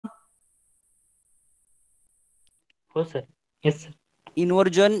हो sir. Yes sir.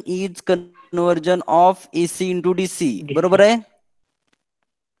 Inversion is conversion of AC into DC. DC. बरोबर आहे?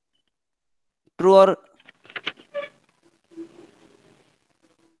 True or?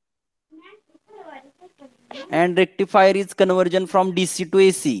 And rectifier is conversion from DC to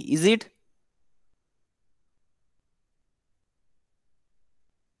AC. Is it?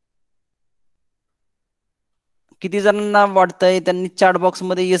 किती जणांना वाटतंय त्यांनी chat box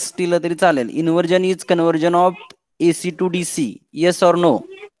मध्ये yes दिलं तरी चालेल. Inversion is conversion of AC to DC. Yes or no?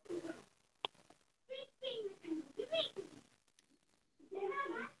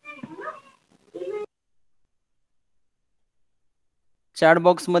 Chat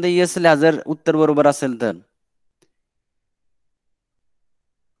box मध्ये येस लिहा जर उत्तर बरोबर असेल तर.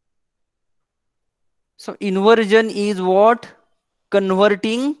 So inversion is what?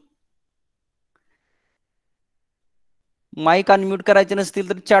 Converting. Mic unmute करायचे नसतील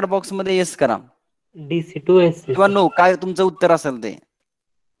तर चॅट बॉक्स मध्ये येस करा DC to AC किंवा सर. नो, काय तुमचं उत्तर असेल ते.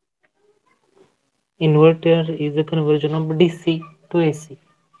 Inverter is a conversion of DC to AC.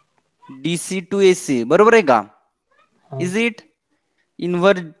 DC to AC. बरोबर आहे का? हा. Is it?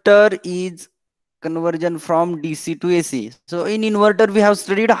 Inverter is conversion from DC to AC. So in inverter we have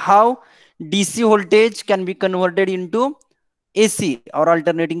studied how DC voltage can be converted into AC or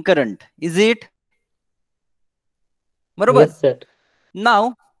alternating current. Is it? बरोबर. Yes sir.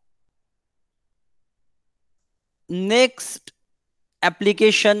 Now next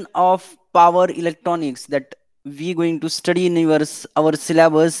application of power electronics that we going to study in our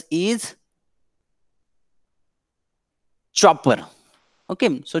syllabus is chopper.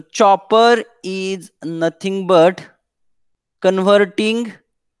 Okay, so chopper is nothing but converting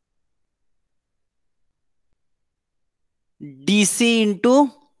DC into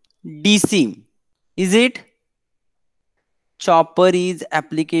DC. Is it? Chopper is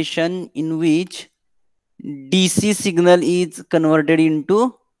application in which DC signal is converted into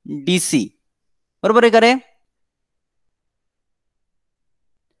DC. बरोबर आहे का रे?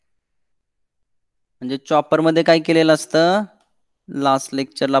 म्हणजे chopper मध्ये काय केलेलं असतं? Last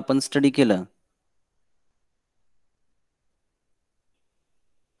लेक्चरला आपण study केलं.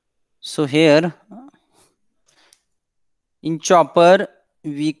 So here in chopper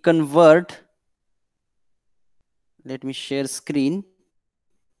we convert, let me share screen.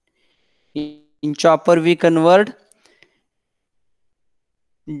 In chopper we convert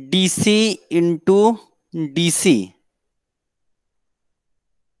DC into DC.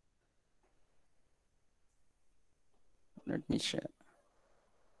 Let me share.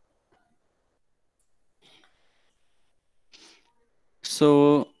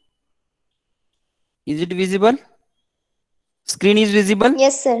 So is it visible? Screen is visible?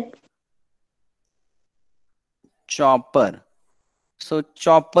 Yes, sir. Chopper. So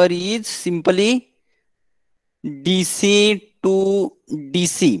chopper is simply DC to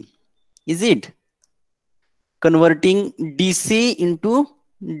DC. Is it? Converting DC into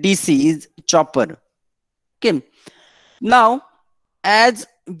DC is chopper. Okay. Now, as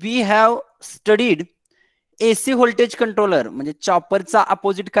we have studied AC voltage controller, म्हणजे चॉपरचा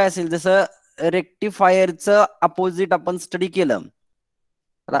opposite काय असेल, जसं रेक्टिफायरचं opposite आपण study केलं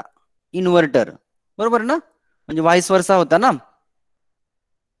inverter. बरोबर ना? म्हणजे vice वर्सा होता ना.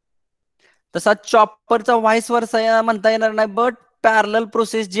 तसा चॉपरचा व्हाईस वर्सा म्हणता येणार नाही, बट पॅरलल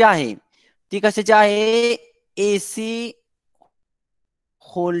प्रोसेस जी आहे ती कशाची आहे? AC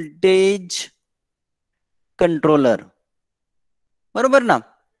voltage controller. बरोबर ना?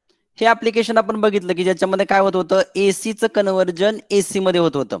 हे ऍप्लिकेशन आपण बघितलं की ज्याच्यामध्ये काय होत होतं? एसीचं कन्व्हर्जन एसी मध्ये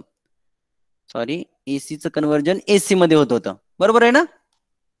होत होतं. सॉरी, एसीचं कन्व्हर्जन एसी मध्ये होत होतं. बरोबर आहे ना?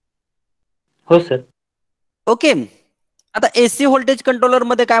 हो सर. ओके. आता एसी व्होल्टेज कंट्रोलर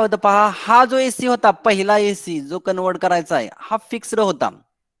मध्ये काय होतं पहा, हा जो एसी होता, पहिला एसी जो कन्वर्ट करायचा आहे, हा फिक्स्ड होता.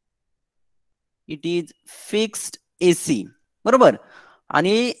 It is fixed AC. बरोबर.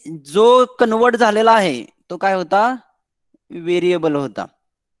 आणि जो कन्वर्ट झालेला आहे तो काय होता? व्हेरिएबल होता.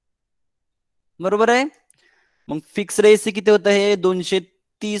 बरोबर आहे. मग फिक्स्ड एसी किती होतं? हे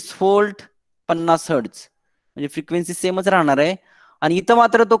 230 व्होल्ट 50 हर्ट्ज, म्हणजे फ्रिक्वेन्सी सेमच राहणार आहे. आणि इथं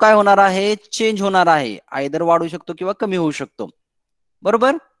मात्र तो काय होणार आहे? चेंज होणार आहे. आयदर वाढू शकतो किंवा कमी होऊ शकतो.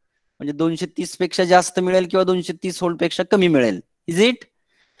 बरोबर. म्हणजे 230 पेक्षा जास्त मिळेल किंवा 230 व्होल्ट पेक्षा कमी मिळेल. Is it?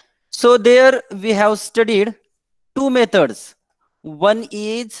 So there we have studied two methods. One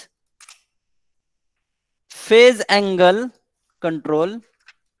is phase angle control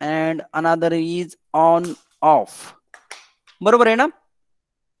and another is on off. बरोबर आहे ना?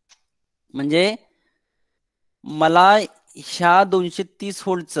 म्हणजे मला ह्या 230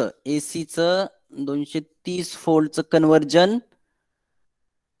 व्होल्टचं एसीचं 230 व्होल्टचं कन्वर्जन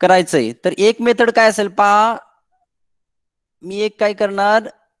करायचंय, तर एक मेथड काय असेल पहा, मी एक काय करणार,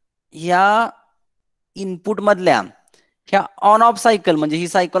 ह्या इनपुट मधल्या ह्या ऑन ऑफ सायकल, म्हणजे ही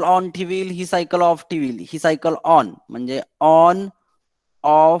सायकल ऑन ठेवील, ही सायकल ऑफ ठेवील, ही सायकल ऑन म्हणजे ऑन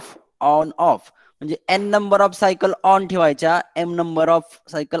ऑफ ऑन ऑफ, म्हणजे N number of cycle on ठेवायच्या, M number of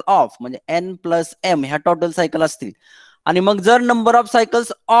cycle of, म्हणजे एन प्लस एम ह्या टोटल सायकल असतील. आणि मग जर नंबर ऑफ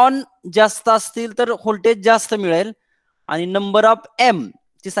सायकल्स ऑन जास्त असतील तर व्होल्टेज जास्त मिळेल, आणि नंबर ऑफ एम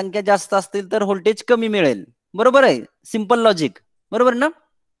ची संख्या जास्त असतील तर व्होल्टेज कमी मिळेल. बरोबर आहे, सिंपल लॉजिक, बरोबर ना?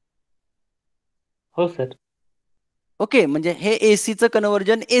 हो सर. ओके, म्हणजे हे एसीचं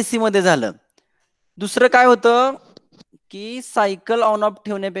कन्व्हर्जन एसी मध्ये झालं. दुसरं काय होतं की सायकल ऑन ऑफ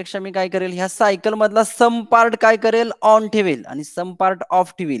ठेवण्यापेक्षा मी काय करेल, ह्या सायकल मधला सम पार्ट काय करेल, ऑन ठेवेल आणि सम पार्ट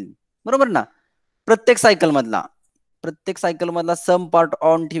ऑफ ठेवेल. बरोबर ना? प्रत्येक सायकल मधला सम पार्ट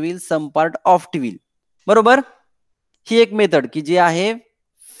ऑन ठेवील, सम पार्ट ऑफ ठेवील. बरोबर? ही एक मेथड की जी आहे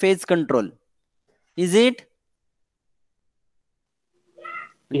phase control. Is it?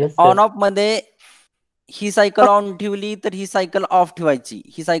 Yes sir. On off मध्ये ही सायकल ऑन ठेवली तर ही सायकल ऑफ ठेवायची,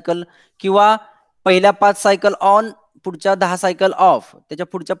 ही सायकल, किंवा पहिल्या 5 सायकल ऑन, पुढच्या 10 सायकल ऑफ, त्याच्या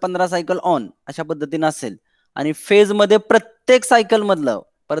पुढच्या 15 सायकल ऑन, अशा पद्धतीने असेल. आणि फेज मध्ये प्रत्येक सायकल मधलं,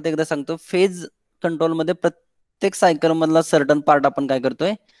 परत एकदा सांगतो, फेज कंट्रोल मध्ये प्रत्येक सायकल मधला सर्टन पार्ट आपण काय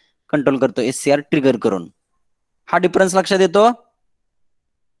करतोय, कंट्रोल करतोय एससीआर ट्रिगर करून. हा डिफरन्स लक्षात येतो?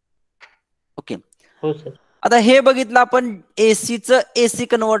 ओके. हो सर. आता हे बघितलं आपण, एसीचं एसी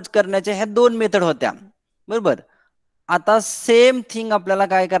कन्वर्ट करण्याच्या ह्या 2 मेथड होत्या. बरोबर. आता सेम थिंग आपल्याला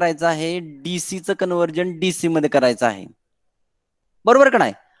काय करायचं आहे, डीसीचं कन्व्हर्जन डीसी मध्ये करायचं आहे. बरोबर का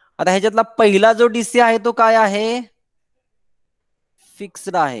नाही? आता ह्याच्यातला पहिला जो डीसी आहे तो काय आहे,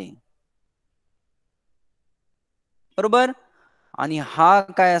 फिक्स्ड आहे. बरोबर. आणि हा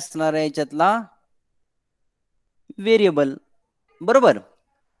काय असणार आहे याच्यातला, व्हेरिएबल. बरोबर.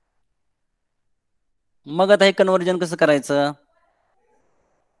 मग आता हे कन्व्हर्जन कसं करायचं,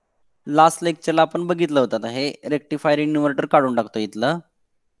 लास्ट लेक्चरला आपण बघितलं होतं. आता हे रेक्टिफायर इन्व्हर्टर काढून टाकतो इथलं.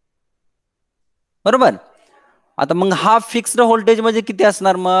 बरोबर. आता मग हा फिक्स्ड व्होल्टेज म्हणजे किती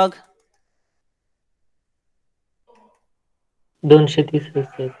असणार, मग 230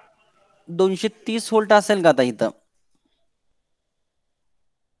 सर. 230 व्होल्ट असेल का आता इथं?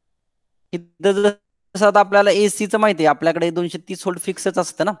 इथं जसं आता आपल्याला एसीचं माहिती आहे, आपल्याकडे 230 व्होल्ट फिक्सच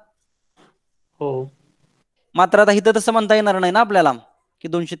असतं ना. हो. मात्र आता इथं तसं म्हणता येणार नाही ना आपल्याला की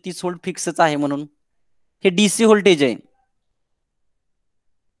 230 व्होल्ट फिक्सच आहे म्हणून. हे डीसी व्होल्टेज आहे.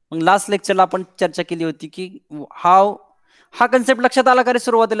 मग लास्ट लेक्चरला आपण चर्चा केली होती की हा कन्सेप्ट लक्षात आला का रे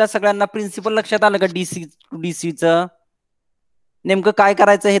सुरुवातीला सगळ्यांना? प्रिन्सिपल लक्षात आलं का डीसीचं? नेमकं काय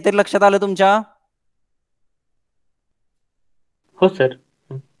करायचं हे तरी लक्षात आलं तुमच्या? हो सर.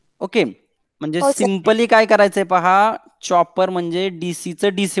 ओके. म्हणजे हो सर. सिंपली काय करायचंय पहा, चॉपर म्हणजे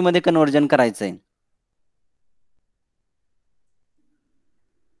डीसीचं डीसी मध्ये कन्व्हर्जन करायचंय.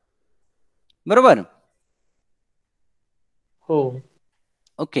 बरोबर. हो.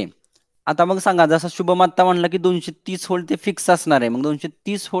 ओके. आता मग सांगा, जसं शुभम आता म्हणलं की 230 व्होल्ट ते फिक्स असणार आहे, मग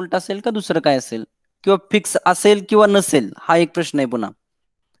 230 व्होल्ट असेल का दुसरं काय असेल, किंवा फिक्स असेल किंवा नसेल, हा एक प्रश्न आहे पुन्हा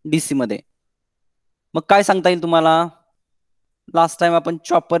डीसी मध्ये. मग काय सांगता येईल तुम्हाला? लास्ट टाइम आपण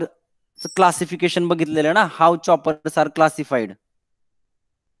चॉपर क्लासिफिकेशन बघितलेलं ना, हाऊ चॉपर्स आर क्लासिफाईड.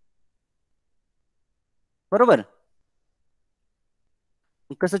 बरोबर.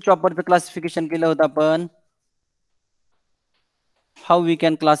 कसं चॉपरचं क्लासिफिकेशन केलं होतं आपण? How we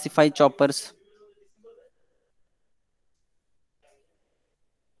can classify choppers?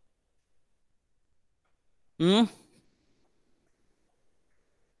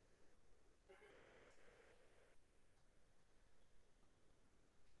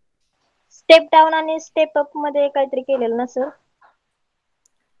 Step down आणि स्टेप अप मध्ये काहीतरी केलेलं ना सर?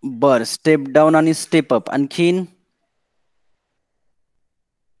 बर, स्टेप डाऊन आणि स्टेप अप. आणखीन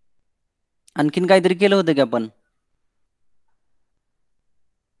काहीतरी केलं होतं की आपण?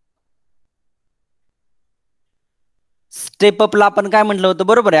 स्टेप अपला आपण काय म्हटलं होतं?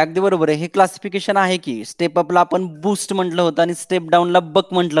 बरोबर आहे, अगदी बरोबर आहे. हे क्लासिफिकेशन आहे की स्टेप अपला आपण बूस्ट म्हटलं होतं आणि स्टेप डाऊनला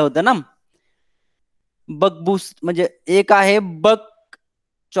बक म्हटलं होतं ना. बक बूस्ट म्हणजे एक आहे बक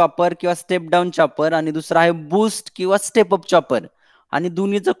चॉपर किंवा स्टेप डाऊन चॉपर, आणि दुसरा आहे बूस्ट किंवा स्टेप अप चॉपर, आणि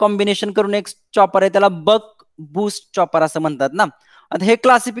दोन्हीचं कॉम्बिनेशन करून एक चॉपर आहे, त्याला बक बूस्ट चॉपर असं म्हणतात ना. आता हे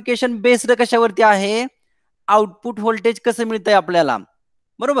क्लासिफिकेशन बेस्ड कशावरती आहे? आउटपुट व्होल्टेज कसं मिळतंय आपल्याला.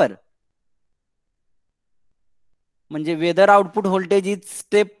 बरोबर. म्हणजे weather output voltage is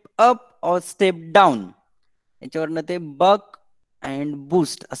step up और स्टेप डाऊन, याच्यावरनं ते बक अँड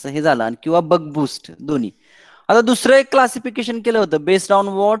बूस्ट असं हे झालं, किंवा बक बूस्ट दोन्ही. आता दुसरं एक क्लासिफिकेशन केलं होतं बेस्ड ऑन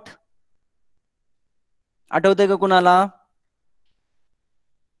व्हॉट, आठवतंय का कुणाला?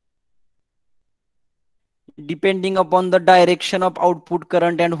 Depending upon the direction of output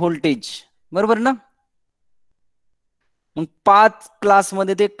current and voltage. बरोबर ना? मग 5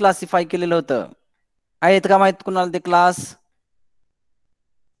 क्लासमध्ये ते क्लासिफाय केलेलं होतं. आहेत का माहित कुणाला ते क्लास?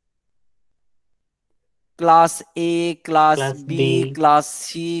 क्लास ए, क्लास क्लास बी, D, class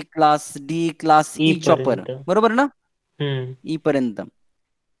C, class D, class E E chopper. पर्यंत. बरोबर ना? ई पर्यंत.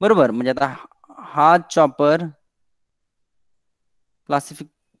 बरोबर. म्हणजे आता हा चॉपर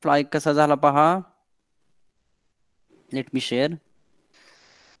क्लासिफाय कसा झाला पहा. Let me share.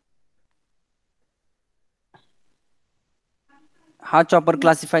 हा चॉपर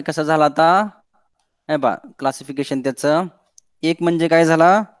क्लासिफाय कसा झाला आता? हे पहा क्लासिफिकेशन त्याचं. एक म्हणजे काय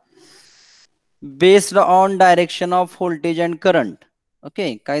झाला? Based on direction off voltage and current.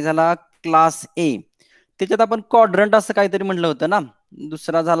 Okay, काय झाला? क्लास ए. त्याच्यात आपण क्वाड्रंट असं काहीतरी म्हणलं होतं ना.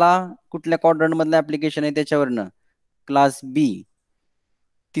 दुसरा झाला कुठल्या क्वाड्रंट मधलं ऍप्लिकेशन आहे त्याच्यावरनं, क्लास बी.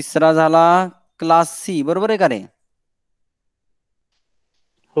 तिसरा झाला क्लास सी. बरोबर आहे का रे?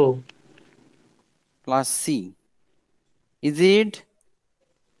 हो. Class C. Is it?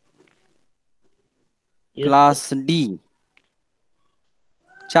 Yes sir. Class D.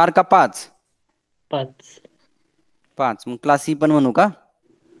 4 का 5? 5. 5. मग क्लास सी पण म्हणू का?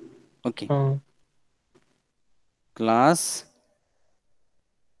 ओके. हा. Class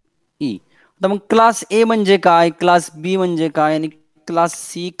E. आता मग क्लास ए म्हणजे काय, क्लास बी म्हणजे काय, आणि क्लास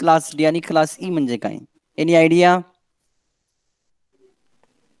सी, क्लास डी आणि क्लास ई म्हणजे काय? Any idea?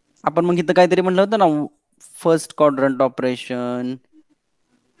 आपण मग इथं काहीतरी म्हणलं होतं ना, first quadrant operation,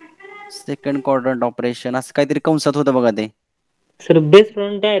 second quadrant operation, असं काहीतरी कंसात होतं बघा ते. Sir based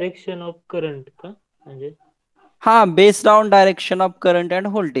on direction of current का? म्हणजे हा, based on direction of current and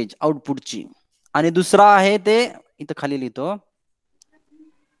voltage आउटपुटची. आणि दुसरा आहे ते इथं खाली लिहितो,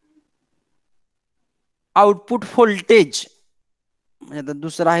 आउटपुट व्होल्टेज. म्हणजे आता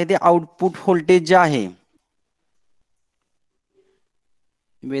दुसरं आहे ते आउटपुट व्होल्टेज जे आहे,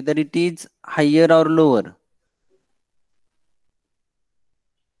 whether it is higher or lower.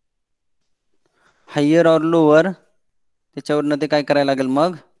 Higher or lower, त्याच्यावरनं ते काय करायला लागेल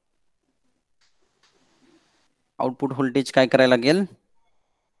मग, आउटपुट व्होल्टेज काय करायला लागेल,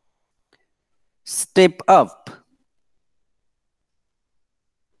 स्टेप अप.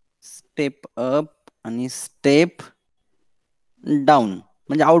 स्टेप अप आणि स्टेप डाऊन.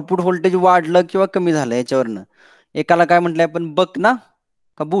 म्हणजे आउटपुट व्होल्टेज वाढलं किंवा कमी झालं याच्यावरनं. एकाला काय म्हटलंय आपण, बक ना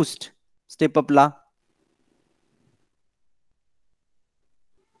का बूस्ट? स्टेप अपला.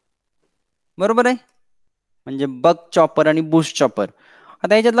 बरोबर आहे. म्हणजे बक चॉपर आणि बूस्ट चॉपर.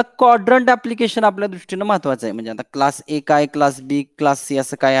 आता याच्यातलं क्वाड्रंट ऍप्लिकेशन आपल्या दृष्टीनं महत्वाचं आहे. म्हणजे आता क्लास ए काय, क्लास बी, क्लास सी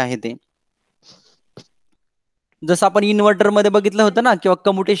असं काय आहे ते. जसं आपण इन्व्हर्टर मध्ये बघितलं होतं ना, किंवा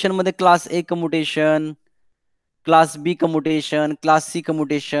कम्युटेशन मध्ये क्लास ए कम्युटेशन, क्लास बी commutation, class C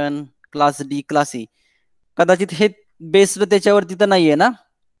commutation, class D, class E. कदाचित हे बेस्ड त्याच्यावरती तर नाहीये ना.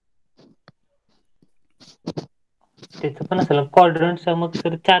 त्याचं पण असेल क्वाड्रंटचा. मग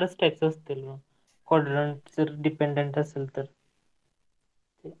सर 4च टाईप्स असतील. मग क्वाड्रंट जर डिपेंडंट असेल तर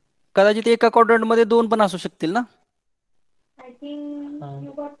कदाचित एका क्वाड्रंट मध्ये 2 पण असू शकतील ना. I think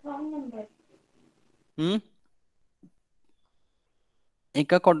you got wrong number.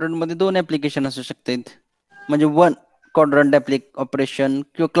 एका क्वाड्रंट मध्ये 2 ऍप्लिकेशन असू शकतात. म्हणजे 1 क्वाड्रंट ऑपरेशन,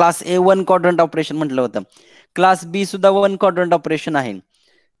 किंवा क्लास ए 1 क्वाड्रंट ऑपरेशन म्हटलं होतं. क्लास बी सुद्धा 1 क्वाड्रंट ऑपरेशन आहे.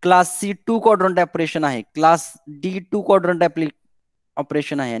 क्लास सी 2 क्वाड्रंट ऑपरेशन आहे. क्लास डी 2 क्वाड्रंट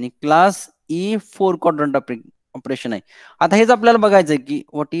ऑपरेशन आहे. आणि क्लास ई 4 क्वाड्रंट ऑपरेशन आहे. आता हेच आपल्याला बघायचंय की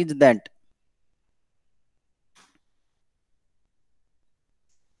व्हॉट इज दॅट.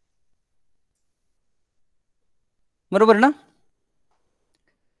 बरोबर ना.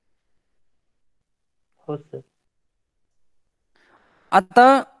 हो सर. आता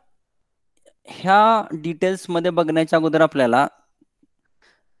ह्या डिटेल्स मध्ये बघण्याच्या अगोदर आपल्याला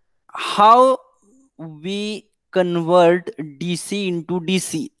how we convert DC into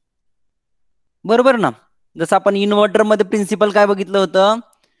DC. बरोबर ना. जसं आपण इन्व्हर्टर मध्ये प्रिन्सिपल काय बघितलं होतं,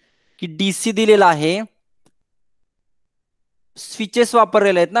 की डीसी दिलेला आहे, स्विचेस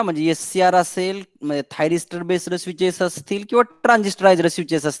वापरलेले आहेत ना. म्हणजे एससीआर असेल, म्हणजे थायरिस्टर बेस्ड स्विचेस असतील किंवा ट्रान्झिस्टरायझर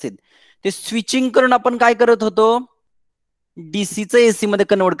स्विचेस असतील. ते स्विचिंग करून आपण काय करत होतो, डीसीचं एसी मध्ये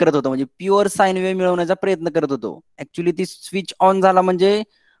कन्वर्ट करत होतो. म्हणजे प्युअर साइन वेव्ह मिळवण्याचा प्रयत्न करत होतो. ऍक्च्युली ती स्विच ऑन झाला म्हणजे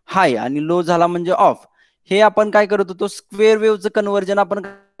हाय आणि लो झाला म्हणजे ऑफ. हे आपण काय करत होतो, स्क्वेअर वेव्हचं कन्व्हर्जन आपण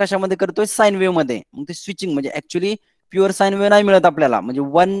कशामध्ये करतोय, साइन वेव्ह मध्ये. मग ते स्विचिंग म्हणजे ऍक्च्युली प्युअर साइन वेव्ह नाही मिळत आपल्याला. म्हणजे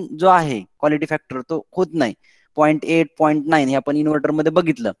 1 जो आहे क्वालिटी फॅक्टर तो होत नाही. 0.8 0.9 हे आपण इन्व्हर्टर मध्ये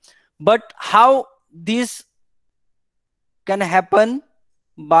बघितलं. But how this can happen,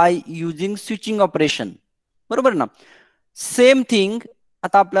 by using switching operation. बरोबर ना. सेम थिंग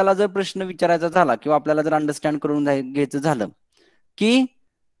आता आपल्याला जर प्रश्न विचारायचा झाला किंवा आपल्याला जर अंडरस्टँड करून घ्यायचं झालं की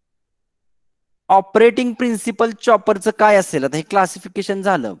ऑपरेटिंग प्रिन्सिपल चॉपरचं काय असेल, आता हे क्लासिफिकेशन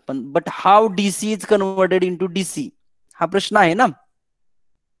झालं, पण but how DC is converted into DC हा प्रश्न आहे ना.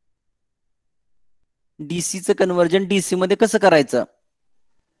 डीसीचं कन्व्हर्जन डीसी मध्ये कसं करायचं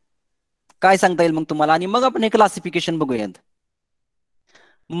काय सांगता येईल मग तुम्हाला, आणि मग आपण हे क्लासिफिकेशन बघूयात.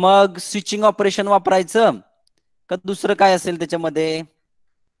 मग स्विचिंग ऑपरेशन वापरायचं का दुसरं काय असेल त्याच्यामध्ये?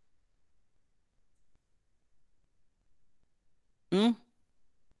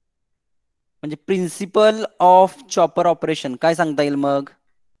 म्हणजे प्रिन्सिपल ऑफ चॉपर ऑपरेशन काय सांगता येईल मग?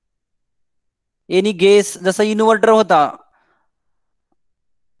 Any guess? जसा इन्व्हर्टर होता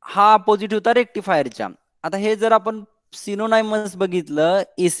हा अपोजिट होता रेक्टिफायरच्या. आता हे जर आपण सिनोनायमस बघितलं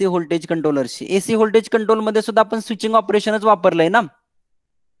AC voltage कंट्रोलरशी, AC voltage control मध्ये सुद्धा आपण स्विचिंग ऑपरेशनच वापरलंय ना,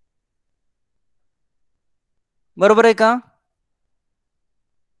 बरोबर आहे का?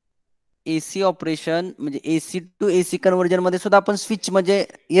 एसी ऑपरेशन म्हणजे एसी टू एसी कन्व्हर्जन मध्ये सुद्धा आपण स्विच म्हणजे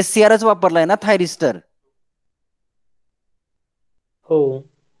एससीआरच वापरलाय ना, थायरिस्टर. हो.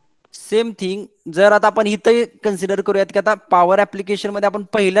 सेम थिंग जर आता आपण इथं कन्सिडर करूयात की आता पॉवर ऍप्लिकेशन मध्ये आपण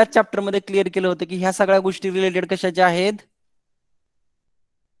पहिल्याच चॅप्टर मध्ये क्लिअर केलं होतं की ह्या सगळ्या गोष्टी रिलेटेड कशाच्या आहेत?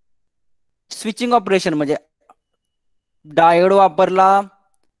 स्विचिंग ऑपरेशन म्हणजे डायोड वापरला,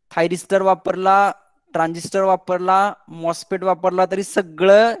 थायरिस्टर वापरला, ट्रान्झिस्टर वापरला, मॉसपेट वापरला, तरी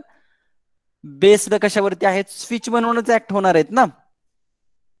सगळं बेस्ड कशावरती आहेत? स्विच म्हणूनच ऍक्ट होणार आहेत ना.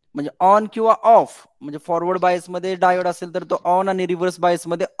 म्हणजे ऑन किंवा ऑफ, म्हणजे फॉरवर्ड बायस मध्ये डायोड असेल तर तो ऑन आणि रिव्हर्स बायस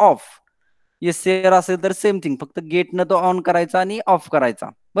मध्ये ऑफ. एससीआर असेल तर सेम थिंग, फक्त गेटनं तो ऑन करायचा आणि ऑफ करायचा,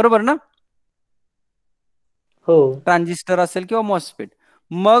 बरोबर ना. हो. ट्रान्झिस्टर असेल किंवा मॉसपेट.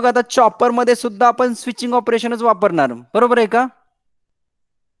 मग आता चॉपर मध्ये सुद्धा आपण स्विचिंग ऑपरेशनच वापरणार, बरोबर आहे का?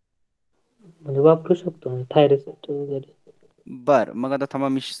 म्हणजे वापरू शकतो थायरेसेट वगैरे. बर, मग आता थांबा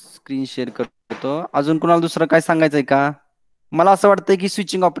मी स्क्रीन शेअर करतो. अजून कोणाला दुसरं काय सांगायचंय का? मला असं वाटतंय की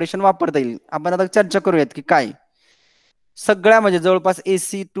स्विचिंग ऑपरेशन वापरता येईल. आपण आता चर्चा करूयात की काय सगळ्या म्हणजे जवळपास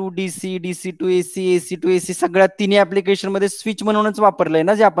AC to DC, DC to AC, AC to AC सगळ्या तिन्ही ऍप्लिकेशन मध्ये स्विच म्हणूनच वापरलंय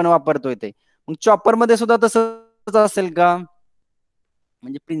ना जे आपण वापरतोय ते. मग चॉपर मध्ये सुद्धा तसंच असेल का?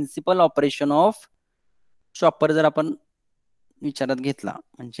 म्हणजे प्रिन्सिपल ऑपरेशन ऑफ चॉपर जर आपण विचारात घेतला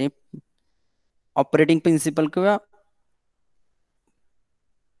म्हणजे ऑपरेटिंग प्रिन्सिपल किंवा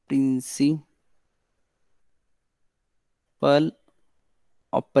प्रिन्सिपल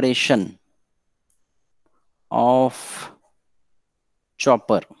ऑपरेशन ऑफ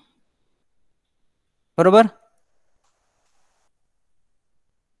चॉपर, बरोबर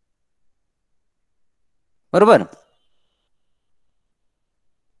बरोबर.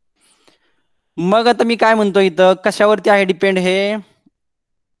 मग आता मी काय म्हणतो इथं कशावरती आहे डिपेंड हे?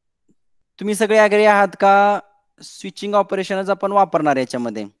 तुम्ही सगळे अग्री आहात का स्विचिंग ऑपरेशनच आपण वापरणार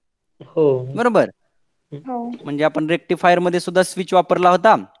याच्यामध्ये? हो. बरोबर. हो. म्हणजे आपण रेक्टिफायर मध्ये सुद्धा स्विच वापरला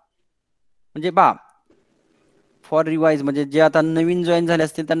होता. म्हणजे बा फॉर रिवाइज म्हणजे जे आता नवीन जॉईन झाले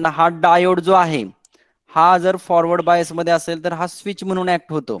असतील त्यांना हा डायोड जो आहे हा जर फॉरवर्ड बायस मध्ये असेल तर हा स्विच म्हणून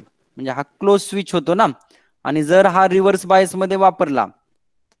ऍक्ट होतो, म्हणजे हा क्लोज स्विच होतो ना. आणि जर हा रिव्हर्स बायस मध्ये वापरला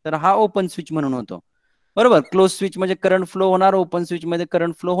तर हा ओपन स्विच म्हणून होतो, बरोबर. क्लोज स्विच म्हणजे करंट फ्लो होणार, ओपन स्विच मध्ये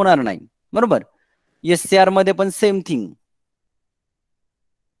करंट फ्लो होणार नाही, बरोबर. एससीआर मध्ये पण सेम थिंग,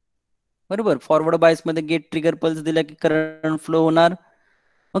 बरोबर. फॉरवर्ड बायस मध्ये गेट ट्रिगर पल्स दिला की करंट फ्लो होणार,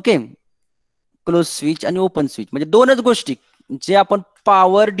 ओके. क्लोज स्विच आणि ओपन स्विच म्हणजे दोनच गोष्टी जे आपण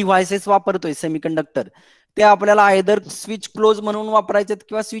पॉवर डिव्हायसेस वापरतोय सेमीकंडक्टर ते आपल्याला आयदर स्विच क्लोज म्हणून वापरायचे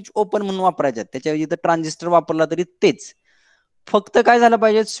किंवा स्विच ओपन म्हणून वापरायचे. त्याच्याऐवजी जर ट्रान्झिस्टर वापरला तरी तेच. फक्त काय झालं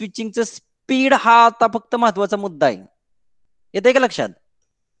पाहिजे, स्विचिंगचं स्पीड हा आता फक्त महत्वाचा मुद्दा आहे. येते का लक्षात?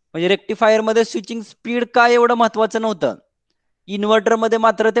 म्हणजे रेक्टिफायर मध्ये स्विचिंग स्पीड काय एवढं महत्वाचं नव्हतं, इन्व्हर्टर मध्ये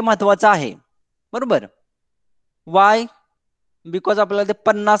मात्र ते महत्वाचं आहे, बरोबर. वाय? बिकॉज आपल्याला ते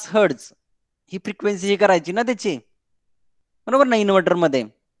 50 हर्ट्झ ही फ्रिक्वेन्सी ही करायची ना त्याची, बरोबर ना, इन्व्हर्टर मध्ये.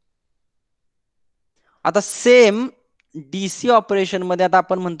 आता सेम डीसी ऑपरेशन मध्ये आता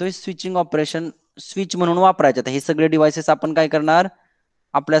आपण म्हणतोय स्विचिंग ऑपरेशन स्विच म्हणून वापरायचे. आता हे सगळे डिव्हाइसेस आपण काय करणार,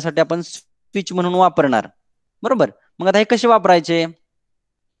 आपल्यासाठी आपण स्विच म्हणून वापरणार, बरोबर. मग आता हे कसे वापरायचे?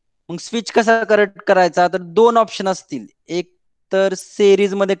 मग स्विच कसा कनेक्ट करायचा? तर दोन ऑप्शन असतील, एक तर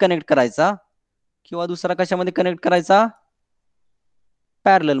सेरीज मध्ये कनेक्ट करायचा किंवा दुसरा कशामध्ये कनेक्ट करायचा?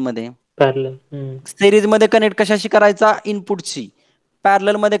 पॅरलल मध्ये. पॅरलल. सिरीज मध्ये कनेक्ट कशाशी करायचा? इनपुटशी.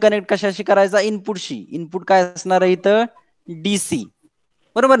 पॅरलल मध्ये कनेक्ट कशाशी करायचा? इनपुटशी. इनपुट काय असणार आहे इथं? डीसी,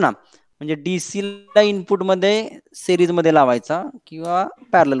 बरोबर ना. म्हणजे डीसी ला इनपुट मध्ये सिरीज मध्ये लावायचा किंवा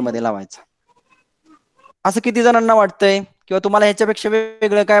पॅरलल मध्ये लावायचा. असं किती जणांना वाटतंय किंवा तुम्हाला ह्याच्यापेक्षा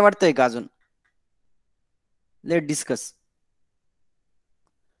वेगळं काय वाटतंय का अजून? Let discuss.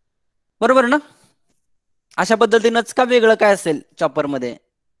 बरोबर ना? अशा पद्धतीनंच का वेगळं काय असेल चॉपरमध्ये?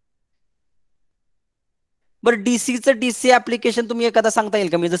 बरं डीसीचं डीसी ऍप्लिकेशन तुम्ही एखादा सांगता येईल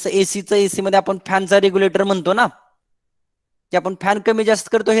का? मी जसं एसीचं एसी मध्ये आपण फॅनचा रेग्युलेटर म्हणतो ना, की आपण फॅन कमी जास्त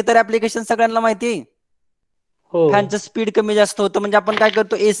करतो, हे तर ऍप्लिकेशन सगळ्यांना माहिती आहे. हो. फॅनचं स्पीड कमी जास्त होतं म्हणजे आपण काय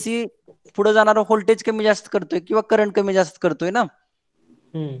करतो, एसी पुढे जाणारं व्होल्टेज कमी जास्त करतोय किंवा करंट कमी जास्त करतोय ना.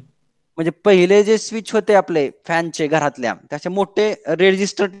 म्हणजे पहिले जे स्विच होते आपले फॅनचे घरातल्या, त्याचे मोठे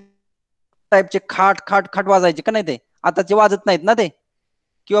रेजिस्टर टाईपचे खाट खाट खाट वाजायचे का नाही ते, आता ते वाजत नाहीत ना ते,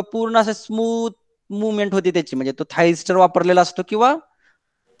 किंवा पूर्ण असं स्मूथ मुवमेंट होती त्याची. म्हणजे तो थायरिस्टर वापरलेला असतो किंवा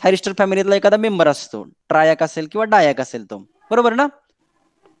थायरिस्टर फॅमिलीतला एखादा मेंबर असतो, ट्रायक असेल किंवा डायक असेल तो, बरोबर ना?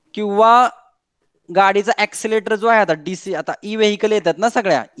 किंवा गाडीचा ऍक्सिलेटर जो आहे, आता डीसी, आता ई व्हेकल येतात ना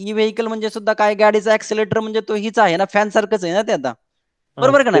सगळ्या, ई व्हेकल म्हणजे सुद्धा काय, गाडीचा ऍक्सिलेटर म्हणजे तो हीच आहे ना, फॅन सारखंच आहे ना ते आता,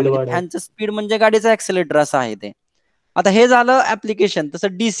 बरोबर का नाही? स्पीड म्हणजे वाढवायची. फॅनचं स्पीड म्हणजे गाडीचा ऍक्सिलेटर असं आहे ते. आता हे झालं ऍप्लिकेशन.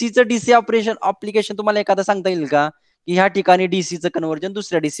 तसं डीसीचं डीसी ऑपरेशन ऍप्लिकेशन तुम्हाला एखादं सांगता येईल का, की ह्या ठिकाणी डीसीचं कन्व्हर्जन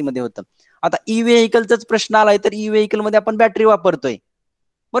दुसऱ्या डीसी मध्ये होतं? आता ई व्हेकलचाच प्रश्न आलाय, तर ई व्हेकल मध्ये आपण बॅटरी वापरतोय,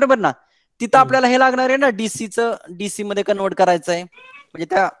 बरोबर ना? तिथं आपल्याला हे लागणार आहे ना, डीसीचं डीसी मध्ये कन्वर्ट करायचंय, म्हणजे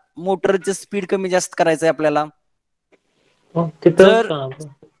त्या मोटरचं स्पीड कमी जास्त करायचंय आपल्याला. तिथं जर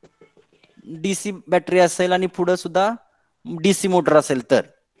डीसी बॅटरी असेल आणि पुढे सुद्धा डीसी मोटर असेल तर,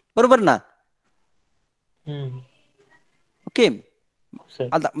 बरोबर ना? ओके.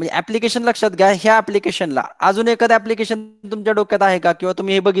 आता म्हणजे ऍप्लिकेशन लक्षात घ्या. ह्या ऍप्लिकेशनला अजून एखादं ऍप्लिकेशन तुमच्या डोक्यात आहे का, किंवा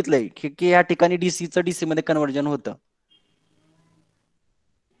तुम्ही हे बघितलंय की या ठिकाणी डीसीचं डीसी मध्ये कन्व्हर्जन होतं?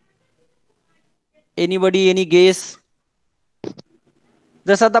 Anybody, any guess?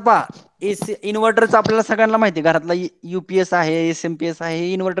 जसं आता पहा, एसी इन्व्हर्टरचं आपल्याला सगळ्यांना माहिती आहे, घरातला युपीएस आहे, एसएमपीएस आहे,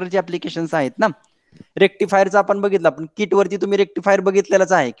 हे इन्व्हर्टरचे ऍप्लिकेशन्स आहेत ना. रेक्टिफायरचं आपण बघितलं, आपण किट वरती तुम्ही रेक्टिफायर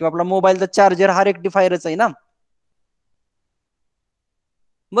बघितलेलाच आहे, किंवा आपला मोबाईलचा चार्जर हा रेक्टिफायरच आहे ना,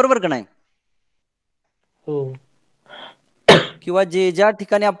 बरोबर का नाही? हो. किंवा जे ज्या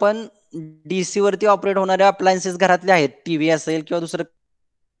ठिकाणी आपण डीसी वरती ऑपरेट होणाऱ्या अप्लायन्सेस घरातले आहेत, टीव्ही असेल किंवा दुसरं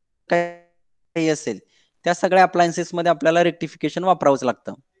काही असेल, त्या सगळ्या अप्लायन्सेस मध्ये आपल्याला रेक्टिफिकेशन वापरावंच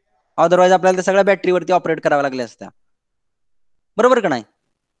लागतं. अदरवाईज आपल्याला त्या सगळ्या बॅटरीवरती ऑपरेट कराव्या लागल्या असत्या, बरोबर का नाही?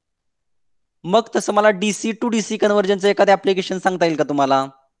 मग तसं मला डीसी टू डीसी कन्व्हर्जनचं एखादं ऍप्लिकेशन सांगता येईल का तुम्हाला?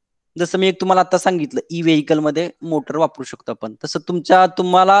 जसं मी एक तुम्हाला आता सांगितलं, ई व्हेकल मध्ये मोटर वापरू शकतो आपण, तसं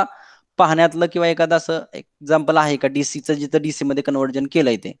तुम्हाला पाहण्यातलं किंवा एखादं असं एक्झाम्पल आहे का डीसीचं, जिथं डीसी मध्ये कन्व्हर्जन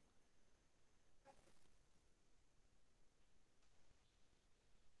केलंय ते?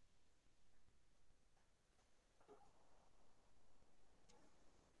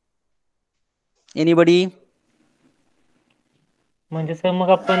 एनीबडी? म्हणजे सर मग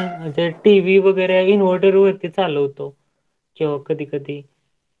आपण जे टीव्ही वगैरे इन्व्हर्टर वरती चालवतो किंवा कधी कधी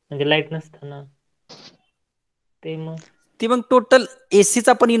म्हणजे लाईट नसताना, ते मग ती मग टोटल एसीच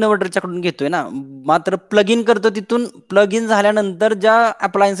आपण इन्व्हर्टरच्या कडून घेतोय ना, मात्र प्लग इन करतो तिथून. प्लग इन झाल्यानंतर ज्या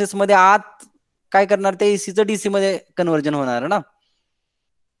अप्लायन्सेस मध्ये आत काय करणार, ते एसीचं डीसी मध्ये कन्व्हर्जन होणार ना.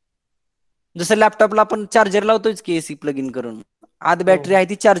 जसं लॅपटॉपला आपण चार्जर लावतोच की एसी प्लग इन करून, आत हो. बॅटरी आहे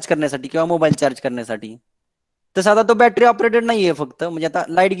ती चार्ज करण्यासाठी किंवा मोबाईल चार्ज करण्यासाठी. तसं आता तो बॅटरी ऑपरेटेड नाहीये फक्त, म्हणजे आता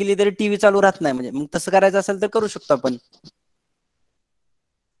लाईट गेली तरी टीव्ही चालू राहत नाही, म्हणजे मग तसं करायचं असेल तर करू शकतो आपण.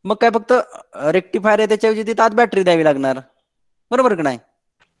 मग काय फक्त रेक्टिफायर आहे त्याच्याऐवजी तिथं आत बॅटरी द्यावी लागणार, बरोबर का नाही?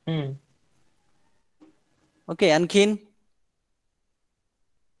 ओके. आणखीन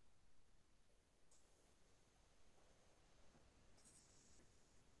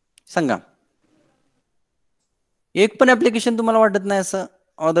सांगा. एक पण ऍप्लिकेशन तुम्हाला वाटत नाही असं,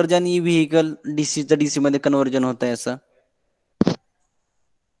 other than E vehicle डीसीचं DC मध्ये कन्व्हर्जन होत आहे असं?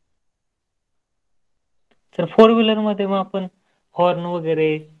 तर फोर व्हीलर मध्ये मग आपण हॉर्न वगैरे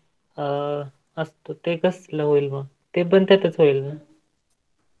असतो, ते कसलं होईल मग? ते पण त्यातच होईल ना?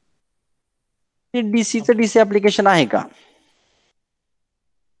 ते डीसीचं डीसी ऍप्लिकेशन आहे का?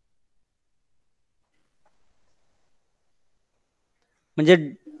 म्हणजे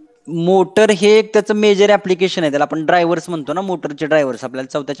मोटर हे एक त्याचं मेजर ऍप्लिकेशन आहे, त्याला आपण ड्रायव्हर्स म्हणतो ना, मोटरचे ड्रायव्हर्स आपल्याला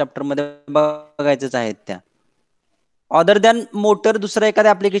 4थ्या चॅप्टर मध्ये बघायचेच आहेत त्या. अदर दॅन मोटर दुसरं एखादं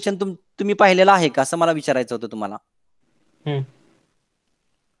ऍप्लिकेशन तुम्ही पाहिलेलं आहे का, असं मला विचारायचं होतं तुम्हाला.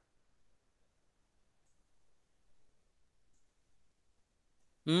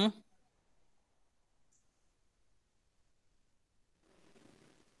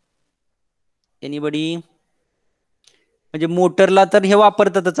 एनीबडी? म्हणजे मोटरला तर हे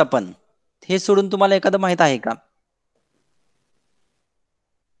वापरतातच आपण, हे सोडून तुम्हाला एखादं माहित आहे का?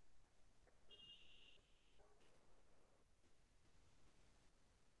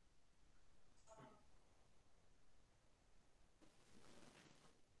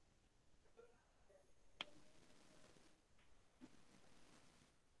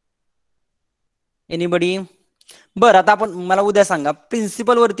 एनीबडी? बरं, आता आपण मला उद्या सांगा,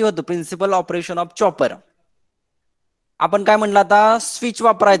 प्रिन्सिपल वरती होतं, प्रिन्सिपल ऑपरेशन ऑफ चॉपर. आपण काय म्हणलं आता, स्विच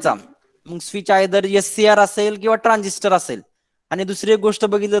वापरायचा. मग स्विच आयदर SCR असेल किंवा ट्रान्झिस्टर असेल. आणि दुसरी एक गोष्ट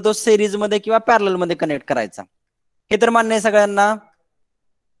बघितलं तो सिरीज मध्ये किंवा पॅरलल मध्ये कनेक्ट करायचा. हे तर मान्य आहे सगळ्यांना?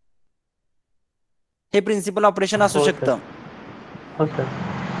 हे प्रिन्सिपल ऑपरेशन असू हो सर. शकतं. हो सर.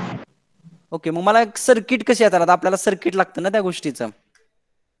 ओके, मग मला एक सर्किट कशी येतात, आपल्याला सर्किट लागतं ना त्या गोष्टीचं.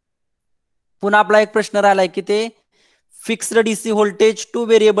 पुन्हा आपला एक प्रश्न राहिलाय की ते fixed DC voltage two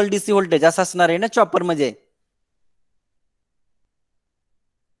variable DC voltage असं असणार आहे ना चॉपर मध्ये.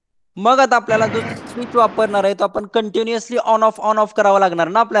 मग आता आपल्याला जो स्विच वापरणार आहे तो आपण कंटिन्युअसली ऑन ऑफ करावा लागणार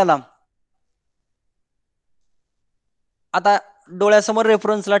ना आपल्याला. आता डोळ्यासमोर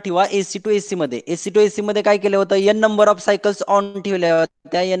रेफरन्सला ठेवा एसी टू एसी मध्ये. एसी टू एसी मध्ये काय केलं होतं, n number of cycles on ठेवल्या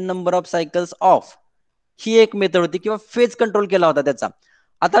होत्या, n number of cycles of. ही एक मेथड होती किंवा फेज कंट्रोल केला होता त्याचा.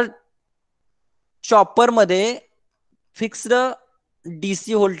 आता चॉपर मध्ये fixed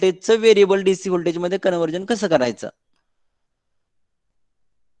DC व्होल्टेजचं variable DC voltage मध्ये कन्व्हर्जन कसं करायचं.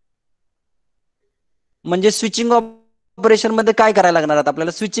 म्हणजे स्विचिंग ऑपरेशन मध्ये काय करायला लागणार आता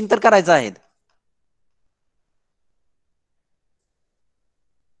आपल्याला, स्विचिंग तर करायचं आहे.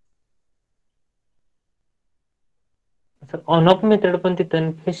 सर ऑन ऑफ मेथड पण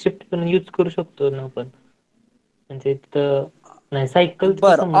तिथं फेज शिफ्ट पण यूज करू शकतो ना आपण, म्हणजे तिथं नाही सायकलचा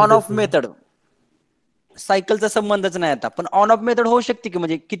बर, ऑन संबंधच ऑफ नाही. मेथड सायकलचा संबंधच नाही आता, पण ऑन ऑफ मेथड होऊ शकते की,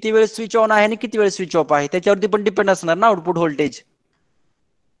 म्हणजे किती वेळ स्विच ऑन आहे आणि किती वेळ स्विच ऑफ आहे त्याच्यावरती पण डिपेंड असणार ना आउटपुट व्होल्टेज.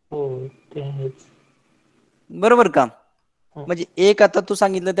 हो ते आहेच. बरोबर का. हो. म्हणजे एक आता तू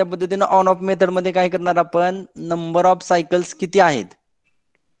सांगितलं त्या पद्धतीने ऑन ऑफ मेथड मध्ये काय करणार आपण, नंबर ऑफ सायकल्स किती आहेत,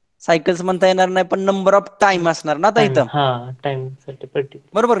 सायकल्स म्हणता येणार नाही पण नंबर ऑफ टाइम असणार ना आता टाइम, इथं. हा टाइम साठी पर्टिक्युलर.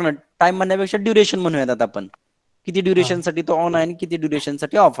 बरोबर ना, टाइम म्हणण्यापेक्षा ड्युरेशन म्हणूयात आता आपण, किती हा. ड्युरेशन साठी तो ऑन आहे आणि किती ड्युरेशन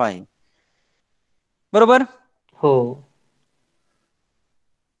साठी ऑफ आहे. बरोबर. हो.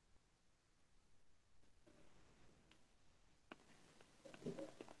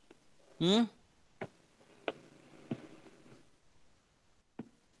 हम्म.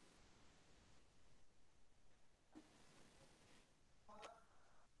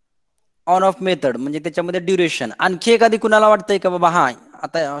 ऑन ऑफ मेथड म्हणजे त्याच्यामध्ये ड्युरेशन. आणखी एखादी कुणाला वाटतंय का बाबा, हा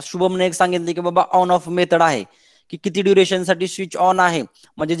आता शुभमने एक सांगितले की बाबा ऑन ऑफ मेथड आहे की किती ड्युरेशन साठी स्विच ऑन आहे,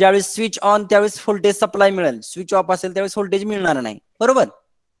 म्हणजे ज्यावेळेस स्विच ऑन त्यावेळेस व्होल्टेज सप्लाय मिळेल, स्विच ऑफ असेल त्यावेळेस व्होल्टेज मिळणार नाही. बरोबर.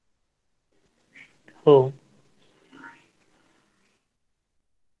 हो.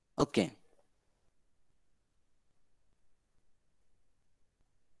 ओके.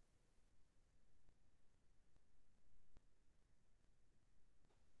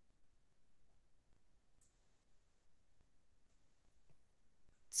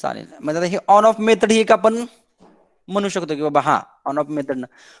 चालेल, म्हणजे आता हे ऑन ऑफ मेथड ही एक आपण म्हणू शकतो की बाबा हा ऑन ऑफ मेथड.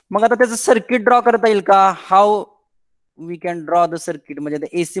 मग आता त्याचं सर्किट ड्रॉ करता येईल का, how we can draw the circuit. म्हणजे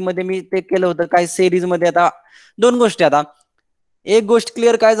एसी मध्ये मी ते केलं होतं काय, सिरीज मध्ये. आता दोन गोष्टी, आता एक गोष्ट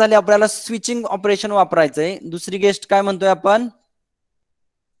क्लिअर काय झाली, आपल्याला स्विचिंग ऑपरेशन वापरायचंय. दुसरी गोष्ट काय म्हणतोय आपण,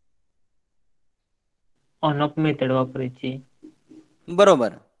 ऑन ऑफ मेथड वापरायची.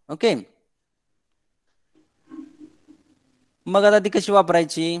 बरोबर. ओके, मग आता ती कशी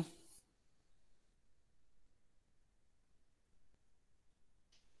वापरायची.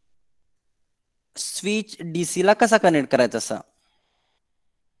 स्विच डीसी ला कसा कनेक्ट करायचा असा,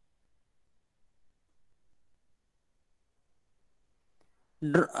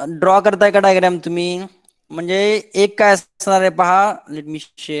 ड्रॉ करताय का डायग्राम तुम्ही. म्हणजे एक काय असणार आहे पहा, लेट मी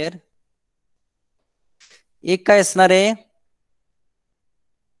शेअर. एक काय असणार आहे,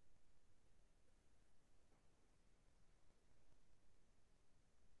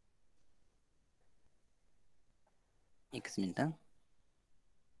 एकच मिनिट.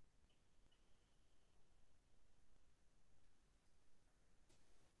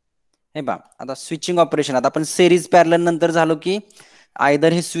 हे बा, आता स्विचिंग ऑपरेशन आता आपण सिरीज पॅरलल नंतर झालो की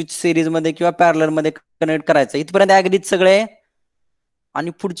आयदर हे स्विच सिरीज मध्ये किंवा पॅरलल मध्ये कनेक्ट करायचं. इथपर्यंत ऍग्रीत सगळे.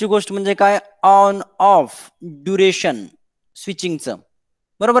 आणि पुढची गोष्ट म्हणजे काय, ऑन ऑफ ड्युरेशन स्विचिंगचं.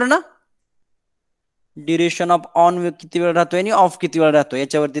 बरोबर ना, ड्युरेशन ऑफ ऑन किती वेळ राहतोय आणि ऑफ किती वेळ राहतोय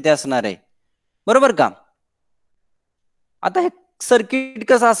याच्यावरती ते असणार आहे. बरोबर का. आता हे सर्किट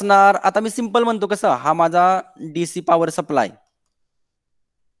कसं असणार, आता मी सिंपल म्हणतो कसं, हा माझा डीसी पॉवर सप्लाय,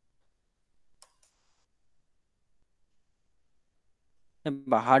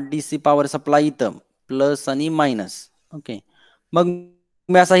 हा डीसी पॉवर सप्लाय इथं प्लस आणि मायनस. ओके, मग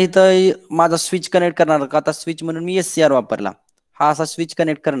मी असा इथं माझा स्विच कनेक्ट करणार का, आता स्विच म्हणून मी SCR वापरला, हा असा स्विच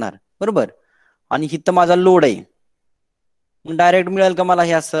कनेक्ट करणार. बरोबर. आणि इथं माझा लोड आहे, मग डायरेक्ट मिळेल का मला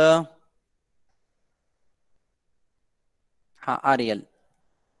हे असं, हा RL.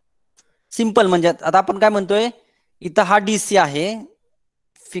 सिंपल म्हणजे आता आपण काय म्हणतोय, इथं हा डीसी आहे,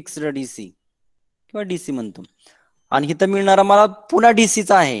 फिक्स्ड डीसी किंवा डीसी म्हणतो, आणि इथं मिळणारा मला पुन्हा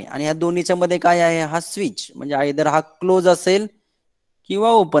डीसीचा आहे, आणि ह्या दोन्हीच्या मध्ये काय आहे, हा स्विच, म्हणजे आयदर हा क्लोज असेल किंवा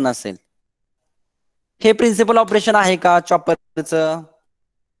ओपन असेल. हे प्रिन्सिपल ऑपरेशन आहे का चॉपरचं?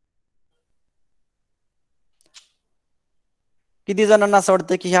 किती जणांना असं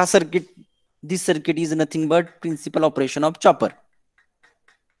वाटतं की ह्या circuit, this circuit is nothing but principal operation of chopper?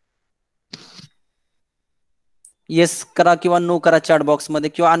 Yes करा किंवा नो करा चॅट बॉक्स मध्ये,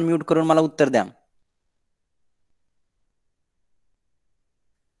 किंवा अनम्यूट करून मला उत्तर द्या.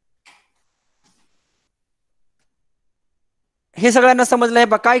 हे सगळ्यांना समजलंय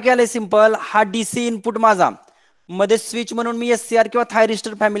बा? काय केलंय सिंपल, हा डीसी इनपुट माझा, मध्ये स्विच म्हणून मी एससीआर किंवा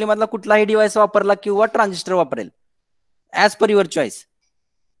थायरिस्टर फॅमिली मधला कुठलाही डिव्हाइस वापरला किंवा ट्रान्झिस्टर वापरेल ऍज पर युअर चॉईस.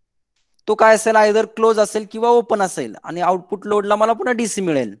 तो काय असेल, आयदर क्लोज असेल किंवा ओपन असेल, आणि आउटपुट लोडला मला पुन्हा डीसी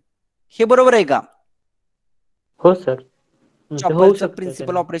मिळेल. हे बरोबर आहे का? हो सर, म्हणजे होऊ चॉपरचं शकतं प्रिन्सिपल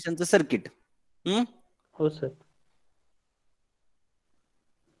त्यांना. ऑपरेशनचं सर्किट. हो सर.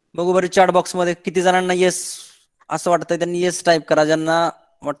 बघू बरं चॅट बॉक्स मध्ये किती जणांना येस असं वाटतंय, त्यांनी येस टाईप करा. ज्यांना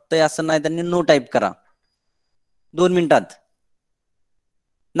वाटतंय असं नाही त्यांनी नो टाईप करा 2 मिनिटात.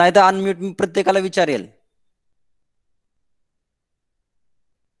 नाही तर अनम्यूट मी प्रत्येकाला विचारेल.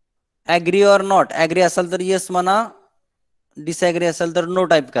 Agri or not? ऍग्री असेल तर येस म्हणा, डिसऍग्री असेल तर नो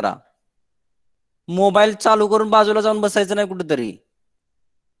टाईप करा. मोबाईल चालू करून बाजूला जाऊन बसायचं नाही कुठेतरी,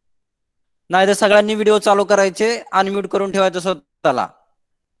 नाही तर सगळ्यांनी व्हिडिओ चालू करायचे, अनम्यूट करून ठेवायचं स्वतःला.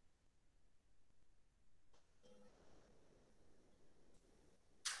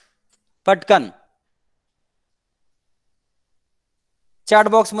 पटकन चॅट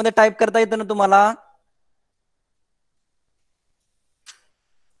बॉक्स मध्ये टाईप करता येतं ना तुम्हाला?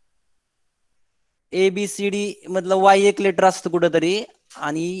 ABCD मधलं वाय एक लेटर असतं कुठंतरी,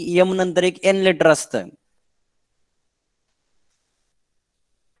 आणि एम नंतर एक एन लेटर असतं.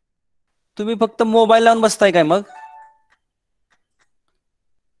 तुम्ही फक्त मोबाईल लावून बसताय काय मग?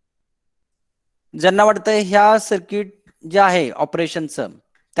 ज्यांना वाटतंय ह्या सर्किट जे आहे ऑपरेशनचं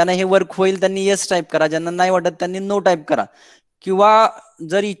त्यांना हे वर्क होईल त्यांनी येस टाईप करा, ज्यांना नाही वाटत त्यांनी नो टाईप करा, किंवा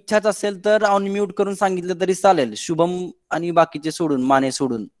जर इच्छाच असेल तर अनम्यूट करून सांगितलं तरी चालेल, शुभम आणि बाकीचे सोडून, माने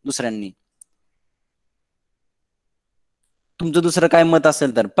सोडून दुसऱ्यांनी. तुमचं दुसरं काय मत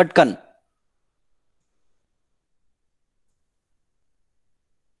असेल तर पटकन.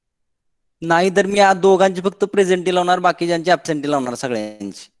 नाही तर मी या दोघांची फक्त प्रेझेंटी लावणार, बाकीच्यांची ऍबसेंटी लावणार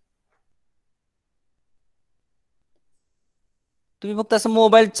सगळ्यांची. तुम्ही फक्त असं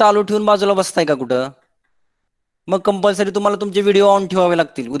मोबाईल चालू ठेवून बाजूला बसताय का कुठं? मग कंपल्सरी तुम्हाला तुमचे व्हिडिओ ऑन ठेवावे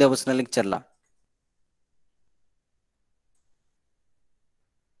लागतील उद्यापासून लेक्चरला.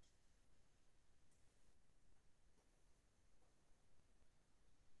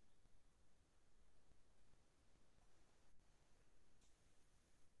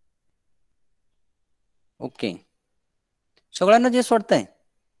 ओके, सगळ्यांना जे वाटतंय?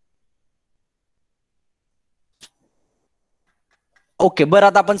 ओके, बरं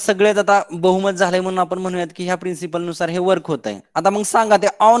आता आपण सगळेच आता बहुमत झालंय म्हणून आपण म्हणूयात की ह्या प्रिन्सिपल नुसार हे वर्क होत आहे. आता मग सांगा ते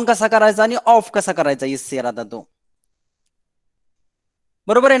ऑन कसा करायचा आणि ऑफ कसा करायचा एससीआर आता तो?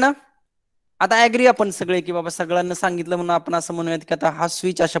 बरोबर आहे ना? आता ऍग्री आपण सगळे की बाबा सगळ्यांना सांगितलं म्हणून आपण असं म्हणूयात की आता हा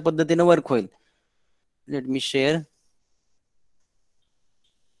स्विच अशा पद्धतीने वर्क होईल. लेट मी शेअर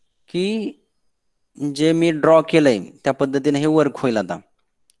की जे मी ड्रॉ केलंय त्या पद्धतीने हे वर्क होईल आता.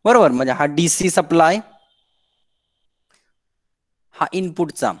 बरोबर, म्हणजे हा डीसी सप्लाय, हा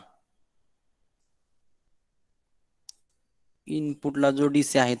इनपुटचा, इनपुटला जो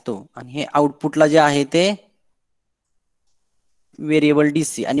डीसी आहे तो, आणि हे आउटपुटला जे आहे ते व्हेरिएबल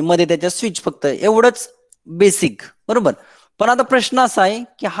डीसी, आणि मध्ये त्याच्या स्विच, फक्त एवढंच बेसिक. बरोबर, पण आता प्रश्न असा आहे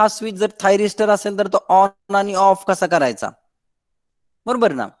की हा स्विच जर थायरिस्टर असेल तर तो ऑन आणि ऑफ कसा करायचा?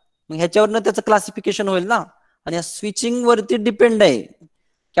 बरोबर ना, मग ह्याच्यावरनं त्याचं क्लासिफिकेशन होईल ना, आणि या स्विचिंग वरती डिपेंड आहे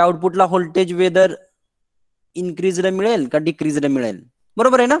की आउटपुटला व्होल्टेज वेदर इन्क्रीजड मिळेल का डिक्रीजड मिळेल.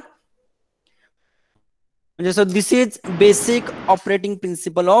 बरोबर आहे ना? म्हणजे so this is basic operating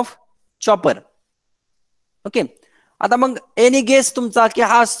principle of chopper. Okay, आता मग एनी गेस तुमचा की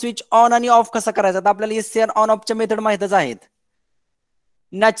हा स्विच ऑन आणि ऑफ कसा करायचा? आता आपल्याला एससीआर ऑन ऑफच्या मेथड माहितच आहेत.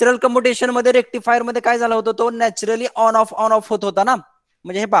 नॅचरल कम्युटेशन मध्ये रेक्टिफायर मध्ये काय झालं होतं, तो नॅचरली ऑन ऑफ होत होता ना.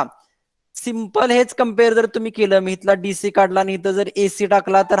 म्हणजे हे पहा, सिंपल हेच कम्पेअर जर तुम्ही केलं, मी इथला डीसी काढला आणि इथं जर एसी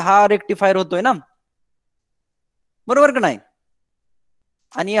टाकला तर हा रेक्टिफायर होतोय ना. बरोबर का नाही?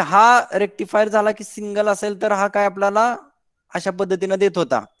 आणि हा रेक्टिफायर झाला की सिंगल असेल तर हा काय आपल्याला अशा पद्धतीने देत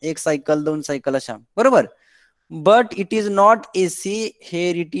होता, 1 सायकल 2 सायकल अशा. बरोबर, but it is not AC,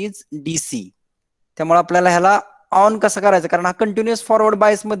 hair it is DC. त्यामुळे आपल्याला ह्याला ऑन कसं करायचं, कारण हा कंटिन्युअस फॉरवर्ड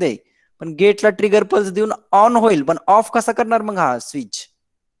बायस मध्ये, पण गेटला ट्रिगर पल्स देऊन ऑन होईल, पण ऑफ कसा करणार मग हा स्विच?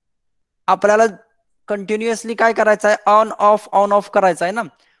 आपल्याला कंटिन्युअसली काय करायचं आहे, ऑन ऑफ करायचा आहे ना.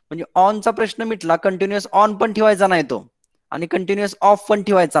 म्हणजे ऑनचा प्रश्न मिटला, कंटिन्युअस ऑन पण ठेवायचा नाही तो आणि कंटिन्युअस ऑफ पण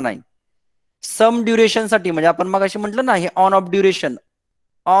ठेवायचा नाही. सम ड्युरेशन साठी, म्हणजे आपण मग अशी म्हटलं ना, हे ऑन ऑफ ड्युरेशन,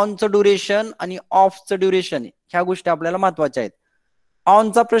 ऑनचं ड्युरेशन आणि ऑफचं ड्युरेशन, ह्या गोष्टी आपल्याला महत्वाच्या आहेत.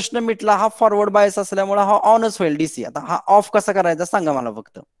 ऑनचा प्रश्न मिटला, हा फॉरवर्ड बायस असल्यामुळे हा ऑनच होईल डीसी. आता हा ऑफ कसा करायचा सांगा मला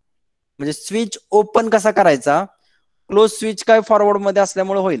फक्त. म्हणजे स्विच ओपन कसा करायचा, क्लोज स्विच काय फॉरवर्ड मध्ये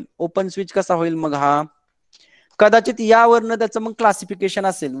असल्यामुळे होईल, ओपन स्विच कसा होईल मग हा? कदाचित यावरनं त्याचं मग क्लासिफिकेशन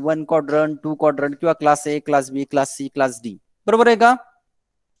असेल, 1 क्वाड्रंट, 2 क्वाड्रंट किंवा क्लास ए, क्लास बी, क्लास सी, क्लास डी. बरोबर आहे का?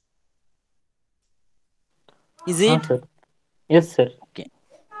 इज हा it? Sir. Yes sir. Okay.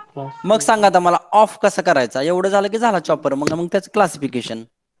 मग सांगा आता मला ऑफ कसं करायचा. एवढं झालं की झाला चॉपर. मग त्याचं क्लासिफिकेशन.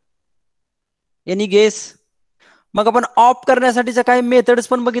 Any guess? मग आपण ऑफ करण्यासाठीच्या काही मेथड्स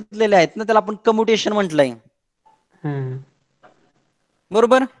पण बघितलेल्या आहेत ना, त्याला आपण कम्युटेशन म्हटलंय.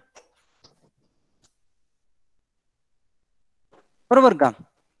 बरोबर बरोबर का?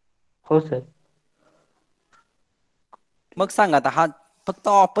 हो सर. मग सांगा आता, हा फक्त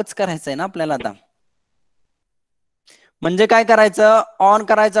ऑफच करायचा आहे ना आपल्याला आता. म्हणजे काय करायचं, ऑन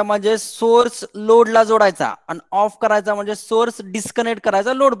करायचा म्हणजे सोर्स लोडला जोडायचा आणि ऑफ करायचा म्हणजे सोर्स डिस्कनेक्ट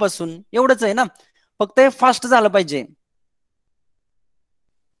करायचा लोड पासून. एवढंच आहे ना, फक्त हे फास्ट झालं पाहिजे.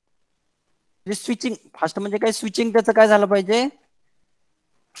 स्विचिंग फास्ट म्हणजे काय, स्विचिंग त्याचं काय झालं पाहिजे,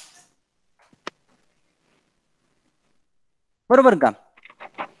 बरोबर का?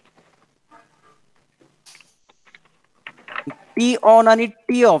 टी ऑन आणि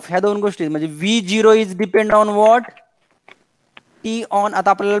टी ऑफ ह्या दोन गोष्टी, म्हणजे V0 is depend on what, T on. आता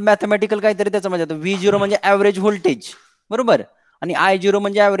आपल्याला मॅथमॅटिकल काहीतरी त्याचं म्हणजे V0 म्हणजे ऍव्हरेज व्होल्टेज, बरोबर, आणि I0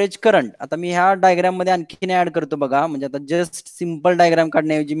 म्हणजे ऍव्हरेज करंट. आता मी ह्या डायग्राम मध्ये आणखीन ऍड करतो बघा, म्हणजे आता जस्ट सिंपल डायग्राम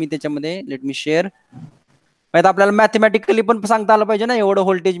काढण्याऐवजी मी त्याच्यामध्ये लेट मी शेअर. आपल्याला मॅथमॅटिकली पण सांगता आलं पाहिजे ना, एवढं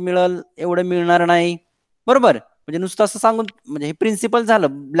व्होल्टेज मिळेल, एवढं मिळणार नाही, बरोबर. म्हणजे नुसतं असं सांगून, म्हणजे हे प्रिन्सिपल झालं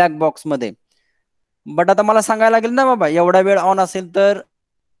ब्लॅक बॉक्स मध्ये. बट आता मला सांगायला लागेल ना बाबा, एवढा वेळ ऑन असेल तर,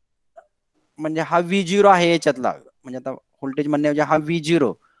 म्हणजे हा V0 आहे याच्यातला, म्हणजे आता व्होल्टेज म्हणण्याऐवजी हा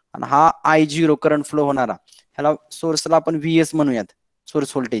V0 आणि हा I0 करंट फ्लो होणारा, ह्याला सोर्सला आपण VS म्हणूयात,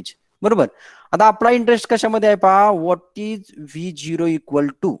 सोर्स व्होल्टेज, बरोबर. आता आपला इंटरेस्ट कशामध्ये आहे पहा, what is V0 equal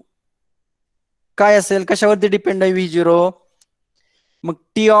to काय असेल, कशावरती डिपेंड आहे V0? मग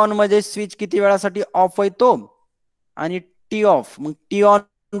टी ऑन मध्ये स्विच किती वेळासाठी ऑफ होतो आणि टी ऑफ, मग T on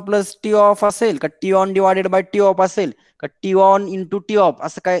plus T of असेल का, T on divided by T of असेल का, T on into T of,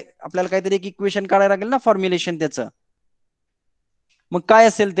 असं काय आपल्याला काहीतरी एक इक्वेशन काढायला लागेल ना, फॉर्म्युलेशन त्याचं. मग काय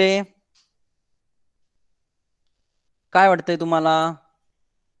असेल ते, काय वाटतंय तुम्हाला?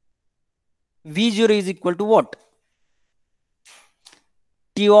 V0 is equal to what,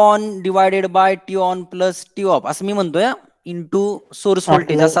 T on divided by T on plus T of, असं मी म्हणतोय, इंटू सोर्स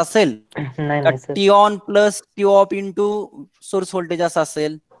व्होल्टेज आपलं असं असेल नाही का, नाही sir. T on plus T of into source voltage असं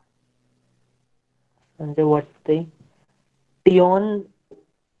असेल? म्हणजे वाटतंय T on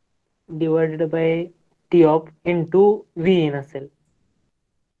divided by T of into V in असेल,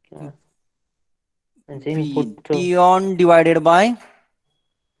 म्हणजे input T on divided by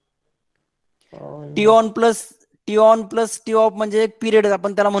T on plus T of, म्हणजे एक पिरियड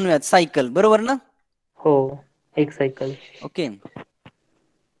आपण त्याला म्हणूयात सायकल, बरोबर ना? हो, एक सायकल. ओके.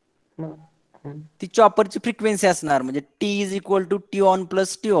 हम्म. ती चॉपरची फ्रिक्वेन्सी असणार, म्हणजे T is equal to T on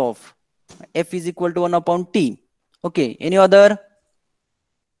plus T of, F is equal to 1/T. Okay, any other?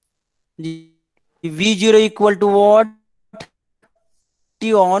 V0 equal to what,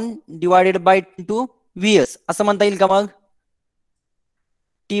 T on divided by two VS, असं म्हणता येईल का मग?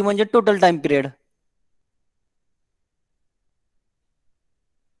 टी म्हणजे टोटल टाइम पिरियड.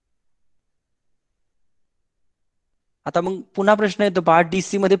 आता मग पुन्हा प्रश्न येतो पहा,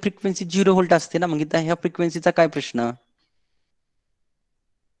 डीसी मध्ये फ्रिक्वेन्सी 0 व्होल्ट असते ना, मग ह्या फ्रिक्वेन्सीचा काय प्रश्न?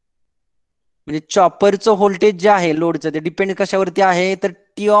 म्हणजे चॉपरचं व्होल्टेज जे आहे लोडचं, ते डिपेंड कशावरती आहे, तर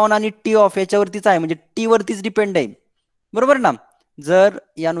टी ऑन आणि टी ऑफ याच्यावरतीच आहे, म्हणजे टी वरतीच डिपेंड आहे, बरोबर ना. जर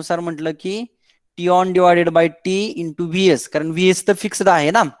यानुसार म्हटलं की T on divided by T into VS, कारण VS तर फिक्स्ड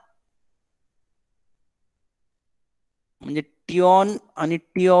आहे ना, म्हणजे टी ऑन आणि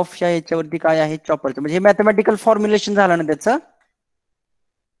टी ऑफ च्या याच्यावरती काय आहे, चॉपरचं. म्हणजे हे मॅथमॅटिकल फॉर्म्युलेशन झालं ना त्याचं.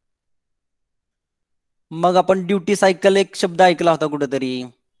 मग आपण ड्युटी सायकल एक शब्द ऐकला होता कुठेतरी,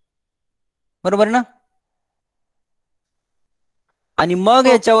 बरोबर ना. आणि मग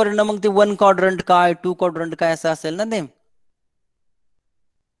हो. याच्यावरनं मग ते 1 क्वाड्रंट काय, 2 क्वाड्रंट काय असं असेल ना ते.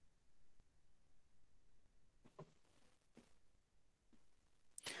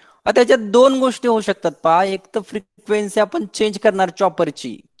 त्याच्यात दोन गोष्टी होऊ शकतात पहा, एक तर फ्रिक्वेन्सी आपण चेंज करणार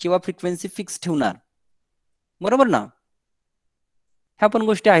चॉपरची किंवा फ्रिक्वेन्सी फिक्स ठेवणार, बरोबर ना? ह्या पण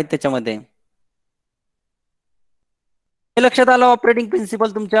गोष्टी आहेत त्याच्यामध्ये. हे लक्षात आलं ऑपरेटिंग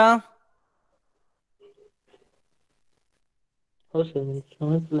प्रिन्सिपल तुमच्या? हो सर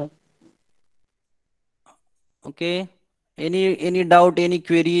समजलं. Okay, any doubt, any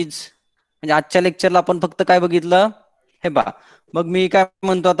queries? म्हणजे आजच्या लेक्चरला आपण फक्त काय बघितलं हे पहा. मग मी काय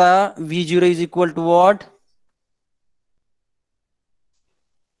म्हणतो आता, V0 is equal to what?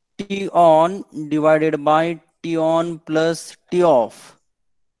 T on divided by T on plus T off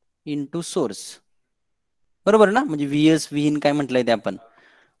into source, बरोबर ना? म्हणजे VS Vin काय म्हटलंय ते आपण,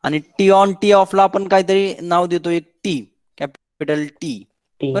 आणि T on T off ला आपण काहीतरी नाव देतो, एक T, कॅपिटल T,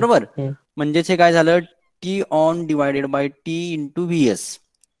 बरोबर? म्हणजेच हे काय झालं, T on divided by T into VS.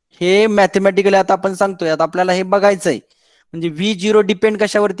 हे मॅथमॅटिकली आता आपण सांगतोय, आता आपल्याला हे बघायचंय. म्हणजे V0 डिपेंड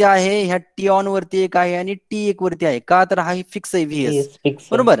कशावरती आहे, ह्या T ऑन वरती एक आहे आणि T1 वरती आहे. का तर हा फिक्स आहे VS, फिक्स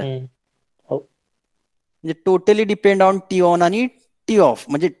बरोबर? आहे. म्हणजे totally depend on T on आणि T ऑफ,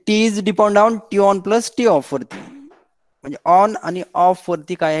 म्हणजे T is depend on T on plus T of वरती. म्हणजे ऑन आणि ऑफ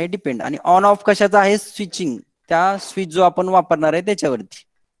वरती काय आहे, डिपेंड. आणि ऑन ऑफ कशाचा आहे, स्विचिंग, त्या स्विच जो आपण वापरणार आहे त्याच्यावरती.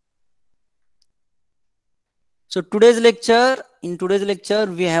 So in today's lecture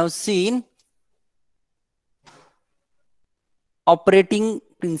we have seen operating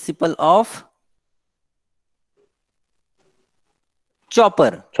principle of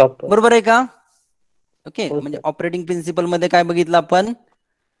chopper. बरोबर आहे का? ओके, म्हणजे ऑपरेटिंग प्रिन्सिपल मध्ये काय बघितलं आपण,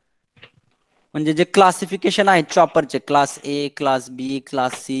 म्हणजे जे क्लासिफिकेशन आहे चॉपरचे, क्लास ए, क्लास बी,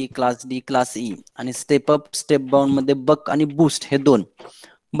 class C, class D, class E, आणि स्टेप अप, स्टेप डाऊन मध्ये बक आणि बूस्ट हे दोन.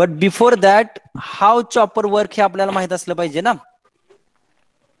 But before that how chopper work हे आपल्याला माहित असलं पाहिजे ना.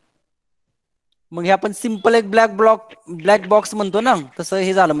 मग हे आपण सिंपल एक ब्लॅक बॉक्स म्हणतो ना, तसं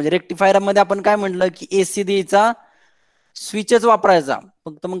हे झालं. म्हणजे रेक्टिफायर मध्ये आपण काय म्हणलं की एसी द्यायचा, स्विचच वापरायचा.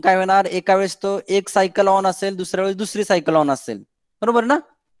 फक्त मग काय होणार, एका वेळेस तो एक सायकल ऑन असेल, दुसऱ्या वेळेस दुसरी सायकल ऑन असेल, बरोबर ना?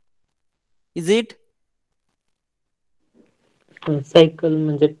 Is it? सायकल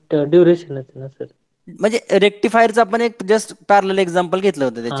म्हणजे ड्युरेशनच ना सर. म्हणजे रेक्टिफायरचं आपण एक जस्ट पॅरलल एक्झाम्पल घेतलं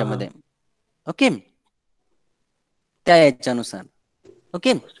होतं त्याच्यामध्ये. ओके, त्या याच्यानुसार.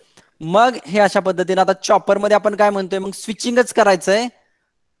 ओके, मग हे अशा पद्धतीने आता चॉपर मध्ये आपण काय म्हणतोय, मग स्विचिंगच करायचंय.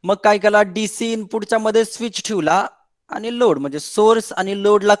 मग काय केला, डीसी इनपुटच्या मध्ये स्विच ठेवला आणि लोड, म्हणजे सोर्स आणि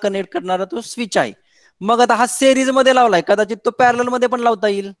लोडला कनेक्ट करणारा तो स्विच आहे. मग आता हा सेरीज मध्ये लावलाय, कदाचित तो पॅरलल मध्ये पण लावता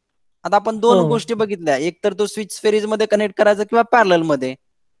येईल. आता आपण दोन गोष्टी बघितल्या, एक तर तो स्विच सेरीज मध्ये कनेक्ट करायचा किंवा पॅरलल मध्ये,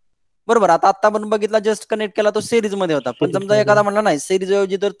 बरोबर? आता आपण बघितला, जस्ट कनेक्ट केला तो सेरीज मध्ये होता. पण समजा एखादा म्हणला नाही, सेरीज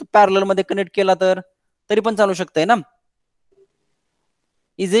ऐवजी जर पॅरलल मध्ये कनेक्ट केला तर तरी पण चालू शकतंय ना.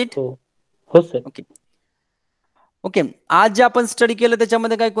 Is it? हो सर. ओके ओके, आज जे आपण स्टडी केलं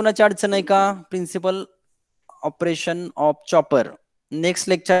त्याच्यामध्ये काय कोणाची अडचण आहे का? Principal operation of chopper. Next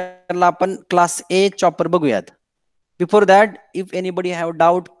लेक्चरला आपण क्लास ए चॉपर बघूयात. Before that, if anybody have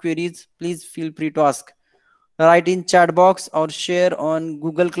doubt, queries, please feel free to ask. Right in chat box और शेअर ऑन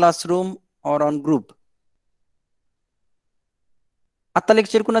गुगल क्लासरूम और ऑन ग्रुप. आता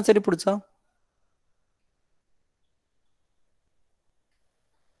लेक्चर कुणाचं रे पुढचं?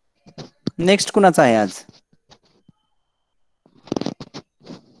 नेक्स्ट कुणाचं आहे आज?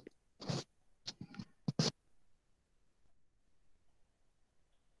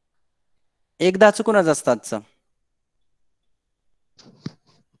 एकदाच कुणाचं असतं आजचं?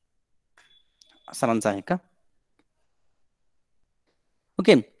 सरांचं आहे का?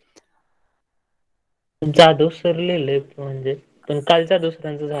 ओके, जाधव सर लिहिलंय म्हणजे, पण काल जाधव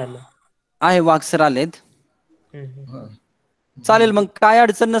सरांचं झालं आहे. वाघ सर आलेत. चालेल, मग काय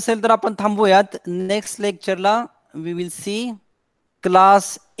अडचण नसेल तर आपण थांबूयात. Next लेक्चरला we will see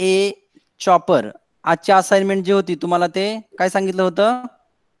class A chopper. आजची असाइनमेंट जी होती तुम्हाला, ते काय सांगितलं होतं,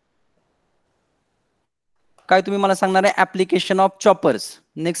 काय तुम्ही मला सांगणार आहे, ऍप्लिकेशन ऑफ चॉपर्स.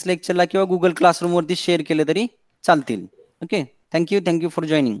 नेक्स्ट लेक्चरला किंवा गुगल क्लासरूम वरती शेअर केले तरी चालतील. Okay, thank you for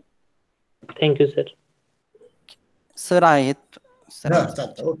joining. Thank you sir. Sir आहेत.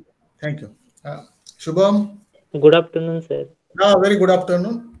 Thank you. Shubham, good afternoon sir. Very good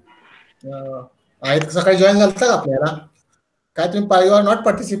afternoon. आहेत सकाळी जॉईन झालं का आपल्याला? काय तुम्ही you R not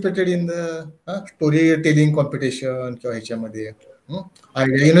participated in the story telling competition किंवा ह्याच्यामध्ये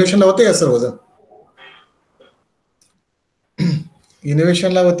आयडिया इनोव्हेशनला होते का सर्वजण?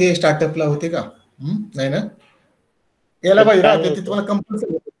 इनोव्हेशनला होते, स्टार्टअपला होते का? नाही ना? यायला पाहिजे ना, ते तुम्हाला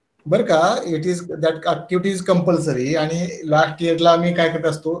कंपल्सरी बरं का. It is that activity is compulsory. आणि लास्ट इयरला आम्ही काय करत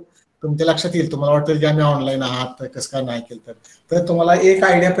असतो, तुमच्या लक्षात येईल, तुम्हाला वाटतं की आम्ही ऑनलाईन आहात, कसं काय नाही केलं तर तुम्हाला एक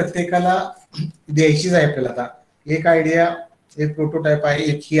आयडिया प्रत्येकाला द्यायचीच आहे आपल्याला. आता एक आयडिया, एक प्रोटोटाईप आहे,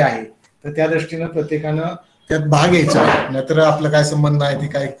 एक ही आहे, तर त्या दृष्टीनं प्रत्येकानं त्यात भाग घ्यायचा, नाहीतर आपलं काय संबंध आहे ते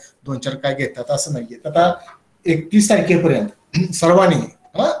काय 2-4 काय घेतात असं नाहीये. आता 31 तारखेपर्यंत सर्वांनी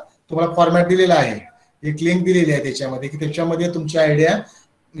तुम्हाला फॉर्मॅट दिलेला आहे, एक लिंक दिलेली आहे त्याच्यामध्ये, की त्याच्यामध्ये तुमची आयडिया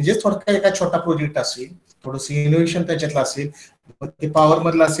म्हणजे थोडक्यात एका छोटा प्रोजेक्ट असेल, थोडंसं इनोव्हेशन त्याच्यातलं असेल, ते पॉवर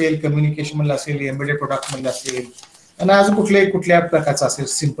मधलं असेल, कम्युनिकेशन मधलं असेल, एम्बेडेड प्रोडक्ट मधलं असेल, आणि अजून कुठल्या प्रकारचं असेल,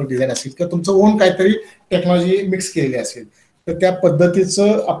 सिम्पल डिझाईन असेल किंवा तुमचं ओन काहीतरी टेक्नॉलॉजी मिक्स केलेली असेल, तर त्या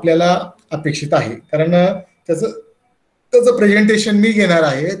पद्धतीचं आपल्याला अपेक्षित आहे. कारण त्याचं प्रेझेंटेशन मी घेणार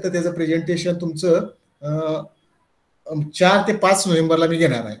आहे, तर त्याचं प्रेझेंटेशन तुमचं 4 ते 5 नोव्हेंबरला मी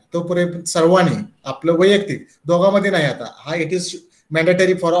घेणार आहे. तोपर्यंत सर्वांनी आपलं वैयक्तिक, दोघांमध्ये नाही, आता हा it is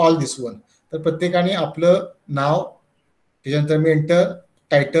mandatory for all this one, तर प्रत्येकाने आपलं नाव, त्याच्यानंतर मेंटर,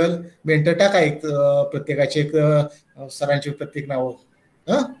 टायटल, मेंटर टाका एक, प्रत्येकाचे एक, सरांचे प्रत्येक नाव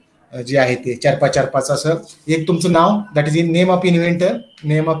जे आहे ते 4-5 असं एक तुमचं नाव, that is in name of inventor,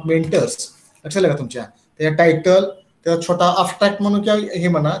 name of mentors, लक्षात का तुमच्या, त्याच्या टायटल, त्याचा छोटा अबस्ट्रॅक्ट म्हणून किंवा हे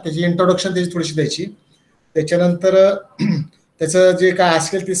म्हणा, त्याची इंट्रोडक्शन त्याची थोडीशी द्यायची. त्याच्यानंतर त्याचं जे काय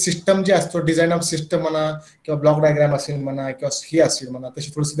असेल ते सिस्टम जे असतो, डिझाईन ऑफ सिस्टम म्हणा किंवा ब्लॉक डायग्राम असेल म्हणा किंवा हे असेल म्हणा,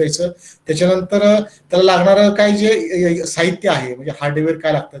 तशी थोडंसं द्यायचं. त्याच्यानंतर त्याला लागणारं काय जे साहित्य आहे, म्हणजे हार्डवेअर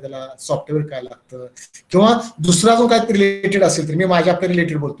काय लागतं त्याला, सॉफ्टवेअर काय लागतं, किंवा दुसरा अजून काय रिलेटेड असेल, तर मी माझ्या आपल्या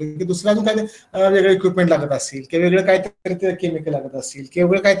रिलेटेड बोलतोय, की दुसरं अजून काय वेगळं इक्विपमेंट लागत असेल किंवा वेगळं काहीतरी केमिकल लागत असेल किंवा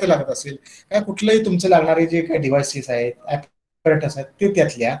वेगळं काहीतरी लागत असेल, काय कुठलंही तुमचं लागणारे जे काही डिव्हाइसेस आहेत, ऍपरेटस आहेत, ते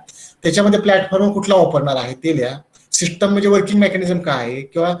त्यातल्या त्याच्यामध्ये प्लॅटफॉर्म कुठला वापरणार आहे ते लिहा. सिस्टम म्हणजे वर्किंग मेकॅनिझम काय आहे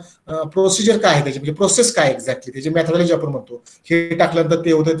किंवा प्रोसिजर काय आहे, त्याची म्हणजे प्रोसेस काय एक्झॅक्टली, त्याची मेथॉडॉलॉजी आपण म्हणतो, हे टाकल्यानंतर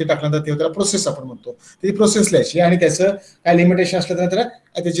ते होतं, ते टाकल्यानंतर ते होतं, त्याला प्रोसेस आपण म्हणतो, त्याची प्रोसेस लिहायची. आणि त्याचं काय लिमिटेशन असलं तर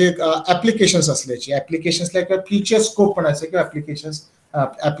त्याचे ऍप्लिकेशन्स असल्याची, ऍप्लिकेशन्सला किंवा फीचर स्कोप म्हणायचं किंवा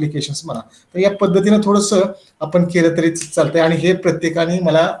ऍप्लिकेशन्स म्हणा. तर या पद्धतीनं थोडंसं आपण केलं तरी चालतंय. आणि हे प्रत्येकाने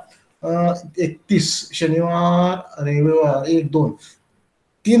मला 31 शनिवार, रविवार, 1-2,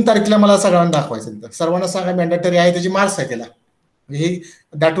 3 तारखेला मला सगळ्यांना दाखवायचं. तिथं सर्वांना सांगा मॅन्डेटरी आहे, त्याची मार्क्स आहे त्याला, म्हणजे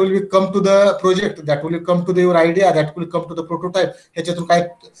that will come to the project, that will come to the your idea, that will come to the prototype. ह्याच्यातून काय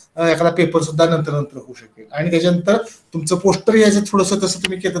एखादा पेपर सुद्धा नंतर होऊ शकेल. आणि त्याच्यानंतर तुमचं पोस्टर यायचं थोडंसं, तसं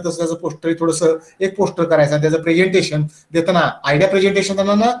तुम्ही केलं तसं त्याचं पोस्टर थोडंसं एक पोस्टर करायचं, त्याचं प्रेझेंटेशन देताना, आयडिया प्रेझेंटेशन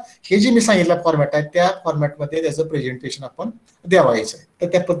देताना हे जे मी सांगितलं फॉर्मॅट आहे, त्या फॉर्मॅटमध्ये त्याचं प्रेझेंटेशन आपण द्यावायचं आहे.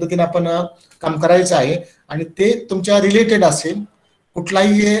 तर त्या पद्धतीने आपण काम करायचं आहे. आणि ते तुमच्या रिलेटेड असेल,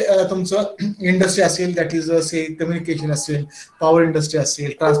 कुठलाही तुमचं इंडस्ट्री असेल, दॅट इज से कम्युनिकेशन असेल, पॉवर इंडस्ट्री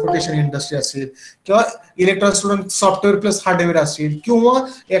असेल, ट्रान्सपोर्टेशन इंडस्ट्री असेल, किंवा electronic student software plus hardware असेल, किंवा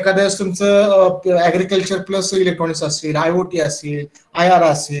एखाद्या तुमचं ऍग्रिकल्चर प्लस इलेक्ट्रॉनिक्स असेल, IoT असेल, IR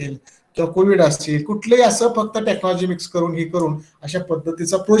असेल किंवा कोविड असेल, कुठलंही असं फक्त टेक्नॉलॉजी मिक्स करून हे करून अशा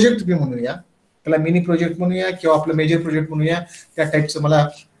पद्धतीचा प्रोजेक्ट मी म्हणूया, त्याला मिनी प्रोजेक्ट म्हणूया किंवा आपलं मेजर प्रोजेक्ट म्हणूया, त्या टाईपचं मला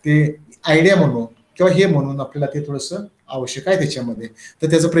ते आयडिया म्हणून किंवा हे म्हणून आपल्याला ते थोडंसं आवश्यक आहे त्याच्यामध्ये. तर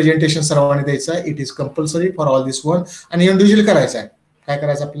त्याचं प्रेझेंटेशन सर्वांनी द्यायचं आहे. It is compulsory for all this one. आणि इंडिव्हिज्युअली करायचं आहे. काय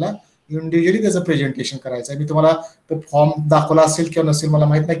करायचं आपल्याला, इंडिव्हिज्युअली त्याचं प्रेझेंटेशन करायचं आहे. मी तुम्हाला तो फॉर्म दाखवला असेल किंवा नसेल मला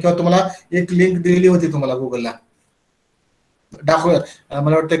माहित नाही, किंवा तुम्हाला एक लिंक दिलेली होती तुम्हाला गुगलला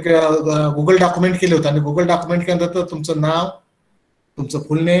मला वाटतं की गुगल डॉक्युमेंट केलं होतं. आणि गुगल डॉक्युमेंट केल्यानंतर तुमचं नाव, तुमचं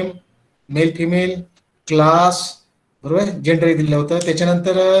फुल नेम, मेल फिमेल, क्लास, बरोबर, जेंडर दिलं होतं.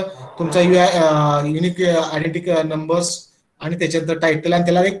 त्याच्यानंतर तुमचा युनिक आयडेंटिटी नंबर्स, आणि त्याच्यानंतर टायटल, आणि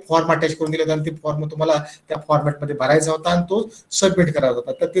त्याला एक फॉर्म अटॅच करून दिला होता. आणि ते फॉर्म तुम्हाला त्या फॉर्मॅटमध्ये भरायचा होता आणि तो सबमिट करायचा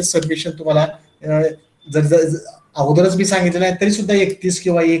होता. तर ते सबमिशन तुम्हाला जर अगोदरच मी सांगितलं नाही तरी सुद्धा 31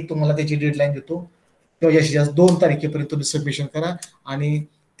 किंवा 1 तुम्हाला त्याची डेडलाईन देतो, किंवा जास्तीत जास्त 2 तारखेपर्यंत तुम्ही सबमिशन करा. आणि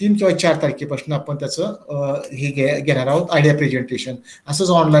 3 किंवा 4 तारखेपासून आपण त्याचं हे घेणार आहोत, आयडिया प्रेझेंटेशन असंच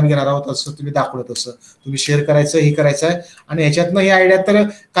ऑनलाईन घेणार आहोत. असं तुम्ही दाखवलं तसं तुम्ही शेअर करायचं, हे करायचं आहे. आणि ह्याच्यातनं ही आयडिया तर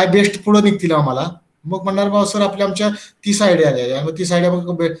काय बेस्ट पुढे निघतील आम्हाला, मग म्हणणार भाऊ सर आमच्या 30 आयडिया आल्या, मग 30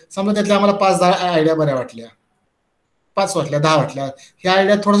 आयडिया समजा त्यातल्या आम्हाला 5-10 आयडिया बऱ्या वाटल्या, 5 वाटल्या, 10 वाटल्या, ह्या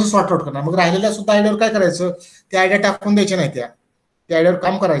आयडिया थोडंसं सॉर्ट आउट करणार. मग राहिलेल्या सुद्धा आयडियावर काय करायचं, त्या आयडिया टाकून द्यायच्या नाही, त्या आयडियावर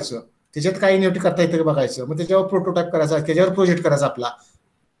काम करायचं, त्याच्यात काही इनोव्हेट करता येतं बघायचं, मग त्याच्यावर प्रोटोटाईप करायचा, त्याच्यावर प्रोजेक्ट करायचा आपला.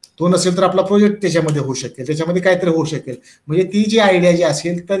 तो नसेल तर आपला प्रोजेक्ट त्याच्यामध्ये होऊ शकेल, त्याच्यामध्ये काहीतरी होऊ शकेल. म्हणजे ती जी आयडिया जी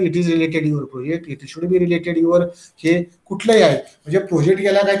असेल तर it is related your project, it should be related your, हे कुठलंही आहे. म्हणजे प्रोजेक्ट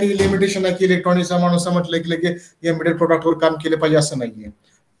गेला काय त्याची लिमिटेशन आहे की इलेक्ट्रॉनिक्सचा माणूस म्हटलं की एम्बेडेड प्रोडक्टवर काम केलं पाहिजे असं नाहीये.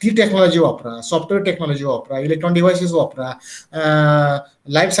 ती टेक्नॉलॉजी वापरा, सॉफ्टवेअर टेक्नॉलॉजी वापरा, इलेक्ट्रॉनिक डिव्हाइसेस वापरा,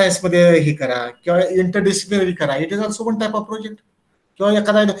 लाईफ सायन्समध्ये हे करा किंवा इंटरडिसिप्लिनरी करा. It is also one type of project. किंवा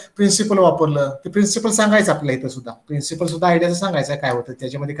एखादा प्रिन्सिपल वापरलं, ते प्रिन्सिपल सांगायचं आपल्या इथं सुद्धा, प्रिन्सिपल सुद्धा आयडियाचं सांगायचं काय होतं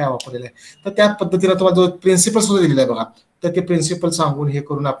त्याच्यामध्ये, काय वापरलेलं आहे. तर त्या पद्धतीने तुम्हाला जो प्रिन्सिपल सुद्धा दिलेला आहे बघा, तर ते प्रिन्सिपल सांगून हे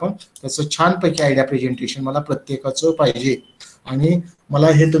करून आपण त्याचं छानपैकी आयडिया प्रेझेंटेशन मला प्रत्येकाचं पाहिजे. आणि मला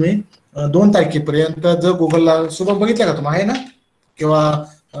हे तुम्ही 2 तारखेपर्यंत जर गुगलला शुभम बघितलं का तुम्ही आहे ना किंवा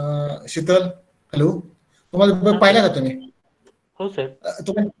शीतल हॅलो तुम्हाला हा पाहिला सर. का तुम्ही हो सर.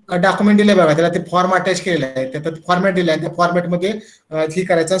 तुम्ही डॉक्युमेंट दिले बघा त्याला ते फॉर्म अटॅच केलेला आहे त्यात फॉर्मॅट दिला आहे त्या फॉर्मॅटमध्ये हे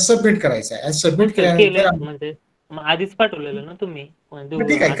करायचं सबमिट करायचं आहे आणि हो सबमिट सर, केलंय केल्यानंतर ना, म्हणजे आधीच पाठवलेलं ना तुम्ही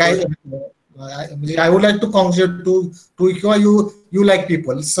ठीक आहे काय आठवड्यात. म्हणजे I would like to कॉन्ग्रॅच्युलेट to किंवा you like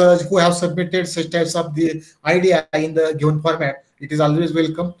people such who have submitted such types of the idea in the given format it is always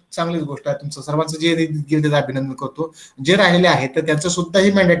welcome. चांगलीच गोष्ट आहे तुमचं सर्वांचं जे गेलं त्याचं अभिनंदन करतो. जे राहिले आहेत तर त्यांचं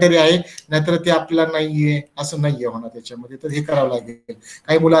सुद्धाही मॅन्डेटरी आहे नाहीतर ते आपल्याला नाहीये असं नाहीये होणार त्याच्यामध्ये तर हे करावं लागेल.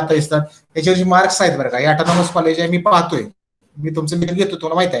 काही मुलं आता असतात त्याच्यावरची मार्क्स आहेत बरं का ऑटोनॉमस कॉलेज आहे मी पाहतोय मी तुमचं मी घेतो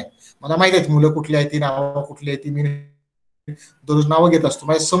तुम्हाला माहित आहे मला माहित आहेत मुलं कुठली आहेत ती नावं कुठली आहेत ती मी दररोज नावं घेत असतो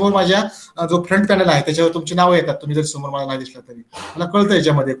माझ्या समोर माझ्या जो फ्रंट पॅनल आहे त्याच्यावर तुमची नावं येतात तुम्ही जर समोर मला नाही दिसला तरी मला कळतं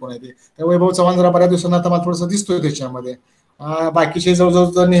याच्यामध्ये कोण आहे ते त्या वैभव चव्हाण जरा बऱ्याच दिवसांना आता मला थोडंसं दिसतोय त्याच्यामध्ये बाकीचे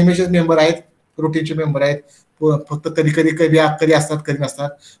जवळजवळ नेहमीचेच मेंबर आहेत रुटीनचे मेंबर आहेत फक्त कधी कधी कधी असतात कधी नसतात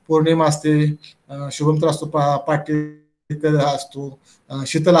पौर्णिमा असते शुभम तर असतो पाटील असतो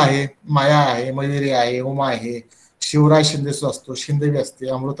शीतल आहे माया आहे मयुरी आहे उमा आहे शिवराज शिंदे असतो शिंदे असते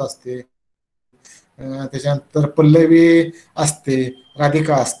अमृत असते त्याच्यानंतर पल्लवी असते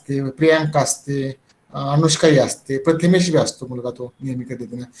राधिका असते प्रियांका असते अनुष्काही असते प्रतिमेश बी असतो मुलगा तो नेहमी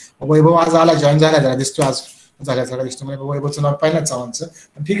पद्धतीने वैभव आज आला जॉईन झाला जरा दिसतो आज झाल्या सगळ्या दिसतो म्हणजे वैभवचं नाव पाहिलं चव्हाणचं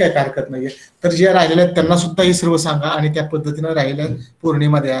पण ठीक आहे काय हरकत नाहीये तर जे राहिलेले आहेत त्यांना सुद्धा ही सर्व सांगा आणि त्या पद्धतीनं राहिलं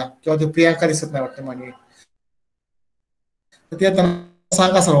पौर्णिमा द्या किंवा ते प्रियांका दिसत नाही वाटतं मागे तर ते त्यांना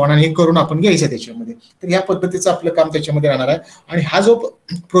सांगा सर्वांना हे करून आपण घ्यायचं त्याच्यामध्ये तर ह्या पद्धतीचं आपलं काम त्याच्यामध्ये राहणार आहे आणि हा जो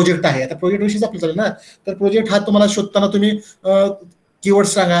प्रोजेक्ट आहे आता प्रोजेक्ट विषयीच आपलं चालेल ना तर प्रोजेक्ट हा तुम्हाला शोधताना तुम्ही कीवर्ड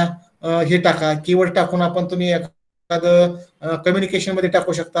सांगा हे टाका कीवर्ड टाकून आपण तुम्ही एखादं कम्युनिकेशन मध्ये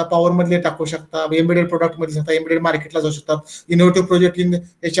टाकू शकता पॉवर मध्ये टाकू शकता एम्बेडेड प्रोडक्ट मध्ये जाता एम्बेडेड मार्केटला जाऊ शकतात इनोव्हेटिव्ह प्रोजेक्ट इन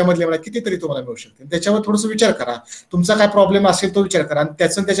याच्यामधले मला कितीतरी तुम्हाला मिळू शकते त्याच्यावर थोडंसं विचार करा तुमचा काय प्रॉब्लेम असेल तो विचार करा आणि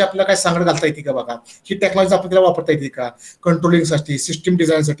त्याच्या आपल्याला काय सांगड घालता येते का बघा ही टेक्नॉलॉजी आपण त्याला वापरता येते का कंट्रोलिंगसाठी सिस्टीम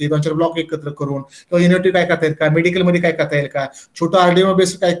डिझाईनसाठी 2-4 ब्लॉक एकत्र करून किंवा इनोव्हेटिव्ह काय करता येईल का मेडिकलमध्ये काय करता येईल का छोटं आरडीओ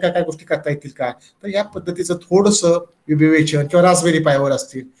बेस काय काय काय गोष्टी करता येतील का तर या पद्धतीचं थोडंसं विवेचन किंवा रासबेरी पायावर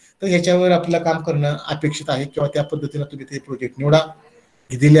असतील तर ह्याच्यावर आपलं काम करणं अपेक्षित आहे किंवा त्या पद्धतीनं तुम्ही ते प्रोजेक्ट निवडा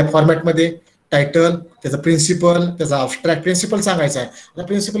दिलेल्या फॉर्मॅटमध्ये टायटल त्याचा प्रिन्सिपल त्याचा अब्स्ट्रॅक्ट प्रिन्सिपल सांगायचा आहे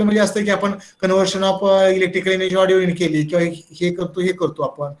प्रिन्सिपल म्हणजे असतं की आपण conversion of electrical energy audio in केली किंवा हे करतो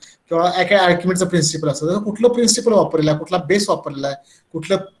आपण किंवा आर्ग्युमेंटचा प्रिन्सिपल असतं कुठलं प्रिन्सिपल वापरलेला आहे कुठला बेस वापरलेला आहे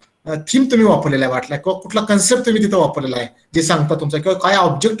कुठलं थीम तुम्ही वापरलेला आहे वाटला किंवा कुठला कन्सेप्ट तुम्ही तिथं वापरलेला आहे जे सांगता तुमचा किंवा काय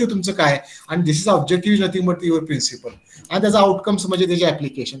ऑब्जेक्टिव्ह तुमचं काय आणि दिस is objective nothing but your principal आणि त्याचा आउटकम्स म्हणजे त्याचे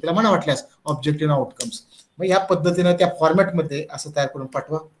ऍप्लिकेशन त्याला म्हणा वाटल्यास ऑब्जेक्टिव्ह आउटकम्स मग ह्या पद्धतीनं त्या फॉर्मॅटमध्ये असं तयार करून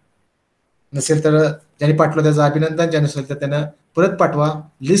पाठवा नसेल तर ज्यांनी पाठवलं त्याचं अभिनंदन ज्या नसेल तर त्यानं परत पाठवा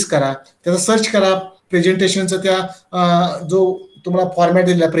लिस्ट करा त्याचा सर्च करा प्रेझेंटेशनचं त्या जो तुम्हाला फॉर्मॅट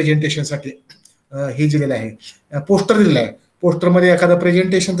दिलेला आहे प्रेझेंटेशनसाठी हे दिलेलं आहे पोस्टर दिलेलं आहे पोस्टरमध्ये एखादं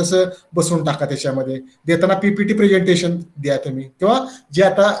प्रेझेंटेशन तसं बसवून टाका त्याच्यामध्ये देताना पीपीटी प्रेझेंटेशन द्या तुम्ही किंवा जे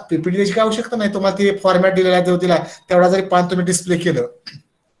आता पीपीटी द्यायची काय आवश्यकता नाही तुम्हाला ते फॉर्मॅट दिलेला जो दिला तेवढा जरी पान तुम्ही डिस्प्ले केलं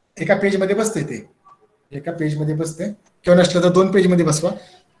एका पेजमध्ये बसते ते एका पेजमध्ये बसते किंवा नसलं तर 2 पेजमध्ये बसवा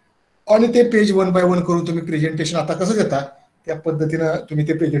आणि ते पेज 1 बाय 1 करून तुम्ही प्रेझेंटेशन आता कसं देता त्या पद्धतीनं तुम्ही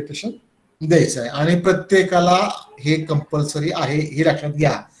ते प्रेझेंटेशन द्यायचं आहे आणि प्रत्येकाला हे कंपल्सरी आहे हे लक्षात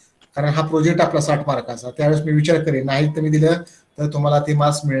घ्या कारण हा प्रोजेक्ट आपला 60 मार्काचा त्यावेळेस मी विचार करेन नाही तर मी दिलं तर तुम्हाला ते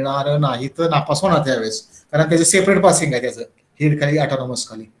मार्क्स मिळणार नाही तर नापास होणार त्यावेळेस कारण त्याचं सेपरेट पासिंग आहे त्याचं हेड खाली ऑटोनॉमस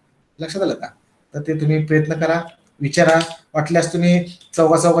खाली लक्षात आलं का तर ते तुम्ही प्रयत्न करा विचारा वाटल्यास तुम्ही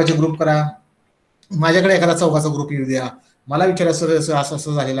चौघाचे ग्रुप करा माझ्याकडे एखादा चौघाचा ग्रुप येऊ द्या मला विचारायचं असं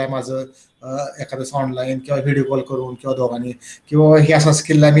असं झालेलं आहे माझं एखादं ऑनलाईन किंवा व्हिडिओ कॉल करून किंवा दोघांनी किंवा हे असं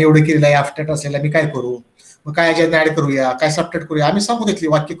स्किलला मी एवढं केलेलं आहे आफ्टर असलेला मी काय करू मग काय याच्यात ऍड करूया काय सबस्ट्रॅक्ट करूया आम्ही सांगू घेतली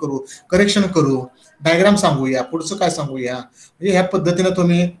वाक्य करू करेक्शन करू डायग्राम सांगूया पुढचं काय सांगूया म्हणजे ह्या पद्धतीनं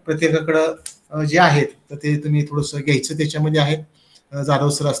तुम्ही प्रत्येकाकडं जे आहेत तर ते तुम्ही थोडंसं घ्यायचं त्याच्यामध्ये आहेत जाधव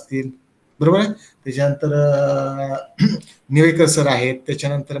सर असतील बरोबर आहे त्याच्यानंतर निवेकर सर आहेत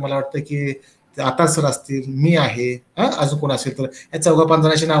त्याच्यानंतर मला वाटतं की आता सर असतील मी आहे अजून कोण असेल तर या 4-5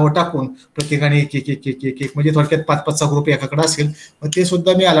 जणांची नावं टाकून प्रत्येकाने एक म्हणजे थोडक्यात 5-5चा ग्रुप एकाकडे असेल मग ते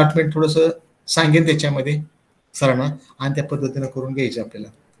सुद्धा मी अलॉटमेंट थोडंसं सांगेन त्याच्यामध्ये सरांना आणि त्या पद्धतीनं करून घ्यायचे आपल्याला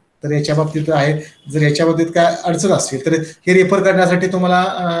तर याच्या बाबतीत आहे जर याच्या बाबतीत काय अडचण असेल तर हे रेफर करण्यासाठी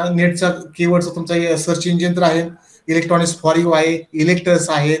तुम्हाला नेटचा कीवर्डचा तुमचा सर्च इंजिन तर आहे इलेक्ट्रॉनिक्स फॉर यू आहे इलेक्टर्स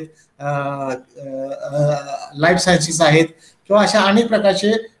आहेत लाईफ सायन्सेस आहेत किंवा अशा अनेक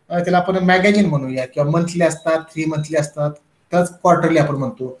प्रकारचे त्याला आपण मॅगॅझिन म्हणूया किंवा मंथली असतात 3 मंथली असतात त्याच क्वार्टरली आपण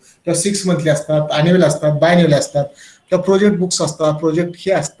म्हणतो किंवा 6 मंथली असतात ॲन्युअल असतात बायन्युअल असतात किंवा प्रोजेक्ट बुक्स असतात प्रोजेक्ट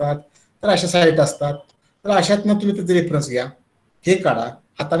हे असतात तर अशा साईट असतात. तर अशातनं तुम्ही त्याचे रेफरन्स घ्या, हे काढा,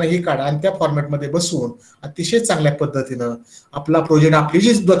 हाताने हे काढा आणि त्या फॉर्मॅटमध्ये बसवून अतिशय चांगल्या पद्धतीनं आपला प्रोजेक्ट, आपली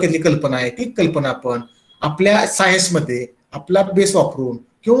जी डोक्यातली कल्पना आहे ती कल्पना आपण आपल्या सायन्समध्ये आपला बेस वापरून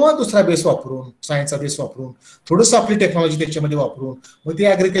किंवा दुसरा बेस वापरून, सायन्सचा बेस वापरून, थोडंसं आपली टेक्नॉलॉजी त्याच्यामध्ये वापरून, मग ती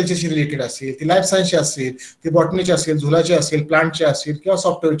ऍग्रिकल्चरशी रिलेटेड असेल, ती लाईफ सायन्सची असेल, ती बॉटनीची असेल, झुलाची असेल, प्लांटची असेल किंवा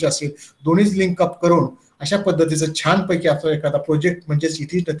सॉफ्टवेअरची असेल, दोन्हीच लिंक अप करून अशा पद्धतीचं छानपैकी आपला एखादा प्रोजेक्ट, म्हणजे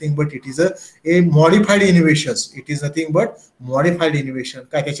it is nothing but it is a modified innovation. It is nothing but modified innovation.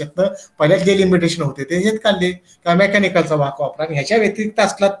 काय त्याच्यातनं पहिल्यात जे लिमिटेशन होते ते हेच काढले, का मेकॅनिकलचा वाक वापरा आणि ह्याच्या व्यतिरिक्त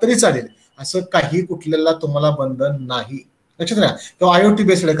असला तरी चालेल, असं काही कुठलेला तुम्हाला बंधन नाही. लक्षात राहा. किंवा आयओटी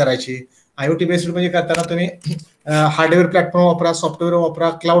बेस्ड करायची. आयओटी बेस्ड म्हणजे करताना तुम्ही हार्डवेअर प्लॅटफॉर्म वापरा, सॉफ्टवेअर वापरा,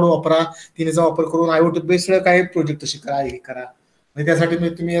 क्लाउड वापरा, तिनेचा वापर करून आयओटी बेस्ड काय प्रोजेक्ट तशी करा, हे करा. म्हणजे त्यासाठी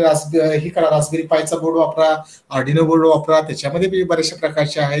तुम्ही ही करा, रास्पबेरी पायचा बोर्ड वापरा, आर्डिनो बोर्ड वापरा, त्याच्यामध्ये बरेचशा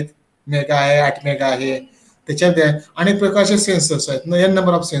प्रकारचे आहेत. मेगा आहे, 8 मेगा आहे, त्याच्यात अनेक प्रकारचे सेन्सर्स आहेत, n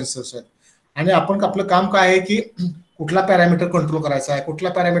नंबर ऑफ सेन्सर्स आहेत. आणि आपण आपलं काम काय आहे की कुठला पॅरामीटर कंट्रोल करायचा आहे, कुठला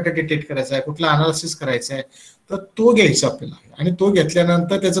पॅरामीटर डिटेक्ट करायचा आहे, कुठला अनालिसिस करायचा आहे, तर तो घ्यायचा आपल्याला. आणि तो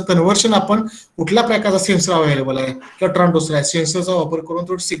घेतल्यानंतर त्याचं कन्व्हर्शन आपण कुठल्या प्रकारचा सेन्सर अवेलेबल आहे किंवा ट्रान्सड्यूसर आहे, सेन्सरचा वापर करून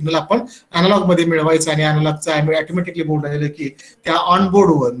तो सिग्नल आपण अॅनालॉग मध्ये मिळवायचा. आणि अॅनालॉगचा ऑटोमॅटिकली बोर्ड झालेलं की त्या ऑन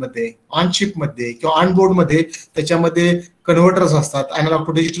बोर्ड मध्ये, ऑन चिप मध्ये किंवा ऑन बोर्ड मध्ये त्याच्यामध्ये कन्व्हर्टर्स असतात, अॅनालॉग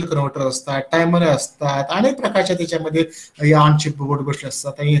टू डिजिटल कन्व्हर्टर असतात, टायमर असतात, अनेक प्रकारच्या त्याच्यामध्ये ऑन चिप बोर्ड बसले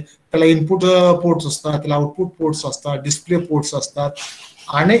असतात. आणि त्याला इनपुट पोर्ट्स असतात, त्याला आउटपुट पोर्ट्स असतात, डिस्प्ले पोर्ट्स असतात,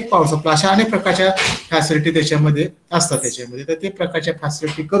 अनेक पॉवर सप्लाय, अशा अनेक प्रकारच्या फॅसिलिटी त्याच्यामध्ये असतात. त्याच्यामध्ये तर ते प्रकारच्या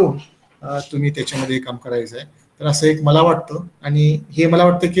फॅसिलिटी करून तुम्ही त्याच्यामध्ये काम करायचं आहे. तर असं एक मला वाटतं. आणि हे मला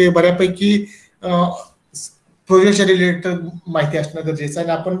वाटतं की बऱ्यापैकी प्रोजेक्टच्या रिलेटेड माहिती असणं गरजेचं आहे.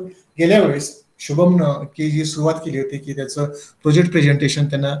 आणि आपण गेल्या वेळेस शुभमनं की जी सुरुवात केली होती की त्याचं प्रोजेक्ट प्रेझेंटेशन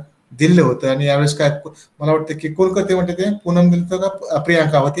त्यांना दिलं होतं. आणि यावेळेस काय मला वाटतं की कोण करते म्हणते ते, पूनम दिलं का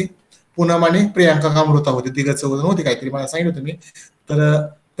प्रियांका होती, पूनम आणि प्रियांका कामृता होती, तिघं चौघं होती काहीतरी, मला सांगितलं तुम्ही. तर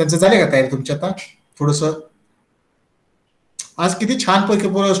त्यांचं झाले का तयारी तुमची आता? थोडस आज किती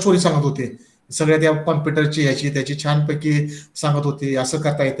छानपैकी स्टोरी सांगत होते, सगळ्या त्या कॉम्प्युटरची ह्याची त्याची छानपैकी सांगत होते. असं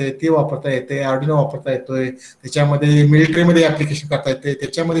करता येते, ते वापरता येते, आर्डिनो वापरता येतोय, त्याच्यामध्ये मिलिटरीमध्ये ऍप्लिकेशन करता येते,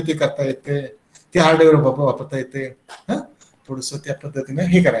 त्याच्यामध्ये ते करता येते, ते हार्डवेअर वापरता येते. हा, थोडस त्या पद्धतीने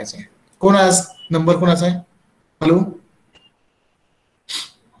हे करायचं आहे. कोण आज नंबर कोणाचा आहे? हॅलो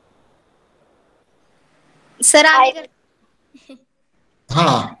सर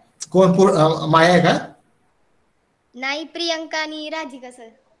हा, कोण माया आहे का? नाही, प्रियंका आणि राधिका सर.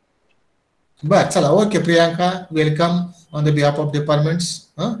 बर, चला, okay Priyanka, welcome on the behalf of departments.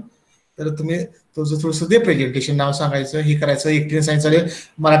 तर तुम्ही तुझं थोडंसं दे प्रेझेंटेशन, नाव सांगायचं, हे करायचं, एकटीने सांगितलं,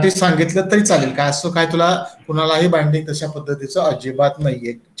 मराठीत सांगितलं तरी चालेल काय, असं काय तुला कुणालाही बाइंडिंग तशा पद्धतीचं अजिबात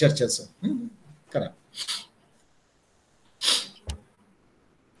नाहीये चर्चेचं. करा.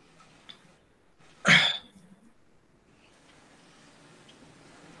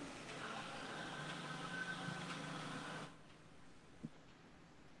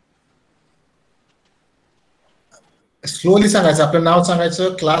 स्लोली सांगायचं, आपलं नाव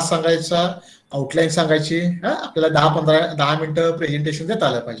सांगायचं, क्लास सांगायचा, आउटलाईन सांगायची. आपल्याला 10 मिनिटं प्रेझेंटेशन देता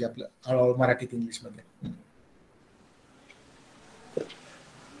आलं पाहिजे आपलं, हळूहळू मराठीत इंग्लिशमध्ये.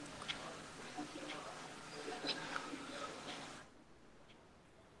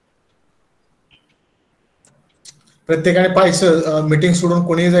 प्रत्येकाने पाहायचं, मीटिंग सोडून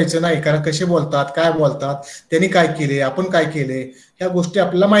कोणीही जायचं नाही, कारण कसे बोलतात, काय बोलतात, त्यांनी काय केले, आपण काय केले, ह्या गोष्टी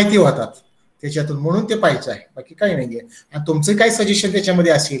आपल्याला माहिती होतात त्याच्यातून, म्हणून ते पाहायचं आहे, बाकी काही नाहीये. आणि तुमचं काय सजेशन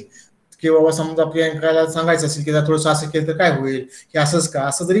त्याच्यामध्ये असेल की बाबा समजा प्रियांकाला सांगायचं असेल की थोडंसं असं केलं तर काय होईल, की असंच का,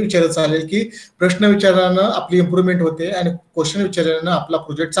 असं जरी विचारलं चालेल. की प्रश्न विचारल्यानं आपली इम्प्रुव्हमेंट होते आणि क्वेश्चन विचारल्यानं आपला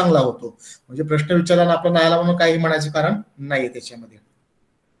प्रोजेक्ट चांगला होतो. म्हणजे प्रश्न विचारल्यानं आपला नाही आला म्हणून काही म्हणायचं कारण नाहीये त्याच्यामध्ये.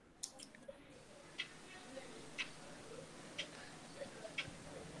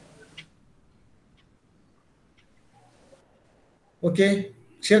 ओके,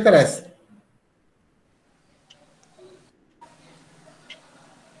 शेअर करायचं.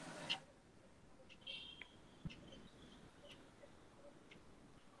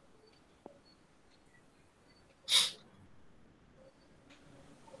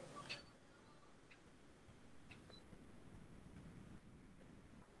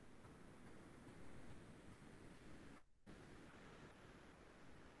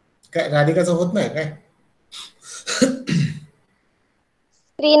 काय राधिकाचं होत नाही काय?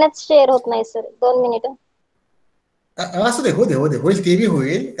 स्क्रीनच शेअर होत नाही सर, 2 मिनिटं. असं दे, हो दे, हो दे, होईल, ते बी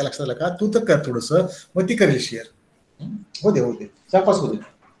होईल, त्या लक्षात आलं का? तू तर कर थोडस, मग ती करेल शेअर. हो दे, हो दे, चापास हो दे.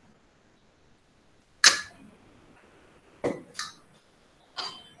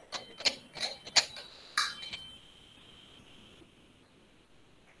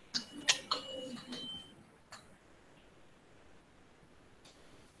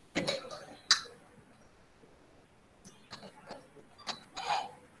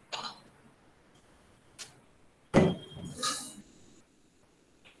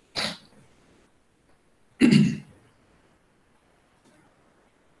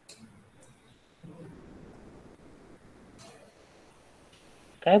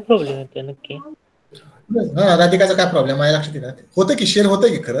 काय प्रॉब्लेम येतो नक्की? हा, राधिकाचा काय प्रॉब्लेम आहे लक्षात येईल. होतं की शेअर होतं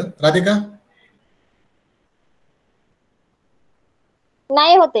की खरं राधिका?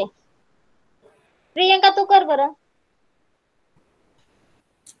 नाही होते. प्रियंका तू कर बरं.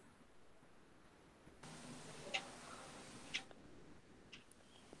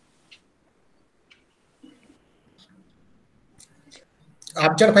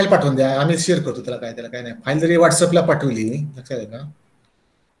 आमच्याकडे फाईल पाठवून द्या, आम्ही शेअर करतो. त्याला काय नाही. फाईल जरी व्हॉट्सअपला पाठवली लक्षात आहे का,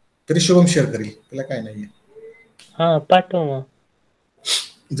 तरी शुभम शेअर करेल, त्याला काय नाहीये. हा पाठव मग.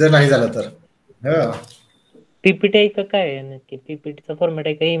 जर नाही झालं तर हा. पीपीटी आहे का काय आहे नक्की? पीपीटीचा फॉर्मॅट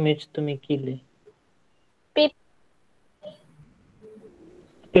आहे का इमेज तुम्ही केली? पीप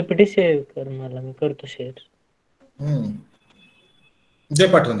पीपीटी शेअर कर मला, मी करतो शेअर. जे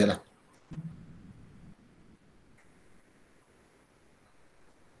पाठवून दिला.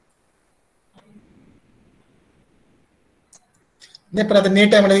 नाही पण आता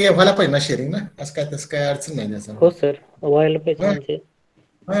नेट आहे म्हणजे व्हायला पाहिजे ना शेअरिंग ना, असं काय तसं काय अडचण नाही त्याचं. हो सर, व्हायला पाहिजे म्हणजे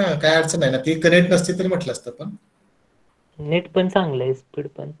हा काय अडचण नाही ना, ती कनेक्ट नसती तरी म्हटलं असतं. पण नेट पण चांगलं आहे, स्पीड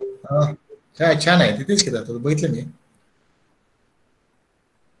पण. हा काय छान आहे, तिथेच केलं होतं बघितलं मी.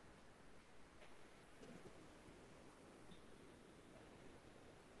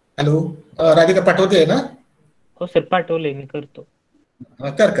 हॅलो, राधिका पाठवते ना? हो सर पाठवलंय, मी करतो. हा,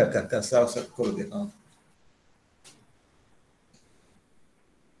 कर कर कर कर सर करू दे. हा.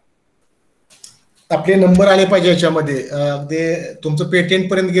 आपले नंबर आले पाहिजे याच्यामध्ये. अगदी तुमचं पेटेंट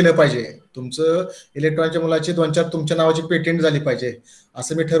पर्यंत गेलं पाहिजे. तुमचं इलेक्ट्रॉनिकच्या मुलाची 2-4 तुमच्या नावाची पेटेंट झाली पाहिजे.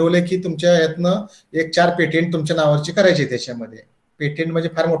 असं मी ठरवलंय की तुमच्या यातनं 1-4 पेटेंट तुमच्या नावाची करायची. त्याच्यामध्ये पेटेंट म्हणजे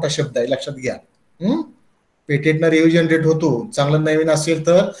फार मोठा शब्द आहे, लक्षात घ्या. पेटेंटनं रेव्ह्यू जनरेट होतो. चांगलं नवीन असेल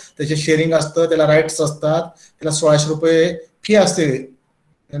तर त्याचे शेअरिंग असतं, त्याला राईट्स असतात. त्याला 1600 रुपये फी असते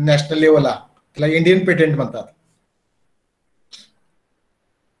नॅशनल लेवलला. त्याला इंडियन पेटेंट म्हणतात.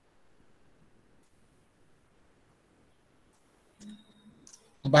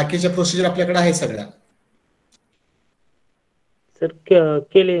 बाकीच्या प्रोसिजर आपल्याकडे आहे सगळ्या. सर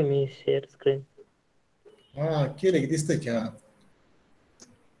केले मी शेअर स्क्रीन. हा केलं की दिसतंय की. हा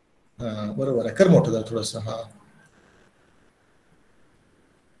हा बरोबर आहे, कर मोठं जरा थोडस. हा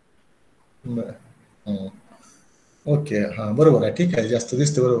बरं. ओके, हा बरोबर आहे, ठीक आहे, जास्त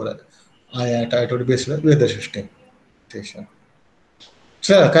दिसते, बरोबर आहे. I based weather system station.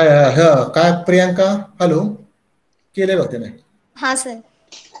 चल काय काय प्रियांका, हॅलो, केले बघ त्याने. हा सर.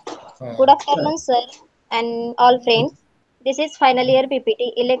 Good चल. afternoon, sir, and all friends. This is final year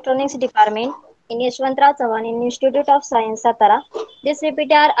PPT Electronics Department in Yashwantrao Chavan in Institute of Science, Satara. This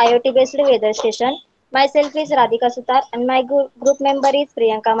PPT are IoT based weather station. Myself is Radhika Sutar and my group member is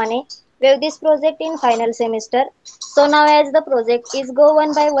Priyanka Mane. We have this project in final semester. So now as the project is go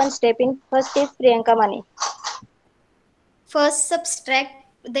one by one step in, first is Priyanka Mane. First, subtract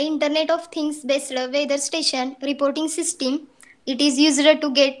the Internet of Things based weather station reporting system. It is used to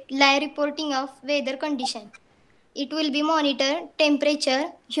get live reporting of weather condition. It will be monitor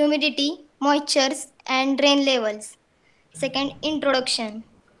temperature, humidity, moistures, and rain levels. Second, introduction.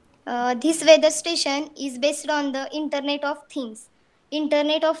 This weather station is based on the Internet of Things.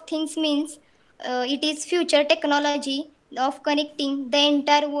 Internet of Things means it is future technology of connecting the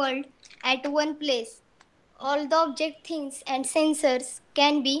entire world at one place. All the object, things, and sensors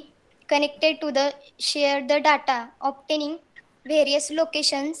can be connected to the share the data, obtaining various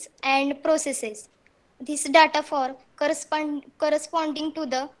locations and processes. This data for corresponding to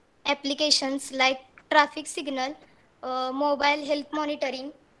the applications like traffic signal, mobile health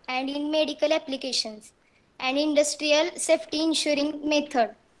monitoring, and in medical applications, and industrial safety ensuring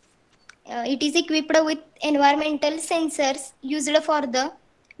method. It is equipped with environmental sensors used for the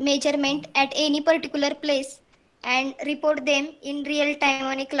measurement at any particular place and report them in real time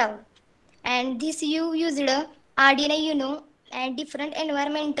on a cloud. And this you used Arduino Uno and different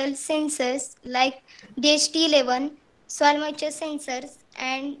environmental sensors like DHT11, soil moisture sensors,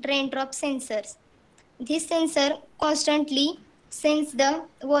 and raindrop sensors. This sensor constantly sense the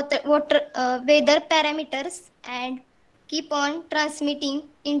weather parameters and keep on transmitting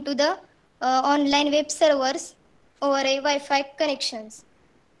into the online web servers over a Wi-Fi connections.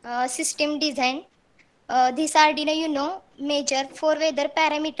 System design. This Arduino measure four weather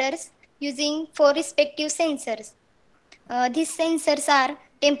parameters using four respective sensors. These sensors are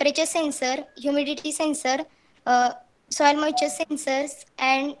temperature sensor, humidity sensor, uh, soil moisture sensors,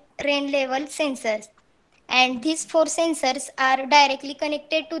 and rain level sensors. And these four sensors are directly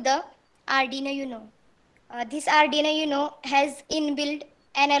connected to the Arduino Uno. This Arduino Uno has inbuilt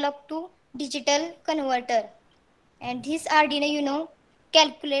analog to digital converter, and this Arduino Uno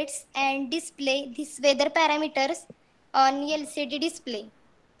calculates and display these weather parameters on LCD display.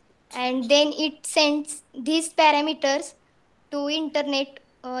 and then it sends these parameters to internet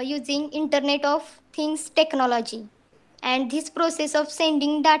using internet of things technology. And this process of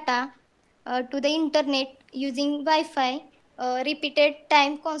sending data to the internet using wi-fi repeated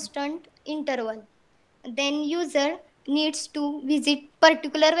time constant interval, then user needs to visit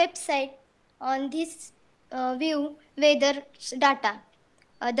particular website on this view weather data.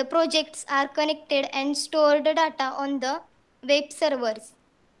 The projects are connected and store the data on the web servers,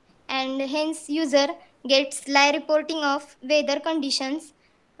 and hence user gets live reporting of weather conditions,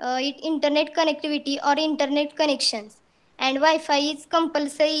 internet connectivity or internet connections. And wi-fi is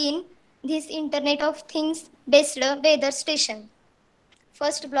compulsory in this internet of things based weather station.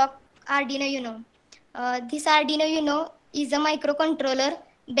 First block, Arduino Uno. This Arduino Uno is a microcontroller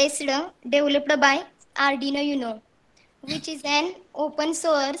based developed by Arduino Uno, which is an open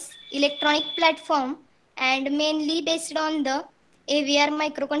source electronic platform and mainly based on the AVR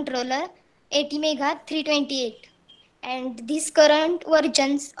microcontroller ATmega 328. And these current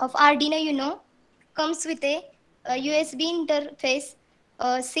versions of Arduino Uno comes with a USB interface,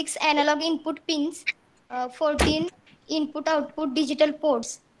 6 analog input pins, 14 input output digital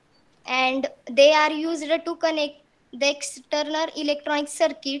ports, and they are used to connect the external electronic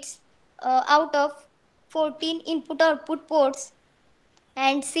circuits. Out of 14 input output ports,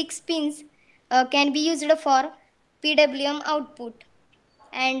 and 6 pins can be used for PWM output.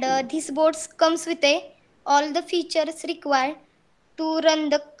 And this board comes with all the features required to run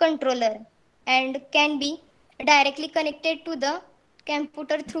the controller, and can be directly connected to the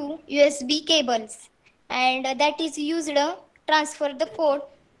computer through USB cables, and that is used transfer the code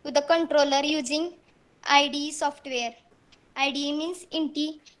to the controller using IDE software. IDE means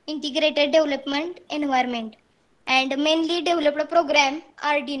integrated development environment, and mainly developed program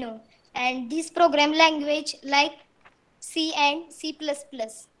Arduino, and this program language like C and C++.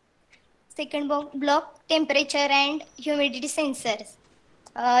 Second block, temperature and humidity sensors.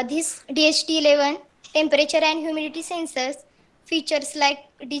 This DHT11 temperature and humidity sensors features like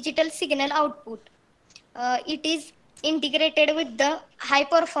digital signal output. It is integrated with the high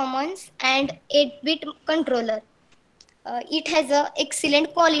performance and 8-bit controller. It has a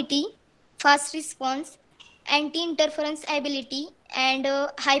excellent quality, fast response, anti-interference ability, and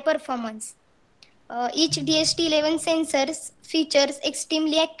high performance. Each DHT11 sensors features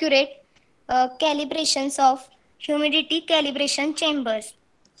extremely accurate calibrations of humidity calibration chambers.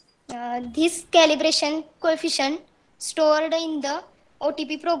 This calibration coefficient stored in the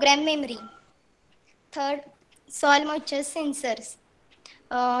OTP program memory. Third, soil moisture sensors.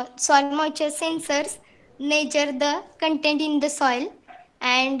 Soil moisture sensors measure the content in the soil,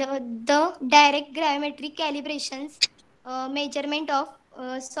 and the direct gravimetric calibrations measurement of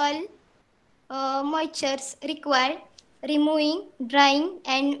soil moistures required removing, drying,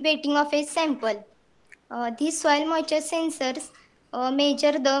 and wetting of a sample. These soil moisture sensors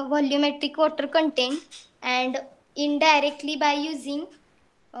measure the volumetric water content, and indirectly by using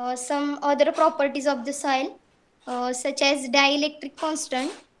some other properties of the soil, such as dielectric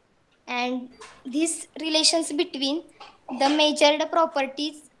constant, and these relations between the measured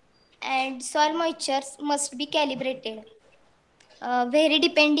properties and soil moistures must be calibrated, vary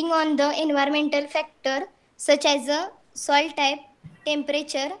depending on the environmental factor such as the soil type,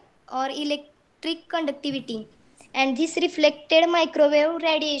 temperature, or electric conductivity. And this reflected microwave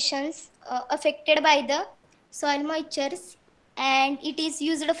radiations affected by the soil moistures, and it is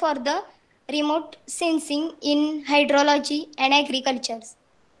used for the remote sensing in hydrology and agriculture.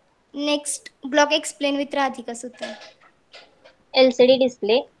 Next block explain with Radhika Sutra. LCD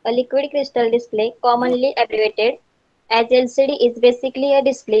display, a liquid crystal display commonly abbreviated as LCD, is basically a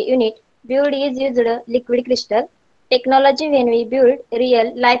display unit. Build is used liquid crystal technology when we build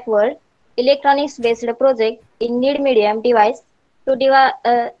real life world electronics based project in need medium device to,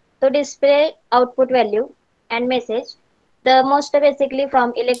 to display output value and message. The most basically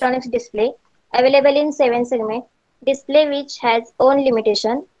from electronics display available in 7 segment display which has own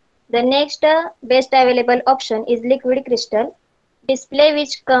limitation. The next best available option is liquid crystal display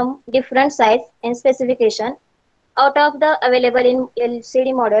which come different size and specification out of the available in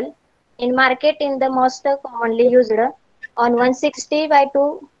LCD model in market in the most commonly used on 160 by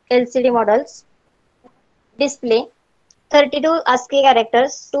 2 LCD models display 32 ASCII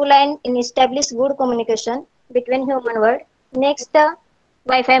characters, 2 line in established good communication between human word. Next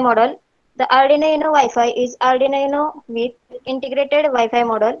Wi-Fi model. The Arduino Uno Wi-Fi is Arduino Uno with integrated Wi-Fi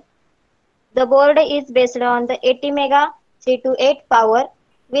model. The board is based on the ATmega 328 power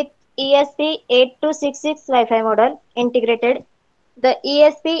with ESP8266 Wi-Fi model integrated. The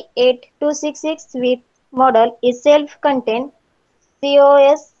ESP8266 with model is self-contained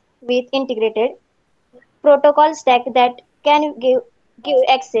COS with integrated protocol stack that can give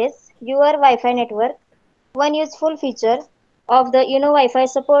access your Wi-Fi network. One useful feature of the Wi-Fi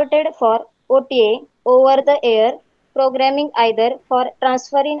supported for OTA over the air programming either for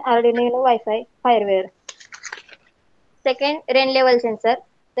transferring Arduino Wi-Fi firmware. Second, rain level sensor.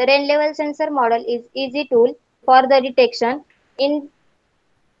 The rain level sensor model is easy tool for the detection. In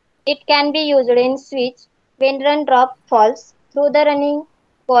it can be used in switch when run drop falls through the running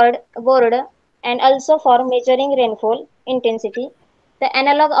board and also for measuring rainfall intensity. The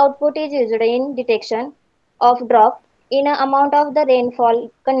analog output is used in detection of drop in a amount of the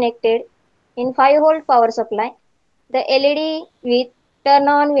rainfall connected in 5-volt power supply. The LED with turn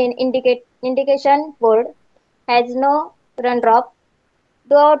on when indication board has no run drop.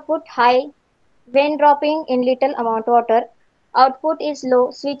 Do output high when dropping in little amount water. Output is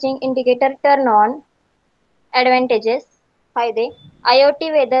low, switching indicator turn on. Advantages, फायदे.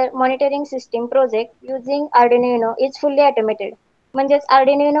 IoT weather monitoring system project using Arduino is fully automated. म्हणजेच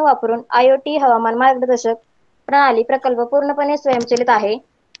Arduino वापरून IoT हवामान मार्गदर्शक प्रणाली प्रकल्प पूर्णपणे स्वयंचलित आहे.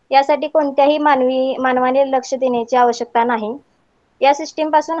 यासाठी कोणत्याही मानवाने लक्ष देण्याची आवश्यकता नाही. या सिस्टीम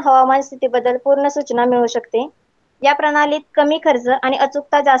पासून हवामान स्थितीबद्दल पूर्ण सूचना मिळू शकते. या प्रणालीत कमी खर्च आणि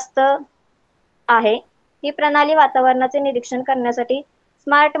अचूकता जास्त आहे. ही प्रणाली वातावरणाचे निरीक्षण करण्यासाठी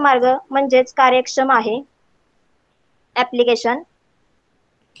स्मार्ट मार्ग म्हणजेच कार्यक्षम आहे. ऍप्लिकेशन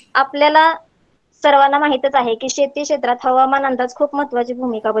आपल्याला सर्वांना माहितच आहे की शेती क्षेत्रात हवामान अंदाज खूप महत्वाची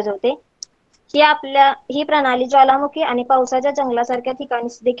भूमिका बजावते. ही प्रणाली ज्वालामुखी आणि पावसाच्या जंगलासारख्या ठिकाणी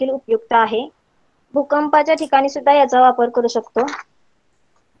देखील उपयुक्त आहे. भूकंपाच्या ठिकाणी सुद्धा याचा वापर करू शकतो.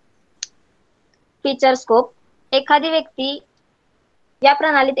 फीचर स्कोप या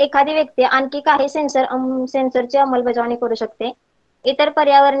प्रणालीत एखादी व्यक्ती आणखी काही सेन्सरची अंमलबजावणी करू शकते. इतर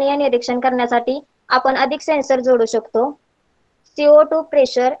पर्यावरणीय निरीक्षण करण्यासाठी आपण अधिक सेन्सर जोडू शकतो. CO2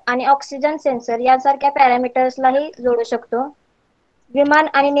 प्रेशर आणि ऑक्सिजन सेन्सर यासारख्या पॅरामीटर्सलाही जोडू शकतो. विमान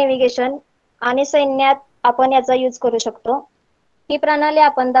आणि नेव्हिगेशन आणि सैन्यात आपण याचा यूज करू शकतो. ही प्रणाली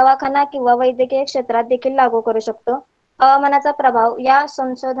आपण दवाखाना किंवा वैद्यकीय क्षेत्रात देखील लागू करू शकतो. हवामानाचा प्रभाव या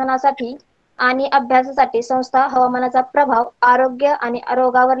संशोधनासाठी आणि अभ्यासासाठी संस्था हवामानाचा प्रभाव आरोग्य आणि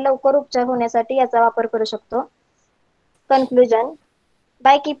रोगावर लवकर उपचार होण्यासाठी याचा वापर करू शकतो. Conclusion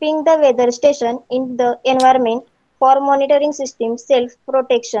by keeping the weather station in the environment for monitoring system self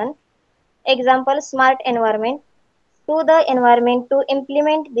protection example smart environment to the environment to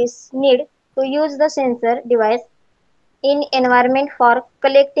implement this need to use the sensor device in environment for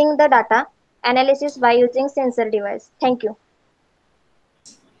collecting the data analysis by using sensor device. Thank you.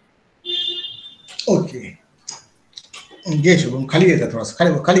 Okay घे शुभम खाली घे थोडासा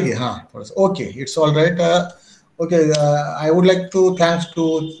खाली घे हां थोडंसं okay it's all right okay I would like to thanks to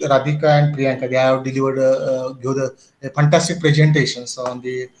Radhika and Priyanka. They have delivered give the fantastic presentations on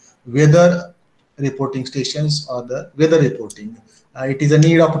the weather reporting stations or the weather reporting. It is a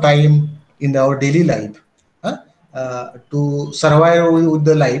need of time in our daily life to survive with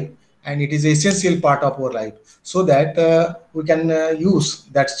the life, and it is an essential part of our life so that we can use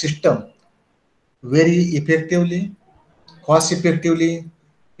that system very effectively, cost effectively,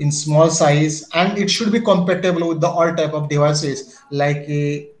 in small size, and it should be compatible with the all type of devices like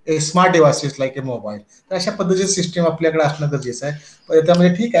a smart devices like a mobile. तर अशा पद्धतीचे system आपल्याकडे असणं गरजेचं आहे.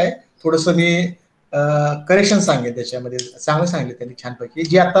 त्यामध्ये ठीक आहे थोडंसं मी करेक्शन सांगेन त्याच्यामध्ये चांगलं सांगितलं त्यांनी छानपैकी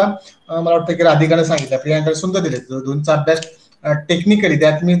जे आता मला वाटतं की राधिकाने सांगितलं प्रियांकाने सुंदर दिले दोनचा अभ्यास technically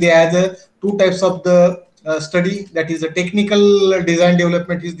that means they has 2 types of the study that is a technical design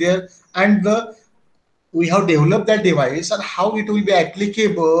development is there and we have developed that device and how it will be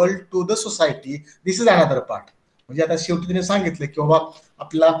applicable to the society. This is another part. म्हणजे आता शेवटी तिने सांगितलं की बाबा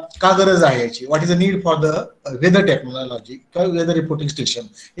आपला का गरज आहे याची what is a need for the weather technology किंवा वेदर रिपोर्टिंग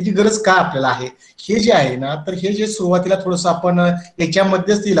स्टेशन याची गरज का आपल्याला आहे हे जे आहे ना तर हे जे सुरुवातीला थोडंसं आपण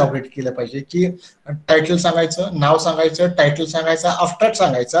याच्यामध्येच इलॅबोरेट केलं पाहिजे की टायटल सांगायचं नाव सांगायचं टायटल सांगायचं अफ्टर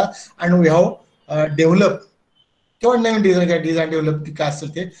सांगायचा अँड वी हॅव डेव्हलप किंवा नवीन डिझाईन डेव्हलप काय असेल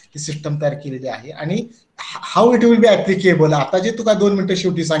ते सिस्टम तयार केलेली आहे आणि how it will be applicable. आता जे तुका 2 मिनिटं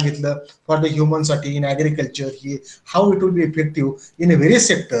शेवटी सांगितलं for the ह्युमनसाठी in agriculture he how it will be effective in various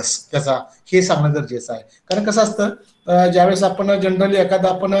sectors त्याचा हे सांगणं गरजेचं आहे. कारण कसं असतं ज्यावेळेस आपण जनरली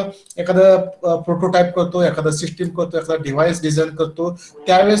एखादं प्रोटोटाईप करतो एखादं सिस्टीम करतो एखादा डिव्हाइस डिझाईन करतो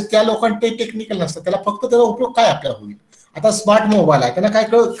त्यावेळेस त्या लोकांना ते टेक्निकल नसतं त्याला फक्त त्याचा उपयोग काय आपल्याला होईल. आता स्मार्ट मोबाईल आहे त्यांना काय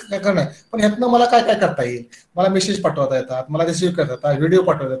करणं पण ह्यातनं मला काय काय करता येईल मला मेसेज पाठवता येतात मला रिसीव्ह करता येतात व्हिडिओ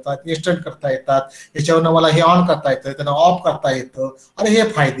पाठवता येतात इन्स्टंट करता येतात याच्यावरनं मला हे ऑन करता येतं त्यांना ऑफ करता येतं अरे हे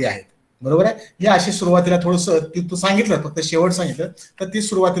फायदे आहेत बरोबर आहे. हे अशी सुरुवातीला थोडंसं तू सांगितलं फक्त शेवट सांगितलं तर ती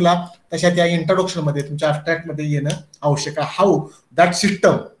सुरुवातीला तशा त्या इंट्रोडक्शन मध्ये तुमच्या अब्स्ट्रॅक्ट मध्ये येणं आवश्यक आहे. How that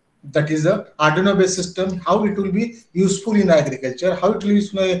system that is a Arduino based system, how it will be useful in agriculture, how it will be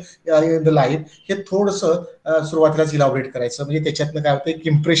useful in the life, हे थोडंसं सुरुवातीलाच इलॅबोरेट करायचं. म्हणजे त्याच्यातनं काय होतं, एक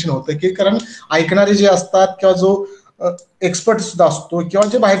इम्प्रेशन होतं की कारण ऐकणारे जे असतात किंवा जो एक्सपर्ट सुद्धा असतो किंवा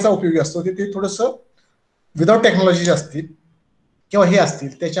जे बाहेरचा उपयोगी असतो ते थोडंसं विदाउट टेक्नॉलॉजी असतील किंवा हे असतील,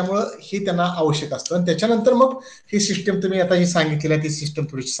 त्याच्यामुळं हे त्यांना आवश्यक असतं. आणि त्याच्यानंतर मग ही सिस्टम तुम्ही आता जी सांगितलेली आहे ती सिस्टम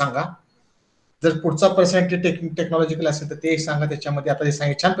थोडीशी सांगा. जर पुढचा पर्सेंट टेक्नॉलॉजिकल असेल तर ते सांगा, त्याच्यामध्ये आता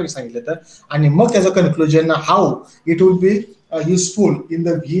जे छानपैकी सांगितलं तर. आणि मग त्याचं conclusion how it will be useful in the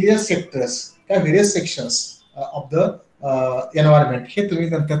various sectors किंवा various sections of the environment, हे तुम्ही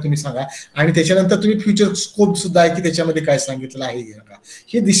नंतर तुम्ही सांगा. आणि त्याच्यानंतर तुम्ही फ्युचर स्कोप सुद्धा आहे की त्याच्यामध्ये काय सांगितलं आहे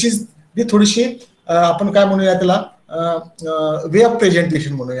हे दिस इज दी थोडीशी आपण काय म्हणूया त्याला वे ऑफ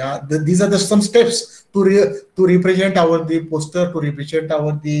प्रेझेंटेशन म्हणूया. These R the some steps to represent our the poster, to represent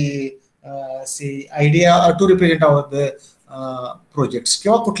our the idea, to represent our projects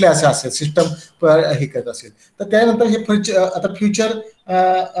किंवा कुठले असे असेल सिस्टम हे करत असेल तर त्यानंतर हे आता फ्युचर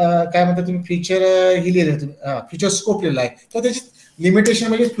काय म्हणतात तुम्ही, फ्युचर ही लिहिलं तुम्ही, फ्युचर स्कोप लिहिला आहे. तर त्याची लिमिटेशन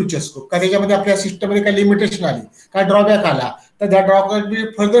म्हणजे फ्युचर स्कोप का, त्याच्यामध्ये आपल्या सिस्टममध्ये काय लिमिटेशन आली, काय ड्रॉबॅक आला तर त्या drawback be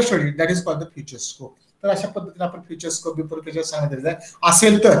further study, that is called the future scope. तर अशा पद्धतीने आपण फ्युचर स्कोप बिफोर फ्युचर सांगितलं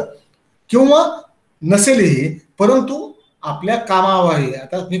असेल तर, किंवा नसेलही परंतु आपल्या कामावर आहे.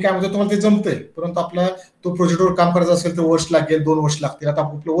 आता मी काय म्हणतो तुम्हाला ते जमतंय, परंतु आपला तो प्रोजेक्टवर काम करायचं असेल तर वर्ष लागेल, 2 वर्ष लागतील. आता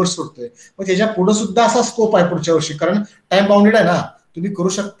आपलं वर्ष सोडतोय, मग त्याच्या पुढे सुद्धा असा स्कोप आहे पुढच्या वर्षी, कारण टाइम बाउंडेड आहे ना. तुम्ही करू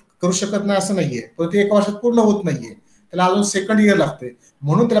शकत नाही असं नाहीये, परंतु 1 वर्षात पूर्ण होत नाहीये, त्याला अजून सेकंड इयर लागते.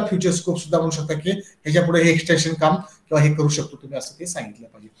 म्हणून त्याला फ्युचर स्कोप सुद्धा म्हणू शकता की ह्याच्या पुढे हे एक्सटेन्शन काम किंवा हे करू शकतो तुम्ही, असं ते सांगितलं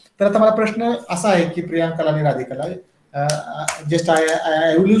पाहिजे. तर आता मला प्रश्न असा आहे की प्रियांकाला आणि राधिकाला, just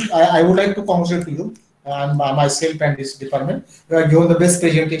I would like to congratulate you and myself and this department. We have given the best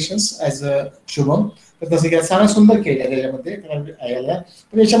presentations as Shubham. तर तसं काय सांगा सुंदर केलं त्याच्यामध्ये.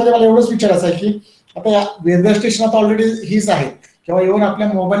 पण याच्यामध्ये मला एवढंच विचारायचं आहे की आता वेदर स्टेशन आता ऑलरेडी हीच आहे किंवा इव्हन आपल्या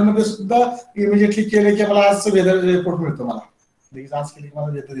मोबाईलमध्ये सुद्धा इमिजिएटली केलं की मला आज वेदर रिपोर्ट मिळतो, मला आज केली की मला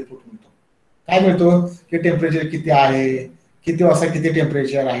वेदर रिपोर्ट मिळतो. काय मिळतो की टेम्परेचर किती आहे, किती वाजता किती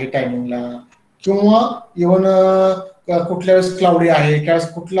टेम्परेचर आहे टायमिंगला, किंवा इव्हन कुठल्या वेळेस क्लाउडी आहे, त्यावेळेस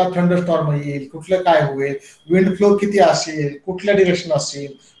कुठला थंडर स्टॉर्म येईल, कुठलं काय होईल, विंड फ्लो किती असेल, कुठल्या डिरेक्शन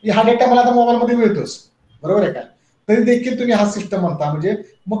असेल, हा डेटा मला आता मोबाईलमध्ये मिळतोच, बरोबर आहे का. तरी देखील तुम्ही हा सिस्टम म्हणता, म्हणजे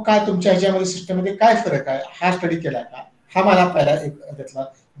मग काय तुमच्या ह्याच्यामध्ये सिस्टममध्ये काय फरक आहे, हा स्टडी केलाय का, हा मला पहिला एक त्यातला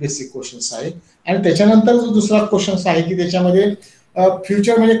बेसिक क्वेश्चन्स आहे. आणि त्याच्यानंतर जो दुसरा क्वेश्चन्स आहे की त्याच्यामध्ये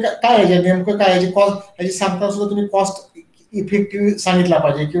फ्युचर म्हणजे काय आहे, नेमकं काय याची कॉस्ट, याची सांगता सुद्धा तुम्ही कॉस्ट इफेक्टिव्ह सांगितला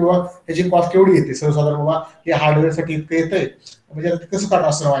पाहिजे, किंवा त्याची कॉस्ट केवढी येते सर्वसाधारण. बाबा हे हार्डवेअरसाठी इतकं येतंय, म्हणजे कसं काढणार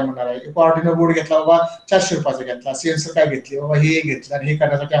असं म्हणणार आहे. एक ऑर्डिनो बोर्ड घेतला बाबा 400 रुपयाचा घेतला, सेन्सर काय घेतले बाबा हे घेतलं, आणि हे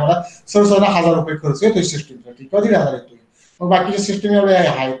करण्यासाठी आम्हाला सर्वसाधारण 1000 रुपये खर्च येतोय सिस्टीमसाठी किंवा 1500 येतोय. मग बाकीचे सिस्टीम एवढे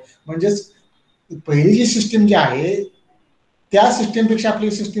आहेत, म्हणजेच पहिली जी सिस्टीम जी आहे त्या सिस्टीमपेक्षा आपली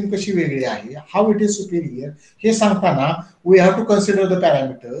सिस्टीम कशी वेगळी आहे, हाऊ इट इज सुपिरियर, हे सांगताना we have to consider the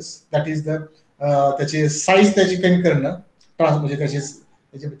parameters, that is the त्याची साईज त्याची कमी करणं, म्हणजे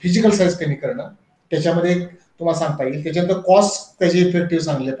त्याची फिजिकल साईज कमी करणं, त्याच्यामध्ये तुम्हाला सांगता येईल. त्याच्यानंतर कॉस्ट त्याची इफेक्टिव्ह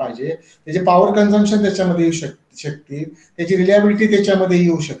सांगले पाहिजे, त्याचे पॉवर कन्झम्पशन त्याच्यामध्ये येऊ शकते, त्याची रिलायबिलिटी त्याच्यामध्ये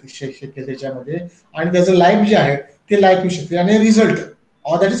येऊ शकेल त्याच्यामध्ये, आणि त्याचं लाईफ जे आहे ते लाईफ येऊ शकते. आणि result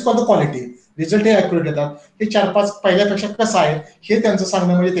that is called the quality, result हे ऍक्युरेट येतात. हे 4-5 पहिल्यापेक्षा कसं आहे हे त्यांचं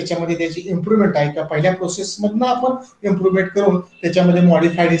सांगणं, म्हणजे त्याच्यामध्ये त्याची इम्प्रुव्हमेंट आहे किंवा पहिल्या प्रोसेसमधनं आपण इम्प्रुव्हमेंट करून त्याच्यामध्ये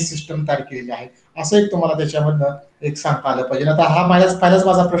मॉडिफाईड ही सिस्टम तयार केलेली आहे, असं एक तुम्हाला त्याच्यामधनं एक सांगता आलं पाहिजे. आता हा पहिलाच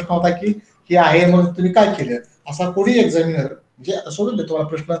माझा प्रश्न होता की हे आहे मग तुम्ही काय केलं, असा कोणी एक्झामिनर म्हणजे आता सोडून देतो मला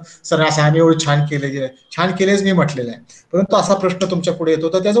प्रश्न, सर असं आम्ही एवढं छान केलेच मी म्हटलेलं आहे, परंतु असा प्रश्न तुमच्या पुढे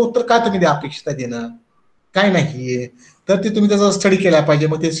येतो तर त्याचं उत्तर काय तुम्ही अपेक्षित देणं काय नाहीये, तर ते तुम्ही त्याचा स्टडी केला पाहिजे.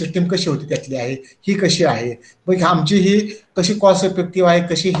 मग ते सिस्टीम कशी होती त्यातली आहे, ही कशी आहे, मग आमची ही कशी कॉस्ट इफेक्टिव्ह आहे,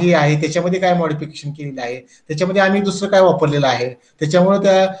 कशी ही आहे, त्याच्यामध्ये काय मॉडिफिकेशन केलेलं आहे, त्याच्यामध्ये आम्ही दुसरं काय वापरलेलं आहे, त्याच्यामुळे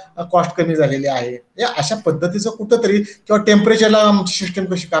त्या कॉस्ट कमी झालेली आहे. अशा पद्धतीचं कुठंतरी, किंवा टेम्परेचरला आमची सिस्टम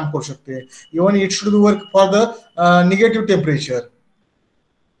कशी काम करू शकते. Even it should be work for the negative temperature,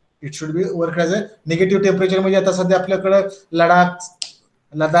 it should be work as a negative temperature. म्हणजे आता सध्या आपल्याकडं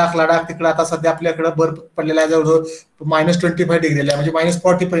लडाख तिकडे आता सध्या आपल्याकडे बर्फ पडलेला आहे, जवळजवळ -25 डिग्रीला, म्हणजे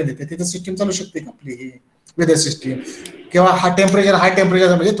 -40 पर्यंत येते. तिथे सिस्टीम चालू शकते का आपली ही वेदर सिस्टीम, किंवा हाय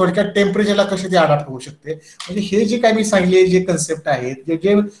टेम्परेचर म्हणजे थोडक्यात टेम्परेचरला कशी ती अडॅप्ट होऊ शकते. म्हणजे हे जे काय मी सांगले जे कन्सेप्ट आहेत,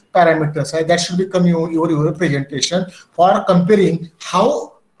 जे पॅरामीटर्स आहेत, that should be come your presentation for comparing how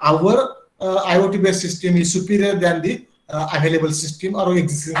our IoT based system is Superior than the available system or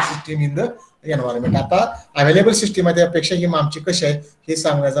existing system in the environment. आता अवेलेबल सिस्टीम आहे त्यापेक्षा ही आमची कशी आहे हे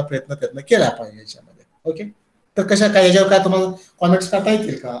सांगण्याचा प्रयत्न केला पाहिजे याच्यामध्ये. ओके, तर कशा काय याच्यावर काय तुम्हाला कॉमेंट्स करता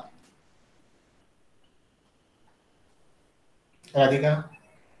येतील का? राधिका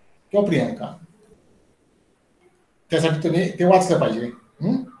किंवा प्रियांका, त्यासाठी तुम्ही ते वाचलं पाहिजे.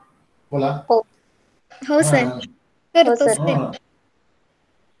 बोला. हो हो सर, हा करतोच सर. ते. हा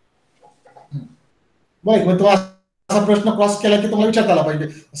बरं, मग तुम्हाला असा प्रश्न क्रॉस केला की तुम्हाला विचारता आला पाहिजे,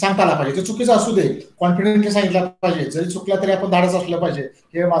 सांगता आला पाहिजे. ते चुकीचं असू दे, कॉन्फिडेंटली सांगितलं पाहिजे. जरी चुकला तरी आपण धाडस असलं पाहिजे.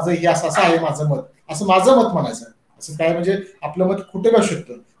 हे माझं, हे असं आहे माझं मत, असं माझं मत म्हणायचं. असं काय म्हणजे आपलं मत कुठे असू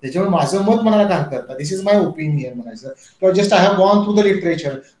शकतं, त्याच्यामुळे माझं मत म्हणायला काय हरकत, दिस इज माय ओपिनियन म्हणायचं. किंवा just I have gone through the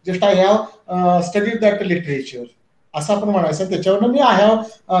literature, just I have studied that literature, असं आपण म्हणायचं. त्याच्यावर मी I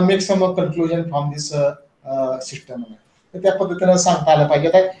have make some conclusion from this system. तर त्या पद्धतीनं सांगता आलं पाहिजे.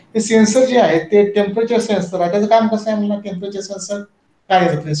 आता ते सेन्सर जे आहे ते टेम्परेचर सेन्सर आहे, त्याचं काम कसं आहे मला, टेम्परेचर सेन्सर काय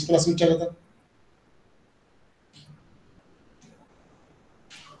आहे प्रिन्सिपल असं विचारलं तर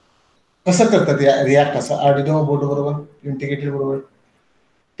कसं करतात रिॲक्ट, असं आर्डिनो बोर्ड बरोबर इंटिग्रेटेड बरोबर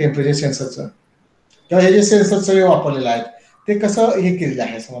टेम्परेचर सेन्सरचं, किंवा हे जे सेन्सर सगळे वापरलेले आहेत ते कसं हे केलेलं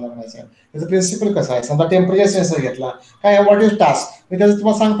आहे असं मला म्हणायचं आहे. त्याचं प्रिन्सिपल कसं आहे, समजा टेम्परेचर सेन्सर घेतला, काय व्हॉट इज टास्क, त्याचं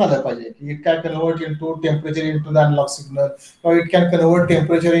तुम्हाला सांगता आलं पाहिजे की it can convert into temperature into the unlock signal, or it can convert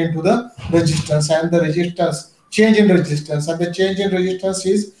temperature into the resistance, and the resistance change in resistance, and the change in resistance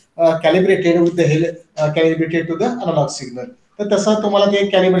is calibrated with the calibrated to the analog signal. तर तसं तुम्हाला ते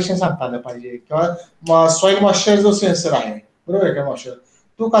calibration सांगता आलं पाहिजे. किंवा soil moisture जो sensor आहे, बरोबर आहे का, मॉइश्चर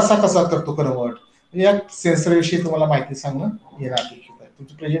तो कसा कसा करतो कन्वर्ट, या सेन्सर विषयी तुम्हाला माहिती सांगणं येणं अपेक्षित आहे.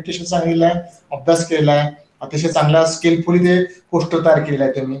 तुमचं प्रेझेंटेशन सांगितलं आहे, अभ्यास केलेला आहे, अतिशय चांगला स्किलफुली ते पोस्टर तयार केलेलं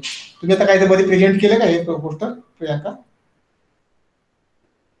आहे. तुम्ही आता काय मध्ये प्रेझेंट केलं का हे पोस्टर प्रियांका?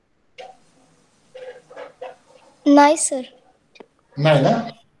 नाही सर. नाही ना.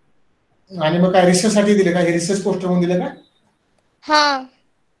 आणि मग काय रिसर्च साठी दिले का, हे रिसर्च पोस्टर म्हणून दिलं का? हा,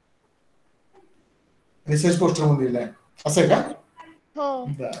 रिसर्च पोस्टर म्हणून दिलेलं आहे असं आहे का? हो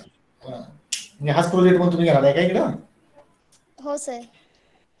म्हणजे हाच प्रोजेक्ट म्हणून तुम्ही घेणार आहे का इकडं? हो सर.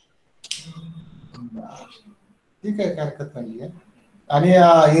 ठीक आहे, काय हरकत नाहीये. आणि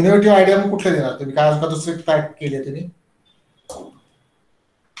इनोव्हेटिव्ह आयडिया मग कुठले देणार तुम्ही, काय का दुसरी काय केली आहे तुम्ही?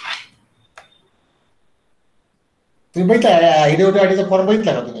 तुम्ही बघितला इनोव्हेटिव्ह आयडियाचा फॉर्म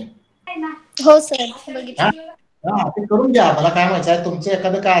बघितला का तुम्ही? हो सर, बघितलं. हा, ते करून घ्या. मला काय माहिती आहे, तुमचं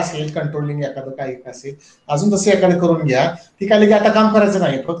एखादं काय असेल कंट्रोलिंग, एखादं काय असेल अजून तसं एखादं करून घ्या. ती काय लगे आता काम करायचं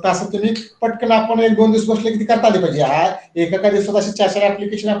नाही, फक्त असं तुम्ही पटकन आपण 1-2 दिवस बसले की ती करता आली पाहिजे. एका दिवसात अशी 4-4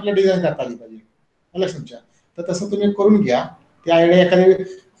 ऍप्लिकेशन आपल्याला डिझाईन करता आली पाहिजे तुमच्या. तर तसं तुम्ही करून घ्या. ती आयडिया एखादी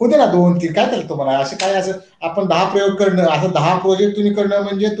होते ना 2-3, काय चालतं तुम्हाला असं काय, असं आपण 10 प्रयोग करणं, असं 10 प्रोजेक्ट तुम्ही करणं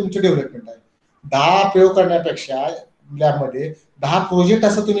म्हणजे तुमचं डेव्हलपमेंट आहे. 10 प्रयोग करण्यापेक्षा लॅबमध्ये 10 प्रोजेक्ट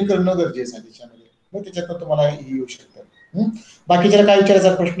असं तुम्ही करणं गरजेचं आहे त्याच्यामध्ये. मग त्याच्यातून तुम्हाला येऊ शकतं. बाकीच्याला काय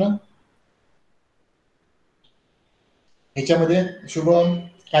विचारायचा प्रश्न ह्याच्यामध्ये? शुभम,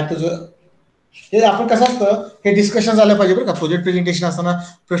 काय तुझं? हे आपण कसं असतं, हे डिस्कशन झालं पाहिजे बरं का. प्रोजेक्ट प्रेझेंटेशन असताना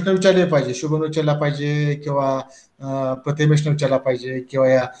प्रश्न विचारले पाहिजे, शुभम विचारला पाहिजे, किंवा प्रतिमेशने विचारला पाहिजे, किंवा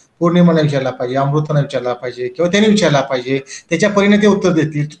या पौर्णिमाला विचारला पाहिजे, अमृताने विचारला पाहिजे, किंवा त्याने विचारला पाहिजे. त्याच्या परीने ते उत्तर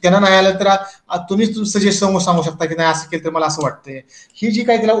देतील. त्यांना नाही आलं तर तुम्हीच सजेस्ट सांगू शकता की नाही असं केलं तर मला असं वाटतंय. ही जी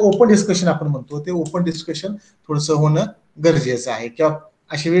काय त्याला ओपन डिस्कशन आपण म्हणतो, ते ओपन डिस्कशन थोडंसं होणं गरजेचं आहे. किंवा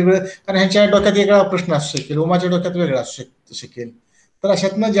असे वेगळं, कारण ह्यांच्या डोक्यात वेगळा प्रश्न असू शकेल, उमाच्या डोक्यात वेगळा असू शकेल. तर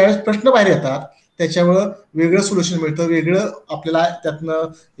अशातनं ज्यावेळेस प्रश्न बाहेर येतात त्याच्यावर वेगळं सोल्युशन मिळतं, वेगळं आपल्याला त्यातनं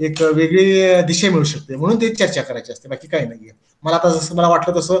एक वेगळी दिशा मिळू शकते. म्हणून ते चर्चा करायची असते, बाकी काही नाहीये. मला आता जसं मला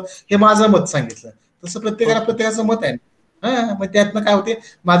वाटलं तसं हे माझं मत सांगितलं, तसं प्रत्येकाचं मत आहे. मग त्यातनं काय होते,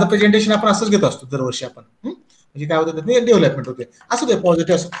 माझं प्रेझेंटेशन आपण असंच घेत असतो दरवर्षी आपण. म्हणजे काय होतं, डेव्हलपमेंट होते. असं ते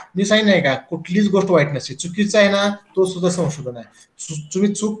पॉझिटिव्ह असं मी सांगितलं नाही का, कुठलीच गोष्ट वाईट नसते. चुकीचं आहे ना, तो सुद्धा संशोधन आहे.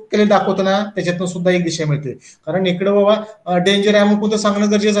 तुम्ही चूक केली दाखवतो ना, त्याच्यातनं सुद्धा एक दिशा मिळते. कारण इकडं बाबा डेंजर आहे मग कोणतं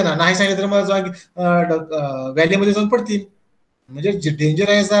सांगणं गरजेचं आहे ना, नाही सांगितलं तर मला व्हॅलीमध्ये जाऊन पडतील. म्हणजे डेंजर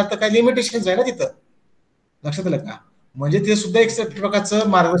आहे याचा अर्थ काय, लिमिटेशन आहे ना तिथं. लक्षात आलं का? म्हणजे ते सुद्धा एक प्रकारचं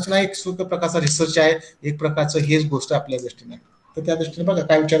मार्गदर्शन आहे, एक प्रकारचा रिसर्च आहे, एक प्रकारचं हेच गोष्ट आपल्या दृष्टीने. तर त्या दृष्टीने बघा,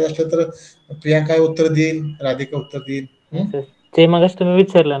 काय विचारायचं असलं तर प्रियांका उत्तर देईल, राधिका उत्तर देईल. ते मगाशी तुम्ही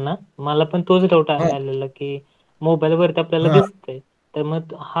विचारलं ना, मला पण तोच डाऊट हा आलेला की मोबाईल वरती आपल्याला हा दिसतंय, तर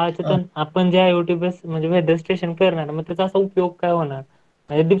मग आपण जे आयओटी बेस म्हणजे वेदर स्टेशन करणार, मग त्याचा असा उपयोग काय होणार,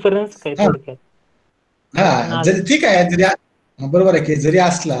 म्हणजे डिफरन्स काय हा थोडक्यात? आपण हा जरी ठीक आहे, जरी बरोबर आहे की जरी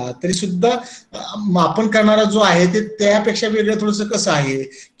असला तरी सुद्धा मापन करणारा जो आहे ते त्यापेक्षा वेगळं थोडंसं कसं आहे,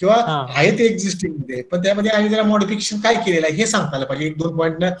 किंवा हा आहे ते एक्झिस्टिंग मध्ये, पण त्यामध्ये आम्ही जरा मॉडिफिकेशन काय केलेलं आहे हे सांगता आलं पाहिजे. 1-2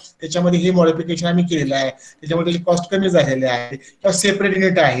 पॉईंट त्याच्यामध्ये हे मॉडिफिकेशन आम्ही केलेलं आहे, त्याच्यामध्ये त्याची कॉस्ट कमी झालेली आहे, किंवा सेपरेट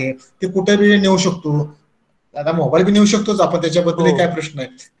युनिट आहे, ते कुठे बी नेऊ शकतो. आता मोबाईल बी नेऊ शकतोच आपण, त्याच्याबद्दल काय प्रश्न आहे.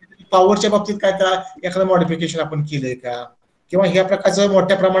 पॉवरच्या बाबतीत काय तर एखादं मॉडिफिकेशन आपण केलंय का, किंवा ह्या प्रकारचं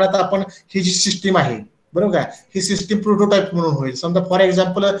मोठ्या प्रमाणात आपण ही जी सिस्टीम आहे बरोबर काय, ही सिस्टीम प्रोटोटाईप म्हणून होईल. समजा फॉर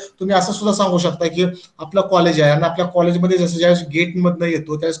एक्झाम्पल तुम्ही असं सुद्धा सांगू शकता की आपलं कॉलेज आहे आणि आपल्या कॉलेजमध्ये जसं ज्यावेळेस गेट मधनं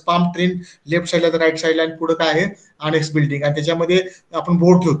येतो त्यावेळेस पाम ट्रेन लेफ्ट साईडला राईट साईडला आणि पुढे काय आहे अनेक्स बिल्डिंग आणि त्याच्यामध्ये आपण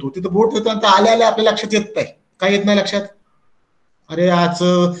बोर्ड ठेवतो, तिथं बोर्ड ठेवतो आणि आल्या आल्या आपल्या लक्षात येत नाही. काय येत नाही लक्षात? अरे आज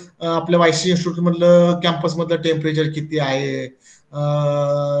आपल्या वायसी इन्स्टिट्यूट मधलं कॅम्पस मधलं टेम्परेचर किती आहे,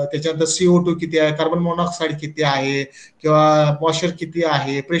 त्याच्यानंतर CO2 किती आहे, कार्बन मोनॉक्साईड किती आहे, किंवा मॉइश्चर किती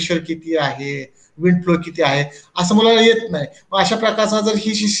आहे, प्रेशर किती आहे, विंड फ्लो किती आहे, असं मला येत नाही. मग अशा प्रकारचा जर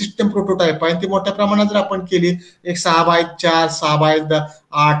ही सिस्टम प्रोटोटाईप आहे ती मोठ्या प्रमाणात जर आपण केली, एक 6x4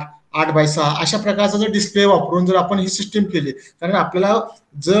 6x8 8x6 अशा प्रकारचा जर डिस्प्ले वापरून जर आपण ही सिस्टीम केली, कारण आपल्याला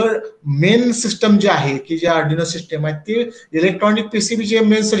जर मेन सिस्टम जे आहे की जे आर्डिनो सिस्टम आहे ते इलेक्ट्रॉनिक पीसीबी जे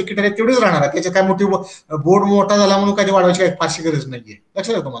मेन सर्किट आहे तेवढेच राहणार आहे. त्याच्या काय मोठी बोर्ड मोठा झाला म्हणून काही वाढवायची काही फारशी गरज नाहीये.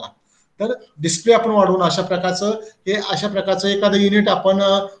 लक्षात आहे तुम्हाला? तर डिस्प्ले आपण वाढवून अशा प्रकारचं एखादं युनिट आपण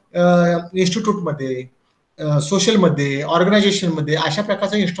इन्स्टिट्यूटमध्ये, सोशलमध्ये, ऑर्गनायझेशनमध्ये अशा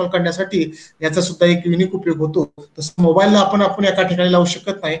प्रकारचं इन्स्टॉल करण्यासाठी याचा सुद्धा एक युनिक उपयोग होतो. तसं मोबाईलला आपण एका ठिकाणी लावू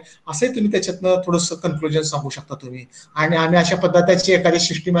शकत नाही, असंही तुम्ही त्याच्यातनं थोडंसं कन्क्लुजन सांगू शकता तुम्ही. आणि आम्ही अशा पद्धतीची एखादी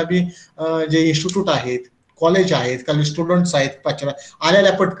सिस्टीम आम्ही जे इन्स्टिट्यूट आहेत, कॉलेज आहेत, काही स्टुडंट्स आहेत,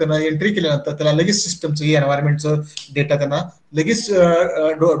 आल्याला पटकन एंट्री केल्यानंतर त्याला लगेच सिस्टमचं एन्व्हायरमेंटचं डेटा त्यांना लगेच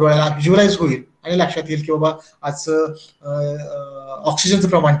डोळ्याला व्हिज्युअलाइज होईल आणि लक्षात येईल की बाबा आज ऑक्सिजनचं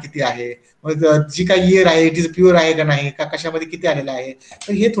प्रमाण किती आहे, मग जी काही एअर आहे इट इज प्युअर आहे का नाही, का कशामध्ये किती आलेलं आहे.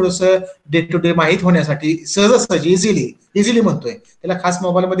 तर हे थोडंसं डे टू डे माहीत होण्यासाठी सहज इझिली म्हणतोय, त्याला खास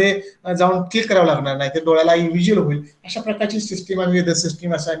मोबाईलमध्ये जाऊन क्लिक करावं लागणार नाही, तर डोळ्याला व्हिज्युअल होईल. अशा प्रकारची सिस्टीम आम्ही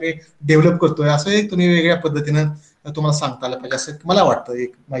सिस्टीम असं आम्ही डेव्हलप करतोय. असं एक तुम्ही वेगळ्या पद्धतीनं तुम्हाला सांगता आलं पाहिजे असं मला वाटतं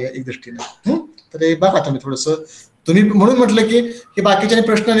एक माझ्या एक दृष्टीनं. तर हे बघा तुम्ही थोडंसं तुम्ही म्हणून म्हटलं की बाकीच्याने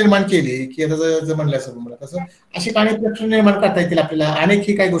प्रश्न निर्माण केले की आता जर म्हणलं असं तुम्हाला तसं असे काही प्रश्न निर्माण करता येतील आपल्याला, अनेक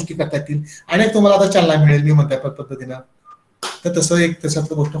ही काही गोष्टी करता येतील, अनेक तुम्हाला आता चालना मिळेल मी म्हणता पद्धतीनं. तर तसं एक तसं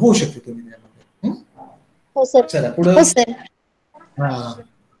गोष्ट होऊ शकते तुम्ही त्यामध्ये. हो सर. चला पुढे. हो सर. हा,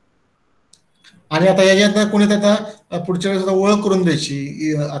 आणि आता याच्यात कोणी आता पुढच्या वेळेस ओळख करून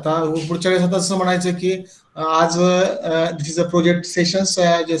द्यायची. आता पुढच्या वेळेस आता असं म्हणायचं की आज दिस is a project sessions,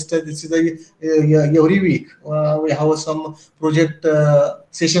 just this is every weak we have some project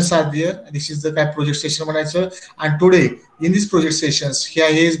sessions R there, this is the काय प्रोजेक्ट सेशन म्हणायचं. And today in these project sessions here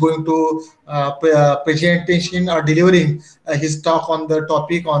he is going to presentation or delivering his talk on the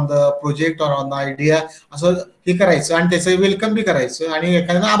topic, on the project or on the idea. असं हे करायचं आणि त्याचं welcome बी करायचं आणि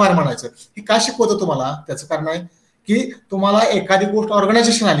एखाद्याला आभार मानायचं. हे का शिकवतं तुम्हाला? त्याचं कारण आहे की तुम्हाला एखादी गोष्ट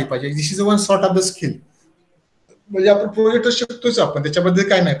ऑर्गनायझेशन आली पाहिजे. दिस is one sort of the skill. म्हणजे आपण प्रोजेक्ट शिकतोच, आपण त्याच्याबद्दल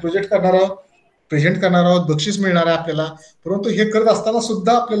काय नाही, प्रोजेक्ट करणार आहोत, प्रेझेंट करणार आहोत, बक्षीस मिळणार आहे आपल्याला. परंतु हे करत असताना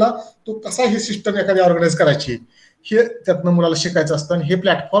सुद्धा आपल्याला तो कसा ही सिस्टम एखादी ऑर्गनाईज करायची हे त्यातनं मुलाला शिकायचं असतं. आणि हे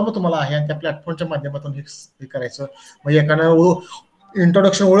प्लॅटफॉर्म तुम्हाला आहे आणि त्या प्लॅटफॉर्मच्या माध्यमातून हे करायचं. म्हणजे एखादं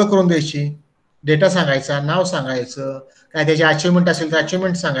इंट्रोडक्शन ओळख करून द्यायची, डेटा सांगायचा, नाव सांगायचं, काय त्याची अचिव्हमेंट असेल तर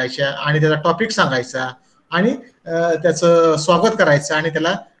अचिव्हमेंट सांगायच्या आणि त्याचा टॉपिक सांगायचा आणि त्याचं स्वागत करायचं आणि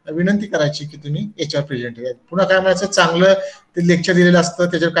त्याला विनंती करायची की तुम्ही याच्यावर प्रेझेंट व्हा. पुन्हा काय म्हणायचं, चांगलं ते लेक्चर दिलेलं असतं,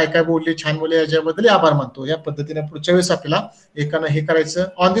 त्याच्यावर काय काय बोलले, छान बोलले, याच्याबद्दल आभार मानतो. या पद्धतीने पुढच्या वेळेस आपल्याला एकानं हे करायचं.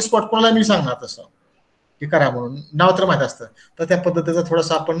 ऑन दी स्पॉट कोणाला मी सांगणार तसं की करा म्हणून, नाव तर माहित असतं. तर त्या पद्धतीचं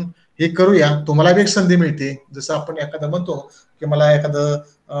थोडंसं आपण हे करूया. तुम्हाला बी एक संधी मिळते. जसं आपण एखादं म्हणतो की मला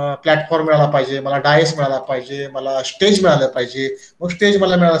एखादं प्लॅटफॉर्म मिळाला पाहिजे, मला डायस मिळाला पाहिजे, मला स्टेज मिळालं पाहिजे. मग स्टेज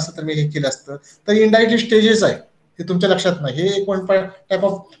मला मिळालं असतं तर मी हे केलं असतं. तर इनडायरेक्टली स्टेजेस आहे ते तुमच्या लक्षात नाही, हे एक वन टाईप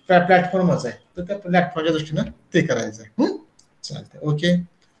ऑफ प्लॅटफॉर्मच आहे. तर त्या प्लॅटफॉर्मच्या दृष्टीनं ते करायचं आहे. चालतंय, ओके.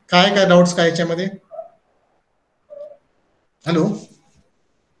 काय डाऊट्स काय याच्यामध्ये? हॅलो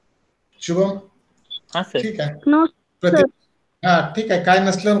शुभम? हा सर. ठीक आहे, हा ठीक आहे. काय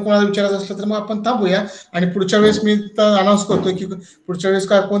नसलं कोणाला विचारायचं असलं तर मग आपण थांबूया आणि पुढच्या वेळेस मी अनाऊन्स करतोय की पुढच्या वेळेस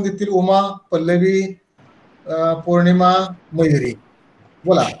काय कोण देतील. उमा, पल्लवी, पौर्णिमा, मयुरी,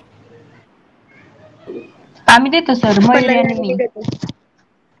 बोला. आम्ही देतो सर, मयुरी आणि मी.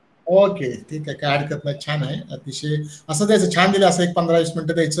 ओके, ठीक आहे, काय हरकत नाही. छान आहे, अतिशय असं द्यायचं, छान दिलं असं एक 15-20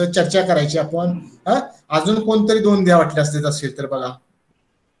 मिनिटं द्यायचं, चर्चा करायची आपण. अजून कोणतरी 2 द्या वाटल्यास देत असेल तर बघा,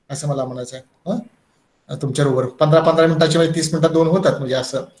 असं मला म्हणायचं आहे. तुमच्या बरोबर 15-15 मिनिटाच्या वेळी 30 मिनिटात 2 होतात, म्हणजे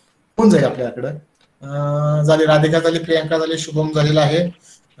असं होऊन जाईल आपल्याकडं. झाले, राधिका झाली, प्रियांका झाली, शुभम झालेला आहे,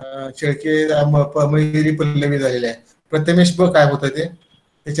 शेळके, मयुरी, पल्लवी झालेले आहे. प्रथमेश बघ काय होतं ते.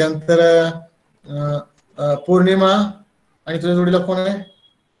 त्याच्यानंतर पौर्णिमा आणि तुझ्या जोडीला कोण आहे?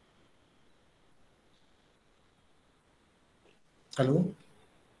 हॅलो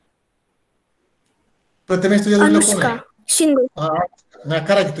प्रथमेश, तुझ्या जोडीला कोण आहे? शिंदे. नाही,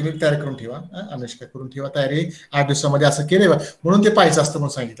 करा की तुम्ही तयार करून ठेवा. अनुष्का करून ठेवा तयारी. 8 दिवसामध्ये असं केलंय म्हणून ते पाहायचं असतं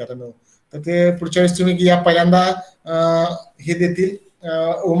म्हणून सांगितलं. आता तर ते पुढच्या वेळेस तुम्ही या पहिल्यांदा हे देतील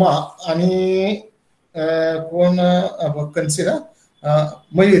उमा आणि कोण कन्सिडर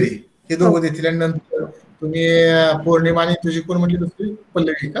मयुरी हे दोघं देतील आणि नंतर तुम्ही पौर्णिमा आणि तुझी कोण म्हणजे दुसरी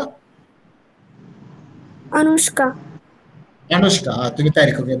पल्लवी का अनुष्का अनुष्का तुम्ही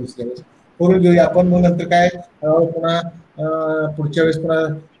तयारी करूया दुसऱ्या वेळेस करून घेऊया आपण मग नंतर काय पुन्हा पुढच्या वेळेस पुन्हा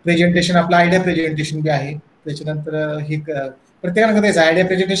प्रेझेंटेशन आपलं आयडिया प्रेझेंटेशन बी आहे त्याच्यानंतर हे प्रत्येकानं द्यायचं आयडिया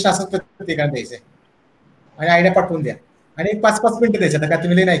प्रेझेंटेशन असं प्रत्येकानं द्यायचंय आणि आयडिया पाठवून द्या आणि 5-5 मिनिटं द्यायचं का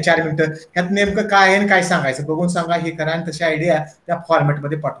तुम्ही नाही 4 मिनिटं ह्यात नेमकं काय आहे आणि काय सांगायचं बघून सांगा हे करा आणि तशी आयडिया त्या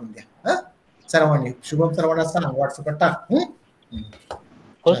फॉर्मॅटमध्ये पाठवून द्या सर्वांनी शुभम सर्वांना सांगा व्हॉट्सअपवर टाक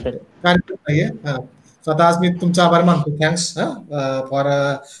हो सर. नाहीये स्वतः आज मी तुमचा आभार मानतो थँक्स फॉर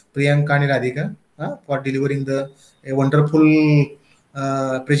प्रियंका आणि Radhika for delivering the wonderful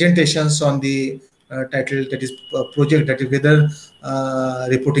presentations on the title that is project that is weather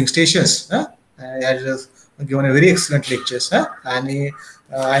reporting stations. Has given a very excellent lectures, and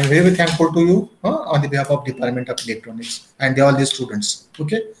I'm very thankful to you on the behalf of Department of Electronics and all the students.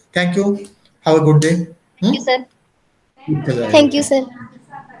 Okay, thank you. Have a good day. Thank you, sir. Thank you, sir.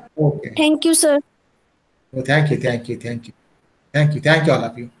 Okay. Thank you sir Thank you all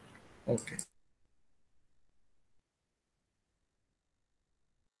of you. Okay.